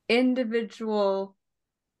individual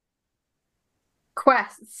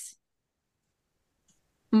quests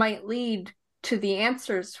might lead to the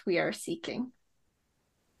answers we are seeking.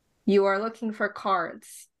 You are looking for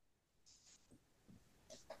cards.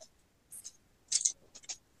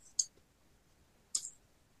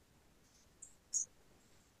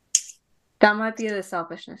 That might be the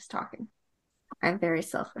selfishness talking. I'm very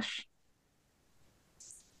selfish.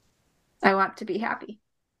 I want to be happy.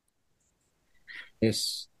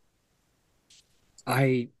 Yes.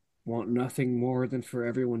 I want nothing more than for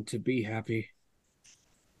everyone to be happy.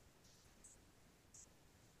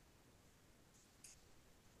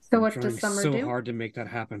 So what does Summer do? So hard to make that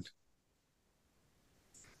happen.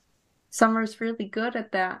 Summer's really good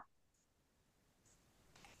at that.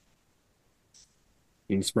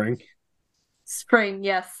 In spring? Spring,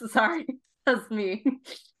 yes. Sorry. That's me.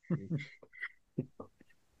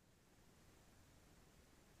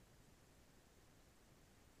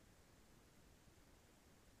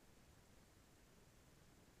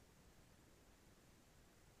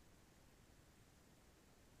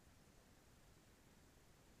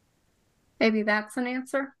 Maybe that's an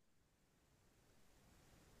answer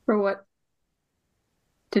for what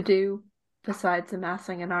to do besides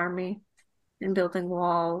amassing an army and building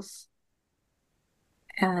walls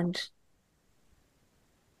and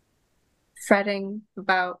fretting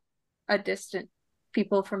about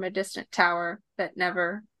people from a distant tower that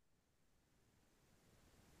never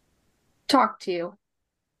talk to you.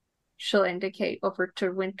 She'll indicate over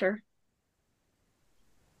to Winter.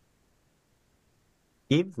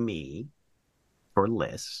 Give me, for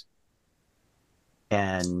Liz,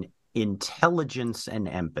 an intelligence and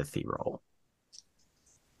empathy roll.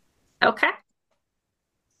 Okay.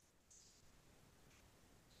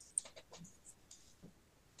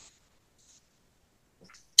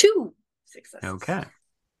 Two successes. Okay.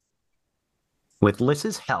 With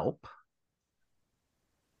Liz's help,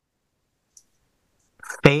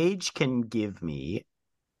 Phage can give me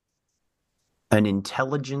an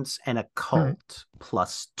intelligence and occult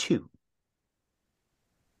 +2.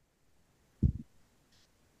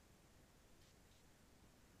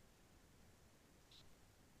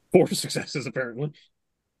 Four successes, apparently.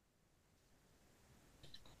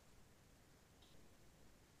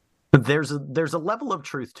 There's a level of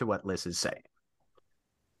truth to what Liz is saying.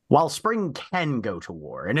 While Spring can go to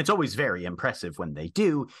war, and it's always very impressive when they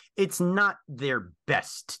do, it's not their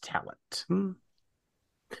best talent.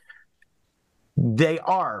 They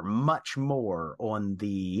are much more on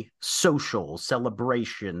the social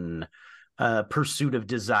celebration, pursuit of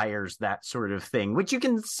desires, that sort of thing, which you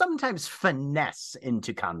can sometimes finesse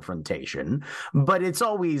into confrontation, but it's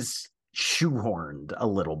always shoehorned a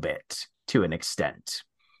little bit to an extent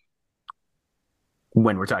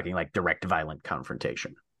when we're talking like direct violent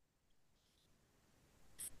confrontation.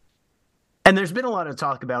 And there's been a lot of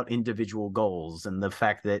talk about individual goals and the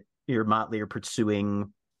fact that your Motley are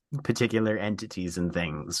pursuing particular entities and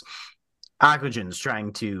things. Aquagen's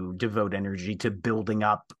trying to devote energy to building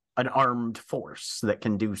up an armed force that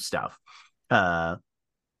can do stuff. Alana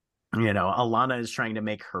is trying to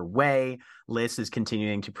make her way. Liz is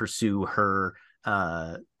continuing to pursue her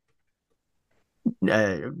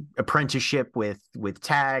apprenticeship with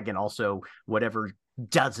Tag, and also whatever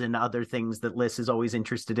dozen other things that Liz is always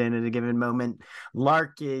interested in at a given moment.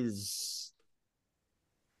 Lark's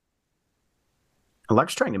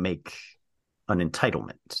trying to make an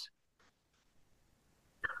entitlement.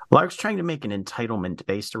 Lark's trying to make an entitlement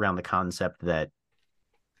based around the concept that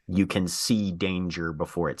you can see danger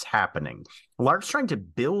before it's happening. Lark's trying to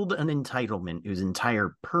build an entitlement whose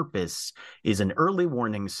entire purpose is an early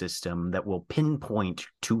warning system that will pinpoint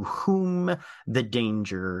to whom the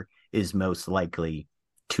danger is most likely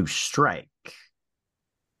to strike.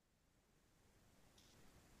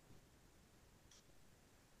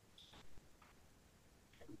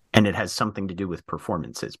 And it has something to do with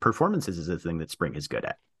performances. Performances is a thing that Spring is good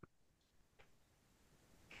at.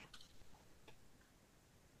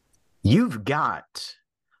 You've got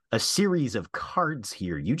a series of cards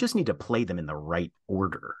here. You just need to play them in the right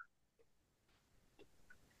order.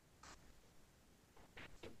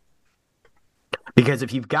 Because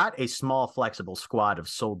if you've got a small, flexible squad of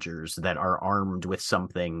soldiers that are armed with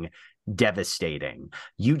something devastating,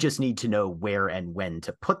 you just need to know where and when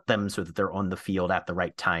to put them so that they're on the field at the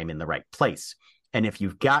right time in the right place. And if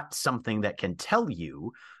you've got something that can tell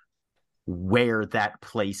you where that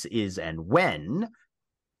place is and when,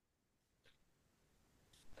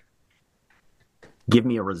 give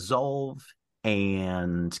me a resolve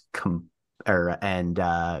and composure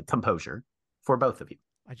for both of you.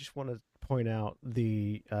 I just want to point out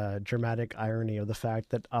the dramatic irony of the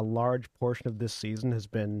fact that a large portion of this season has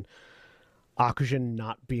been Akujin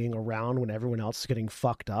not being around when everyone else is getting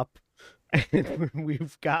fucked up. And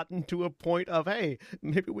we've gotten to a point of, hey,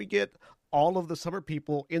 maybe we get all of the summer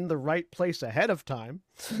people in the right place ahead of time.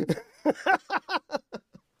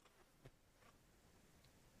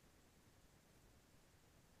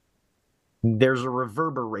 There's a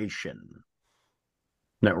reverberation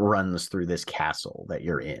that runs through this castle that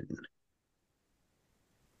you're in.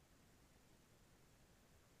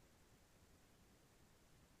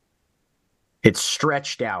 It's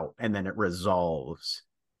stretched out and then it resolves.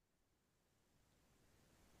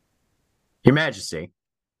 Your Majesty,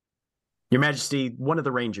 one of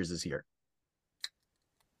the Rangers is here.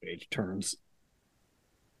 Page turns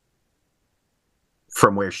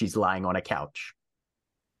from where she's lying on a couch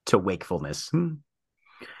to wakefulness. And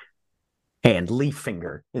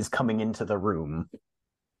Leaffinger is coming into the room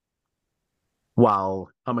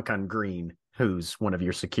while Omicron Green, who's one of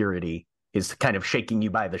your security, is kind of shaking you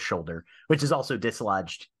by the shoulder, which has also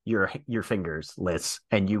dislodged your fingers, Liz,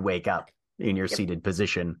 and you wake up in your seated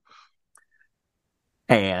position.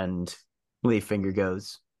 And Leaffinger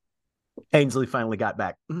goes, Ainsley finally got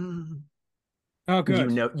back. Oh,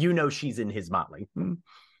 good. You know she's in his motley.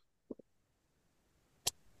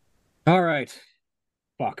 All right.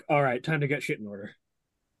 Fuck. All right, time to get shit in order.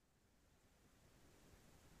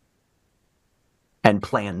 And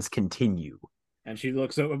plans continue. And she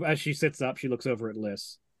looks over, as she sits up, she looks over at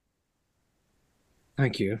Liz.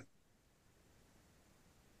 Thank you.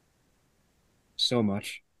 So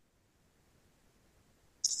much.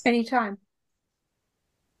 Anytime.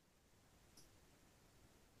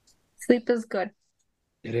 Sleep is good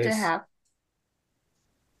It is. to have.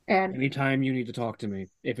 And anytime you need to talk to me,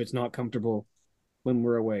 if it's not comfortable when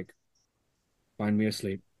we're awake, find me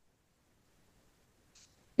asleep.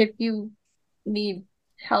 if you need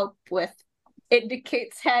help with,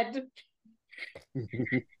 indicates head,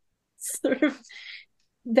 sort of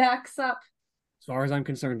backs up. As far as I'm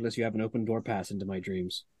concerned, Liz, you have an open door pass into my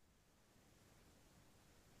dreams.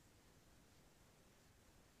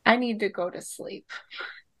 I need to go to sleep.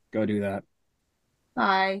 Go do that.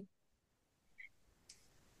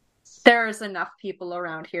 There's enough people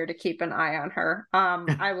around here to keep an eye on her.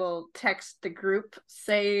 I will text the group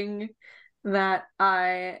saying that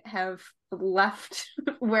I have left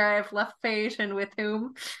where I've left Phage and with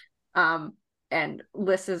whom. And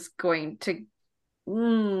Liz is going to.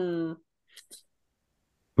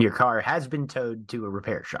 Your car has been towed to a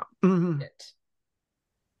repair shop. Don't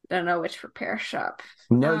know which repair shop.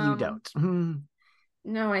 No, you don't.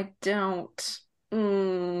 No, I don't.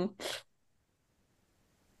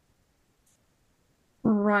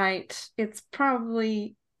 Right. It's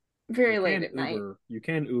probably very late at night. You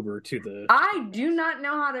can Uber to the... I do not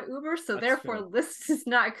know how to Uber, so That's therefore fair. Liz is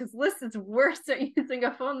not, because Liz is worse at using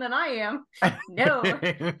a phone than I am. No.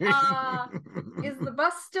 Is the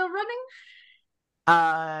bus still running?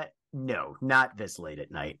 No, not this late at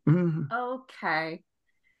night. Okay.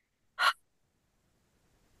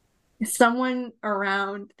 Is someone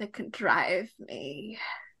around that can drive me?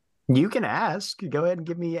 You can ask. Go ahead and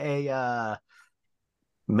give me a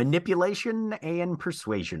manipulation and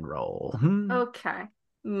persuasion roll. Okay.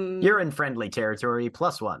 You're in friendly territory,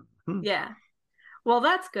 +1. Yeah. Well,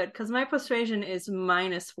 that's good, because my persuasion is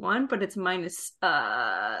 -1, but it's minus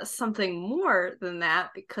something more than that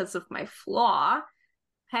because of my flaw.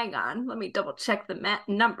 Hang on, let me double check the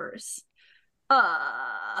numbers.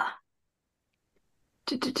 -2.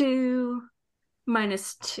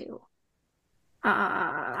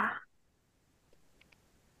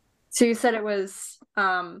 So you said it was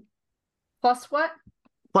plus what?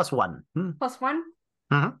 +1. +1?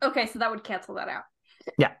 Mhm. Okay, so that would cancel that out.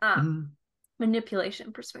 Yeah.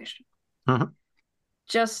 Manipulation, persuasion. Mhm.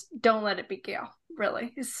 Just don't let it be Gale,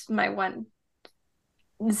 really. It's my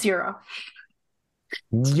 1-0.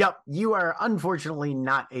 Yep, you are unfortunately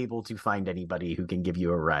not able to find anybody who can give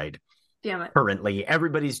you a ride. Damn it. Currently,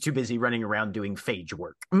 everybody's too busy running around doing phage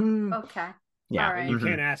work. Okay. Yeah. All right. You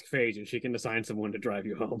can ask Phage and she can assign someone to drive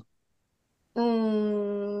you home.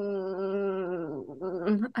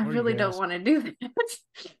 I really don't want to do that.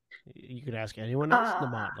 You could ask anyone else in the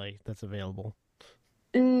Motley that's available.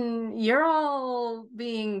 You're all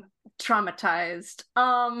being traumatized.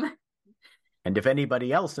 And if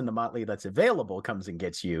anybody else in the Motley that's available comes and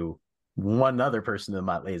gets you, one other person in the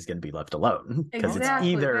Motley is going to be left alone because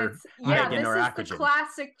Exactly. it's either Megan or this is Akujin. the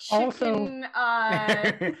classic chicken.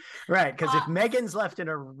 Right, because if Megan's left in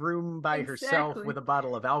a room by herself Exactly. with a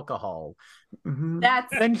bottle of alcohol,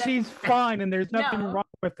 then she's fine, and there's nothing wrong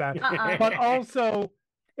with that. But also,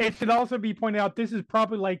 it should also be pointed out this is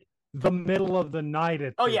probably like the middle of the night.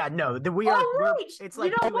 At yeah, no, it's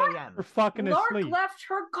like 2 a.m. We're fucking Lark asleep. left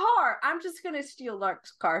her car. I'm just gonna steal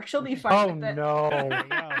Lark's car. She'll be fine with it. No!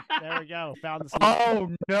 There we go. Found the sleep. Oh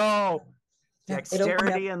no!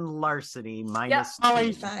 Dexterity and larceny minus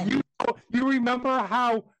Holly, two. you remember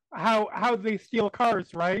how they steal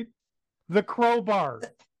cars, right? The crowbar.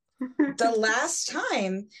 The last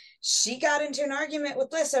time she got into an argument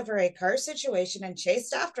with Liz over a car situation and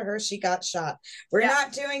chased after her, she got shot. We're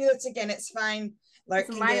not doing this again. It's fine. Lark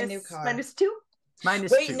can get a new car. Minus two?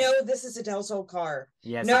 Wait, two. no, this is Adele's old car.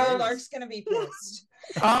 Yes. No, Lark's going to be pissed.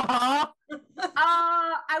 Uh-huh.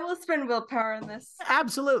 I will spend willpower on this.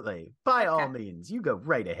 Absolutely. By all means, you go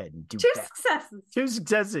right ahead and do Two that. successes. 2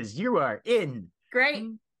 successes. You are in. Great.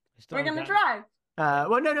 We're going to drive.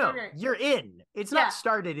 Well, no. Okay. You're in. It's not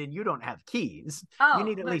started and you don't have keys. Oh, you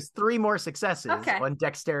need at least 3 more successes on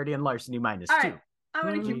dexterity and larceny minus 2. Right. I'm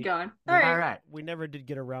going to keep going. All right. We never did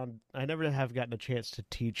get around. I never have gotten a chance to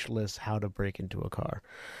teach Liz how to break into a car.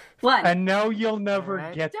 What? And no, you'll never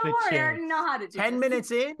get Don't the worry, chance. I already know how to do 10 this.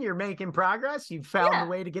 minutes in, you're making progress. You've found a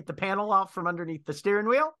way to get the panel off from underneath the steering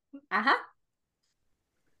wheel. Uh-huh.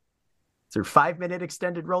 Through 5-minute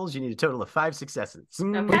extended rolls, you need a total of 5 successes.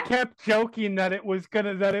 Okay. We kept joking that it was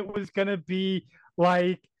gonna be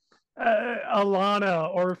like Alana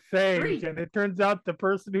or Faye, and it turns out the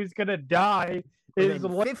person who's gonna die is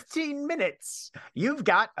Within 15 minutes. You've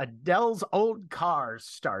got Adele's old car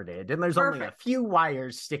started, and there's only a few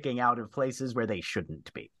wires sticking out of places where they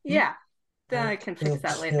shouldn't be. Yeah. Then I can fix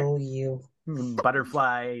that later. Kill you.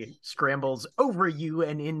 Butterfly scrambles over you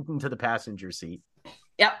and into the passenger seat.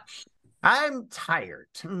 Yep. I'm tired.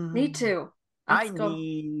 Me too. I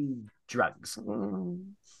need drugs.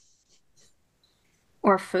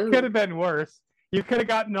 Or food. Could have been worse. You could have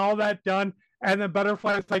gotten all that done, and then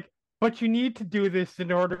Butterfly's like, "But you need to do this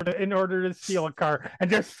in order to steal a car," and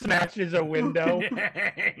just smashes a window.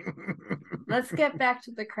 Let's get back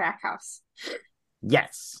to the crack house.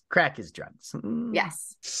 Yes, crack is drugs.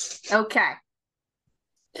 Yes. Okay.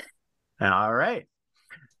 All right.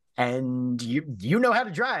 And you know how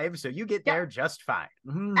to drive, so you get there just fine.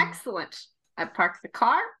 Excellent. I park the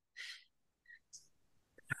car.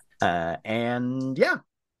 And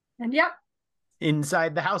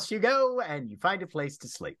inside the house you go, and you find a place to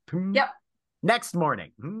sleep. Yep. Next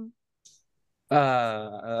morning.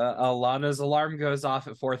 Alana's alarm goes off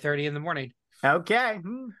at 4:30 in the morning. Okay.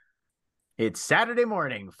 It's Saturday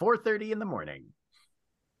morning, 4:30 in the morning.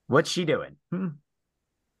 What's she doing?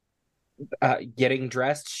 Getting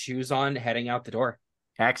dressed, shoes on, heading out the door.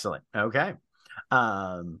 Excellent. Okay.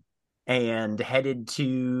 And headed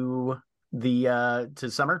to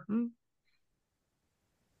to Summer.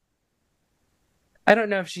 I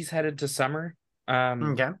don't know if she's headed to Summer.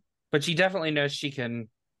 Okay. But she definitely knows she can.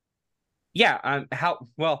 Yeah.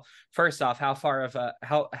 First off, how far is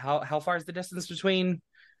the distance between?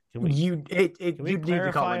 You'd need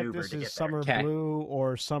to call an Uber this to get is Summer there. Blue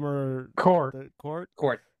or Summer Court.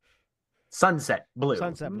 Court. Sunset Blue.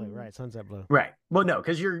 Sunset Blue, right? Sunset Blue. Right. Well, no,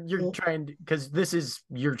 because you're trying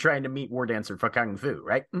to meet War Dancer for Kung Fu,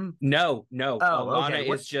 right? No. Alana okay.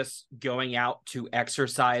 is just going out to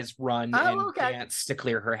exercise, run, and dance to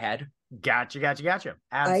clear her head. Gotcha.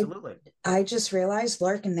 Absolutely. I just realized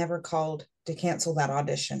Larkin never called to cancel that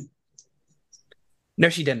audition. No,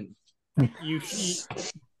 she didn't.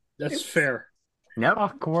 That's fair. Nope.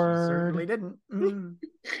 Awkward. Certainly didn't.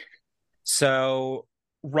 So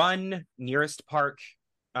run nearest park,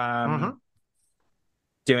 doing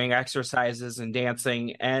exercises and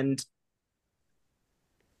dancing, and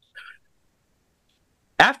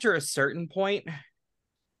after a certain point,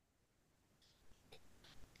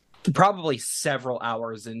 probably several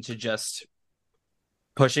hours into just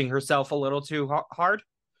pushing herself a little too hard,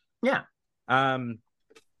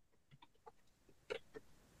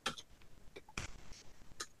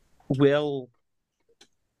 we'll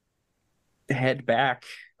head back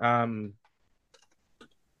to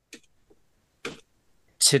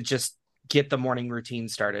just get the morning routine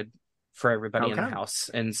started for everybody in the house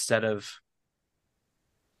instead of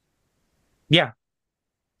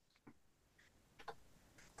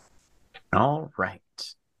All right.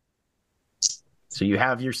 So you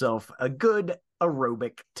have yourself a good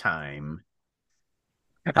aerobic time.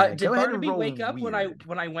 Did Go ahead and Barnaby roll wake up weird.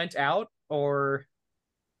 when I went out, or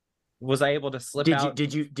was I able to slip Did out?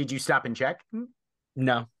 you stop and check?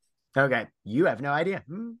 No. Okay, you have no idea.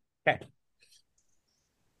 Okay.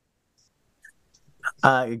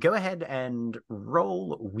 Go ahead and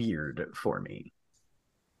roll weird for me.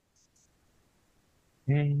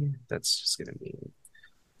 Okay, that's just gonna be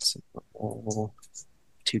simple.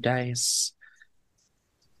 2 dice.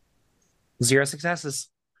 0 successes.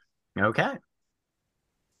 Okay.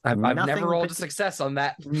 I've Nothing never rolled a success on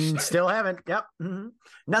that. Still haven't. Yep.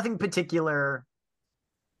 Nothing particular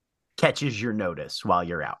catches your notice while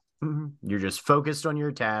you're out. You're just focused on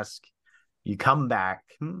your task. You come back,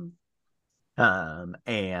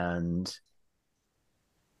 and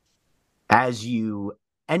as you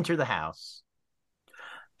enter the house,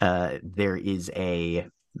 there is a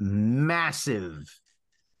massive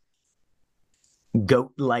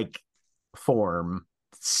goat-like form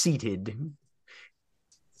seated.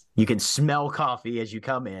 You can smell coffee as you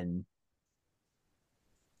come in.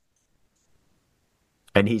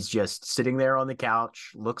 And he's just sitting there on the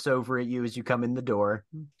couch, looks over at you as you come in the door,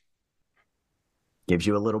 gives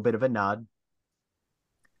you a little bit of a nod,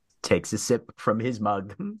 takes a sip from his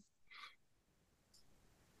mug.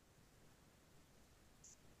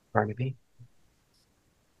 Barnaby.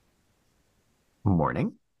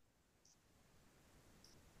 Morning.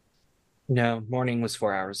 No, morning was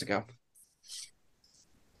 4 hours ago.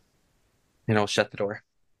 And I'll shut the door.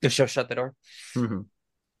 She'll shut the door. Mm-hmm.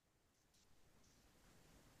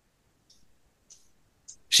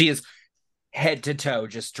 She is head to toe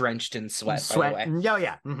just drenched in sweat, by the way. Oh,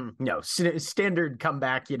 yeah. No, standard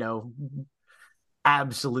comeback,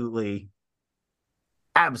 absolutely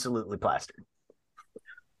plastered.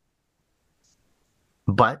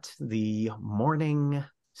 But the morning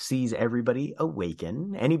sees everybody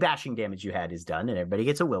awaken. Any bashing damage you had is done, and everybody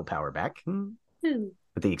gets a willpower back.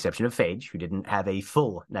 With the exception of Phage, who didn't have a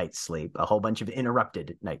full night's sleep, a whole bunch of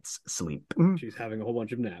interrupted night's sleep. She's having a whole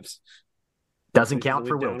bunch of naps. Doesn't count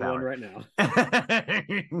for willpower. Right now.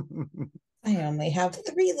 I only have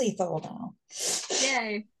 3 lethal now.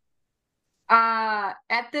 Yay.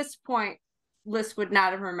 At this point, Liz would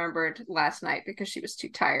not have remembered last night because she was too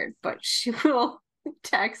tired, but she will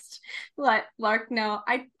let Lark know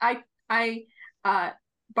I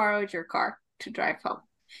borrowed your car to drive home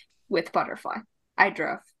with Butterfly. I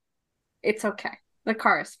drove. It's okay. The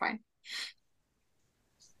car is fine.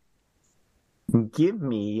 Give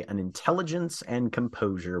me an intelligence and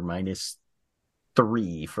composure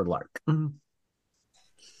 -3 for Lark. I'm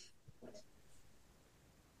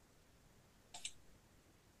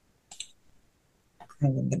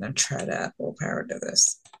going to try to add willpower to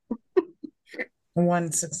this.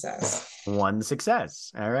 1 success. 1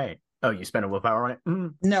 success. All right. Oh, you spent a willpower on it?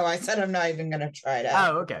 No, I said I'm not even going to try to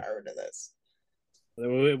add willpower to this. It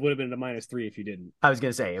would have been a -3 if you didn't. I was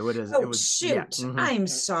going to say, it would have. Oh, shoot. Yeah. I'm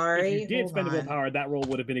sorry. If you did spend a willpower, that roll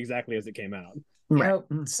would have been exactly as it came out. Right.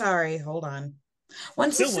 Oh, sorry. Hold on.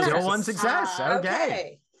 1 success. Still 1 success.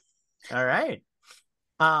 Okay. All right.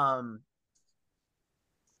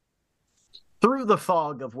 Through the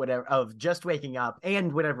fog of just waking up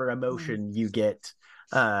and whatever emotion you get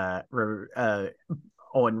on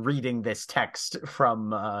reading this text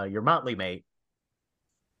from your motley mate,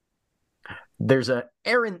 there's an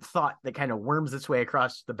errant thought that kind of worms its way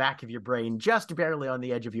across the back of your brain, just barely on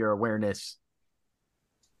the edge of your awareness.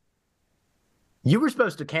 You were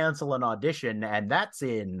supposed to cancel an audition, and that's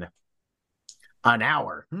in an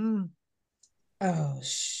hour. Oh,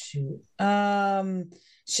 shoot.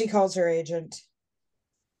 She calls her agent.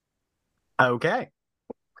 Okay.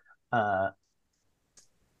 Let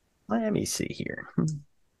me see here.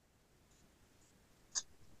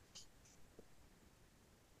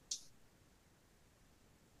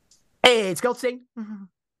 Hey, it's Goldstein.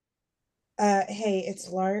 Hey, it's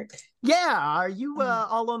Lark. Yeah, are you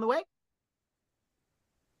all on the way?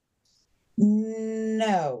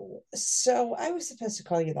 No. So I was supposed to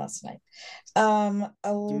call you last night.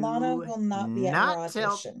 Alana will not be at her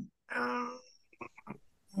audition.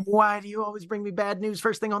 Why do you always bring me bad news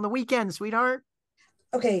first thing on the weekend, sweetheart?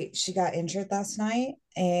 Okay, she got injured last night,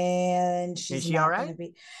 and she's not all right? going to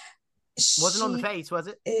be. Wasn't on the face, was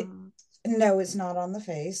it? No, it's not on the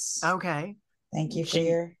face. Okay. Thank you for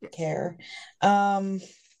your care.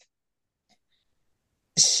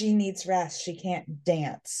 She needs rest. She can't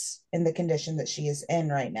dance in the condition that she is in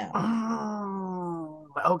right now. Oh,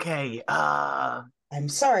 okay. I'm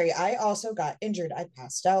sorry. I also got injured. I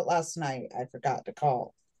passed out last night. I forgot to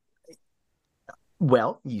call.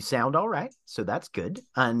 Well, you sound all right, so that's good.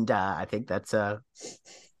 And I think that's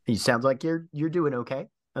you sound like you're doing okay.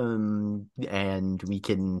 And we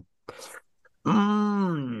can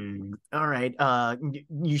All right.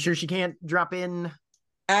 You sure she can't drop in?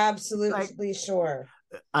 Absolutely sure.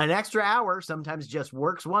 An extra hour sometimes just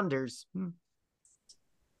works wonders.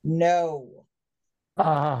 No.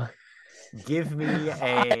 Give me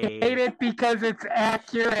I hate a it because it's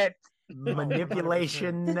accurate.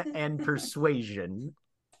 manipulation and persuasion.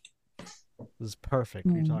 This is perfect.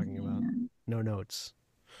 What are you talking about? No notes.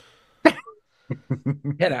 10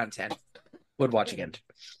 out of 10. Would watch again.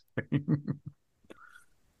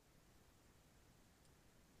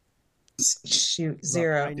 Shoot, Look,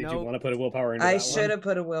 0. I Did know, you want to put a willpower into I that should have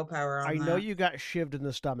put a willpower on I that. know you got shivved in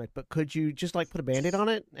the stomach, but could you just like put a band-aid on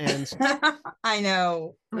it and I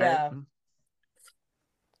know. Yeah.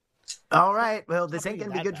 All right. Well, this Not ain't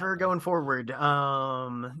gonna being be that good for her bad, though. going forward.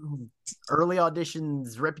 Early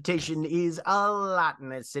auditions reputation is a lot in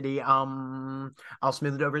this city. I'll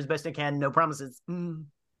smooth it over as best I can. No promises.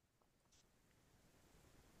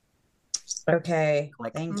 Okay.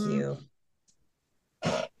 Click. Thank you.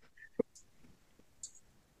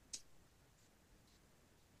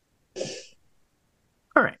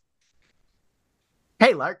 All right.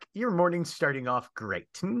 Hey, Lark, your morning's starting off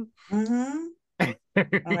great. Mm-hmm.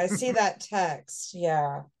 When I see that text,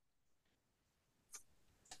 yeah.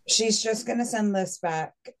 She's just gonna send this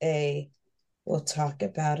back we'll talk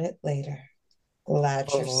about it later. Glad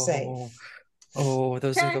you're safe. Oh,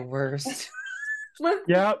 those are the worst.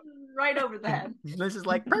 Yep. Right over the head. This is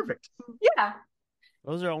like perfect. Yeah,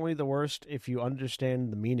 those are only the worst if you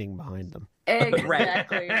understand the meaning behind them.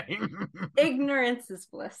 exactly. Ignorance is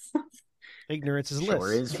bliss. Ignorance is Sure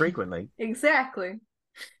bliss. is frequently. Exactly.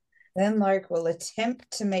 Then Lark will attempt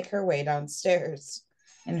to make her way downstairs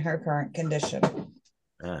in her current condition.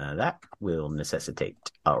 That will necessitate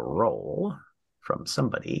a roll from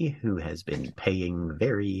somebody who has been paying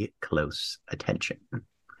very close attention.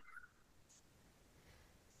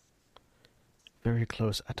 Very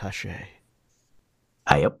close attaché.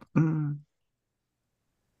 Yep.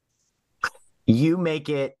 You make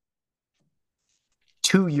it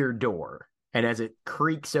to your door, and as it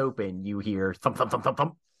creaks open, you hear thump, thump, thump, thump,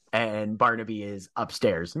 thump, and Barnaby is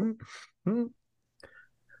upstairs.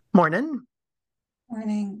 Morning.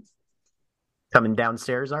 Morning. Coming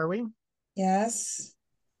downstairs, are we? Yes.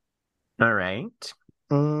 All right.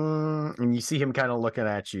 And you see him kind of looking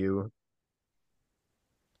at you.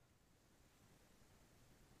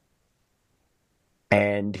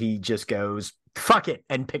 And he just goes, fuck it,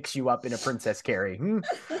 and picks you up in a princess carry.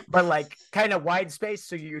 But like kind of wide space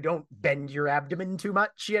so you don't bend your abdomen too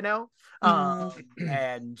much, you know?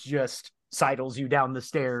 And just sidles you down the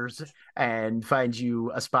stairs and finds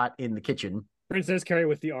you a spot in the kitchen. Princess carry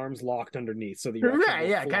with the arms locked underneath, so that you're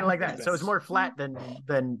actually Yeah, kind of like that. this. So it's more flat than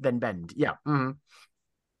bend. Yeah. I'm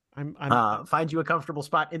find you a comfortable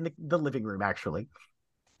spot in the living room, actually.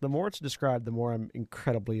 the more it's described, the more I'm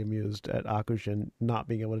incredibly amused at Akujin not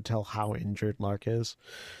being able to tell how injured Lark is.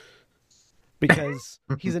 Because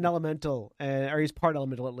he's an elemental, or he's part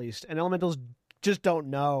elemental at least, and elementals just don't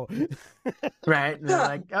know. Right? And they're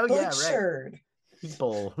like, oh yeah, right. Butchered.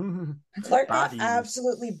 People. Clark got Bodies.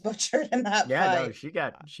 absolutely butchered in that Yeah, fight. no,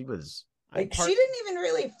 she was. Like she didn't even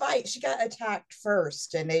really fight. She got attacked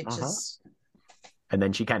first, and it just. And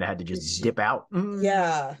then she kind of had to just dip out.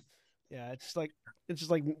 Yeah. Yeah, it's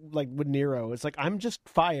just like with Nero. It's like I'm just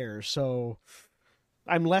fire, so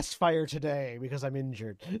I'm less fire today because I'm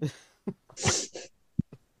injured.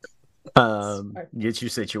 Get you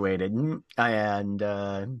situated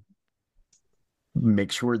and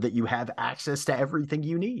make sure that you have access to everything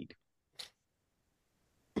you need.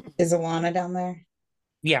 Is Alana down there?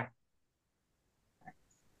 Yeah.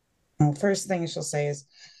 Well, first thing she'll say is,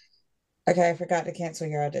 okay, I forgot to cancel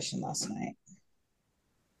your audition last night.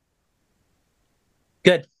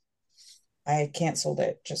 Good. I canceled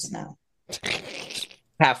it just now.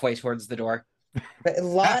 Halfway towards the door. But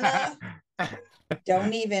Alana,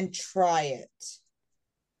 don't even try it.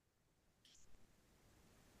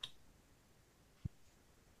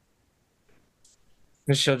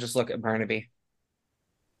 She'll just look at Barnaby.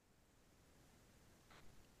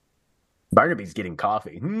 Barnaby's getting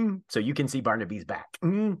coffee, so you can see Barnaby's back.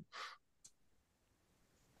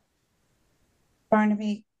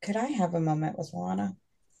 Barnaby, could I have a moment with Lana?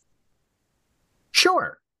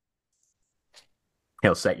 Sure.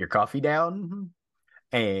 He'll set your coffee down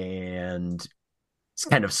and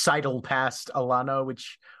kind of sidle past Alana,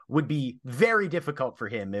 which would be very difficult for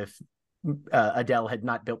him if Adele had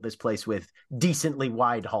not built this place with decently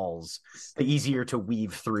wide halls, the easier to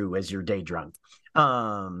weave through as you're day drunk.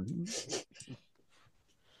 And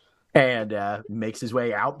makes his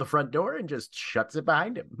way out the front door and just shuts it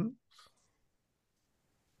behind him.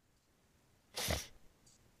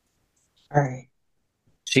 All right.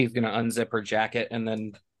 She's gonna unzip her jacket and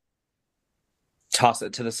then toss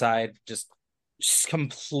it to the side, just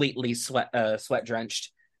completely sweat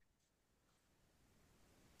drenched.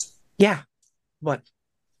 Yeah. What?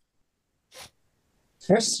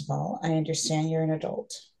 First of all, I understand you're an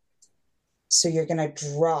adult. So you're going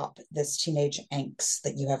to drop this teenage angst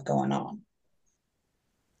that you have going on.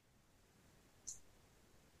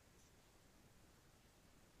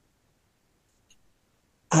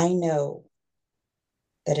 I know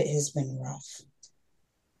that it has been rough.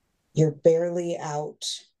 You're barely out,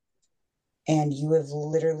 and you have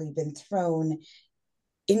literally been thrown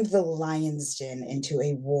into the lion's den, into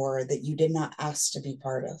a war that you did not ask to be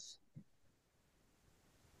part of.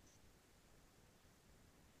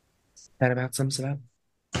 That about sums it up.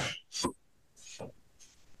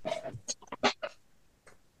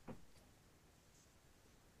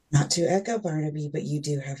 Not to echo Barnaby, but you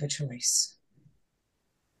do have a choice.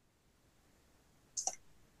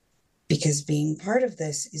 Because being part of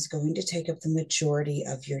this is going to take up the majority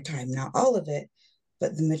of your time. Not all of it,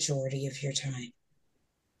 but the majority of your time.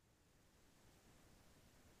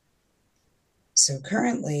 So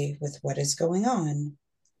currently, with what is going on,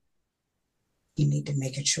 you need to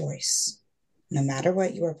make a choice. No matter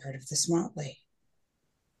what, you are part of this motley.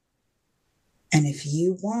 And if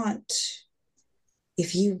you want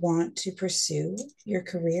to pursue your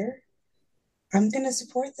career, I'm going to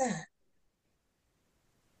support that.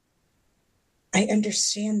 I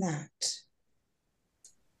understand that.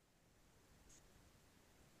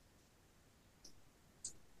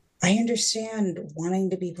 I understand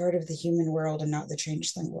wanting to be part of the human world and not the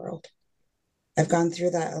changeling world. I've gone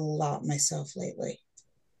through that a lot myself lately.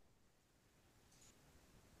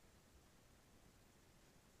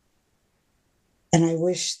 And I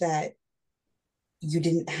wish that you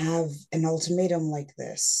didn't have an ultimatum like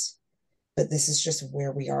this, but this is just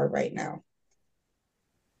where we are right now.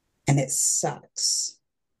 And it sucks,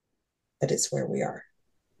 but it's where we are.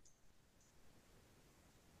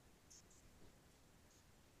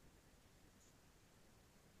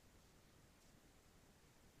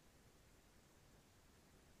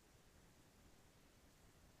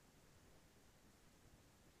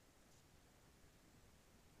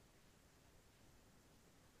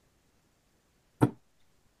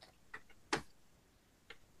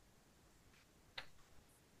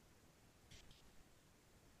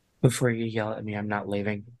 Before you yell at me, I'm not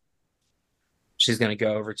leaving. She's gonna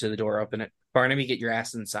go over to the door, open it. Barnaby, get your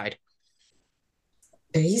ass inside.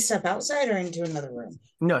 Did he step outside or into another room?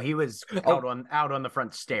 No, he was out on the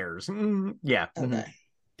front stairs. Yeah. Okay.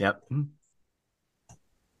 Yep.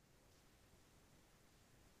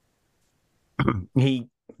 He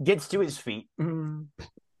gets to his feet,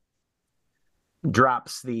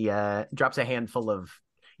 drops a handful of,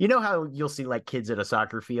 you know how you'll see like kids at a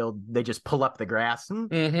soccer field, they just pull up the grass.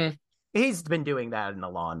 Mm-hmm. He's been doing that in the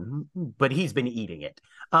lawn, but he's been eating it.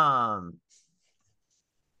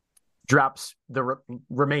 Drops the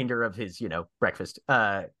remainder of his, breakfast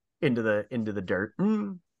into the dirt.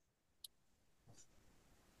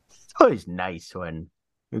 It's always nice when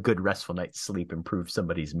a good restful night's sleep improves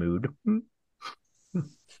somebody's mood.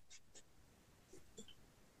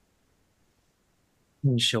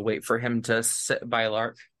 And she'll wait for him to sit by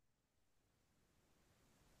Lark.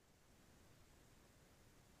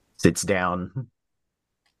 Sits down.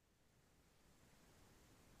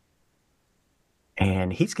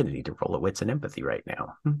 And he's going to need to roll a wits and empathy right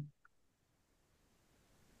now.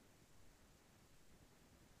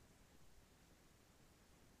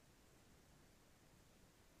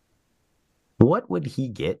 What would he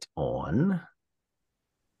get on?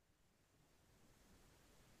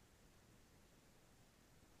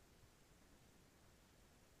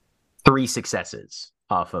 Three successes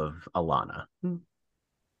off of Alana.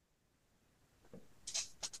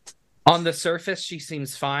 On the surface, she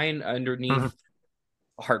seems fine. Underneath,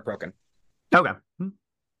 heartbroken. Okay.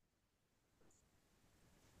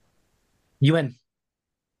 You win.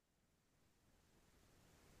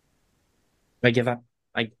 I give up.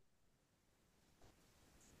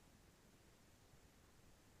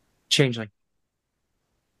 Changeling.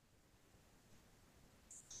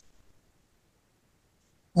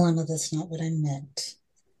 Lana, that's not what I meant.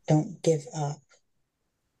 Don't give up.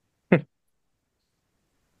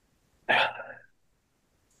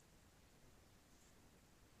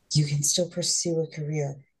 You can still pursue a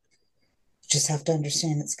career. You just have to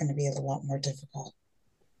understand it's going to be a lot more difficult.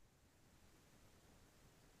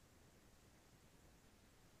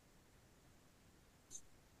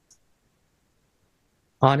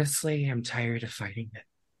 Honestly, I'm tired of fighting it.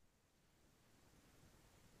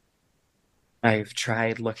 I've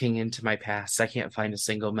tried looking into my past. I can't find a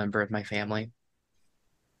single member of my family.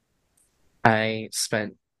 I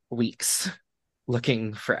spent weeks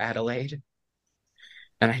looking for Adelaide,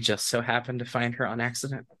 and I just so happened to find her on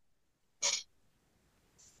accident.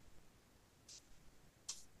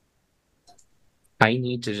 I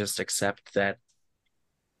need to just accept that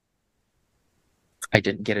I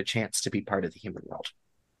didn't get a chance to be part of the human world.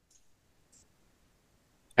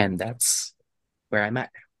 And that's where I'm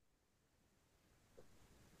at.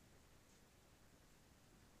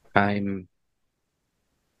 I'm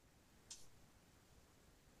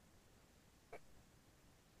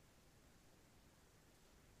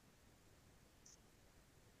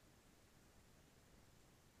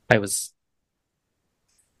I was,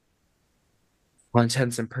 all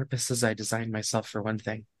intents and purposes, I designed myself for one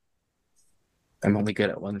thing. I'm only good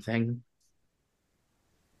at one thing.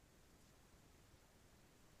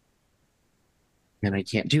 And I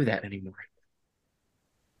can't do that anymore.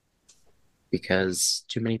 Because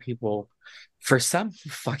too many people, for some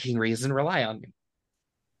fucking reason, rely on me.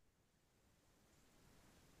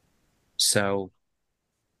 So,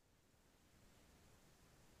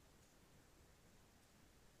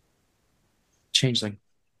 changeling.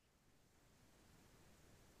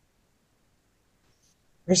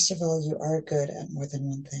 First of all, you are good at more than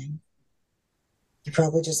one thing. You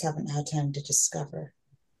probably just haven't had time to discover.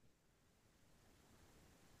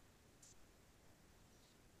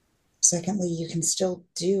 Secondly, you can still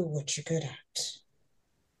do what you're good at.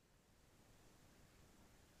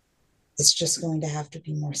 It's just going to have to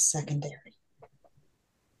be more secondary.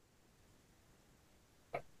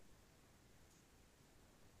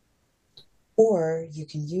 Or you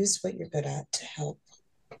can use what you're good at to help.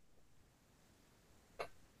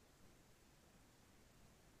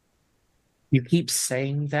 You keep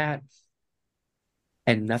saying that,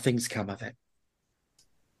 and nothing's come of it.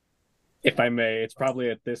 If I may, it's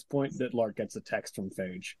probably at this point that Lark gets a text from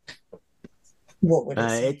Phage. What would it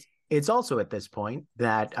say? It's also at this point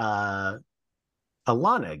that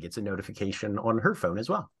Alana gets a notification on her phone as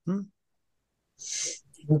well. We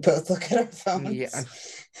both look at our phones. Yeah.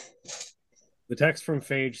 The text from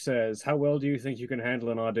Phage says, "How well do you think you can handle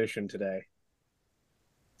an audition today?"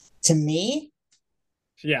 To me?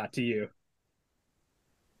 Yeah, to you.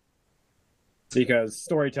 Because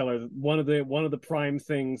storyteller, one of the prime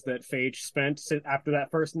things that Phage spent after that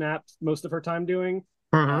first nap most of her time doing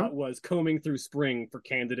was combing through Spring for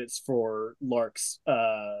candidates for Lark's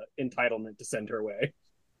entitlement to send her way.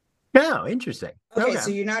 Oh, interesting. Okay, so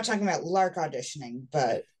you're not talking about Lark auditioning,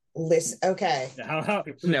 but listen. Okay.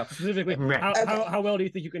 No. Specifically, Okay. how well do you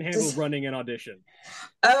think you can handle running an audition?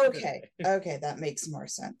 Okay, that makes more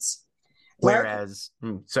sense. Whereas,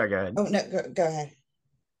 sorry, go ahead. Oh no, go ahead.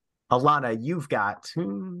 Alana, you've got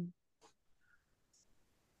an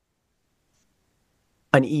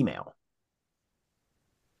email.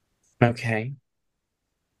 Okay.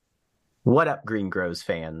 What up, Green Grows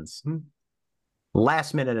fans?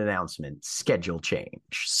 Last minute announcement, schedule change.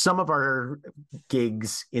 Some of our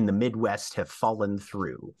gigs in the Midwest have fallen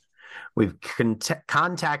through. We've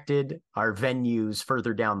contacted our venues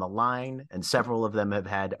further down the line, and several of them have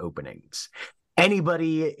had openings.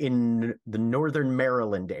 Anybody in the Northern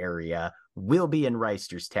Maryland area will be in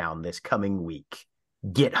Reisterstown this coming week.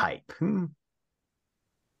 Get hype.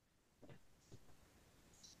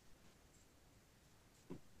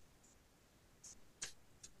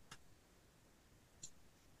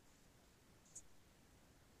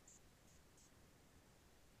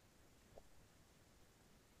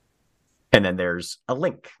 And then there's a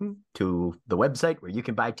link to the website where you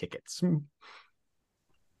can buy tickets.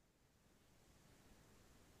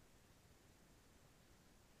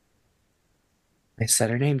 I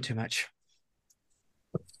said her name too much.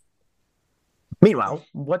 Meanwhile,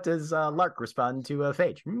 what does Lark respond to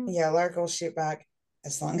Phage? Yeah, Lark will shoot back.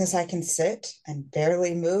 As long as I can sit and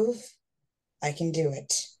barely move, I can do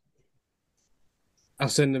it. I'll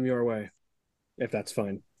send them your way, if that's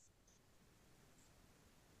fine.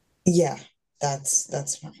 Yeah,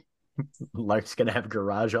 that's fine. Lark's gonna have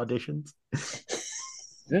garage auditions.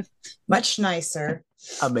 Much nicer.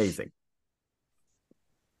 Amazing.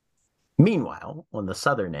 Meanwhile, on the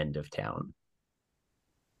southern end of town,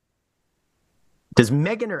 does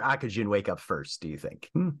Megan or Akujin wake up first, do you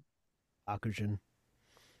think? Akujin.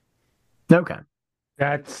 Okay.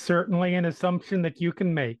 That's certainly an assumption that you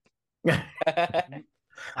can make.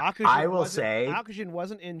 I will say Akujin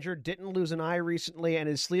wasn't injured, didn't lose an eye recently, and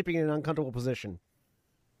is sleeping in an uncomfortable position.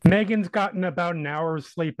 Megan's gotten about an hour's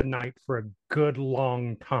sleep a night for a good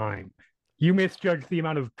long time. You misjudge the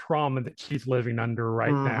amount of trauma that she's living under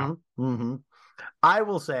right now. I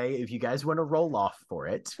will say, if you guys want to roll off for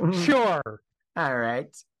it. Sure. All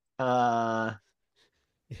right.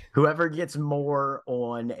 Whoever gets more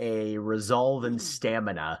on a resolve and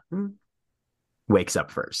stamina wakes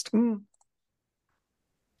up first.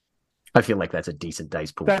 I feel like that's a decent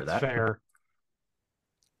dice pool for That's that. fair.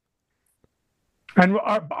 And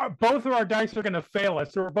both of our dice are going to fail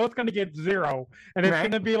us, so we're both going to get 0, and it's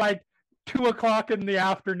going to be like 2:00 in the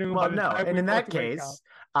afternoon. Well, no, and in that case,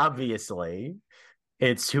 obviously,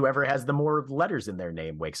 it's whoever has the more letters in their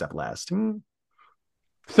name wakes up last.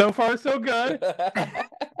 So far, so good.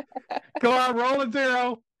 Go on, roll a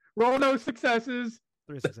 0. Roll no successes.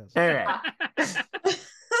 3 successes. All right.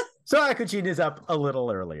 So Akujin is up a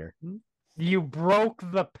little earlier. You broke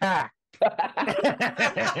the pact.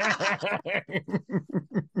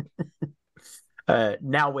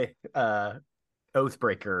 Now with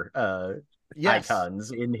Oathbreaker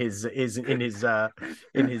icons in his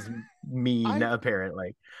mien,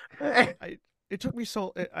 apparently. It took me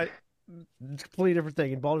so. It's a completely different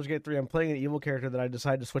thing. In Baldur's Gate 3, I'm playing an evil character that I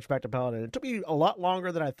decided to switch back to Paladin. It took me a lot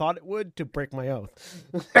longer than I thought it would to break my oath.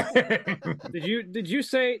 Did you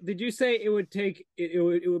say it would take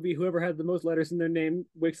it would be whoever had the most letters in their name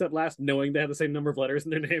wakes up last, knowing they have the same number of letters in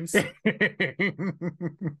their names?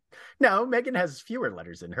 No, Megan has fewer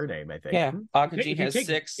letters in her name, I think. Yeah, Akujin has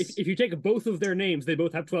 6. If you take both of their names, they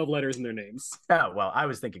both have 12 letters in their names. Oh, well, I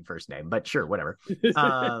was thinking first name, but sure, whatever.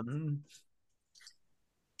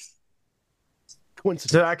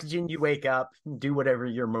 So Akujin, you wake up, do whatever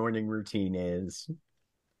your morning routine is.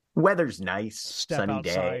 Weather's nice, Step sunny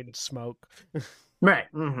outside, day. smoke. Right.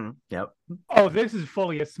 Mm-hmm. Yep. Oh, this is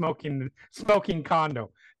fully a smoking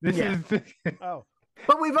condo. This is. Oh.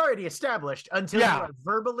 But we've already established until you are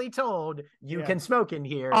verbally told you can smoke in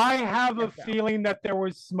here. I have a feeling that there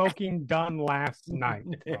was smoking done last night.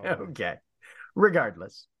 Okay.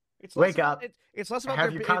 Regardless, wake up. It's less about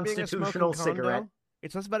have your constitutional cigarette.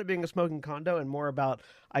 It's less about it being a smoking condo and more about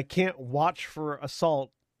I can't watch for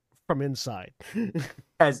assault from inside.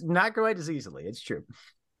 As not quite as easily, it's true.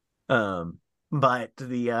 But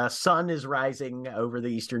the sun is rising over the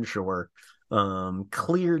eastern shore.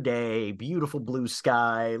 Clear day, beautiful blue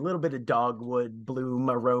sky, a little bit of dogwood bloom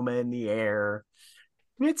aroma in the air.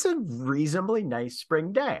 It's a reasonably nice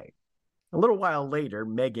spring day. A little while later,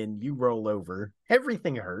 Megan, you roll over.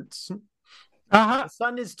 Everything hurts. The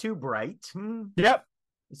sun is too bright. Yep.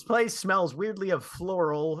 This place smells weirdly of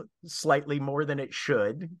floral, slightly more than it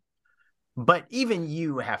should. But even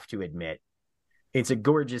you have to admit, it's a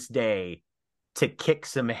gorgeous day to kick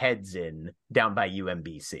some heads in down by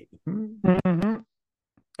UMBC. Mm-hmm.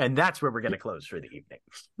 And that's where we're going to close for the evening.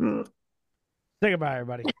 Say goodbye,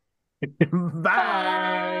 everybody.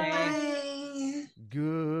 Bye. Bye.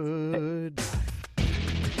 Good.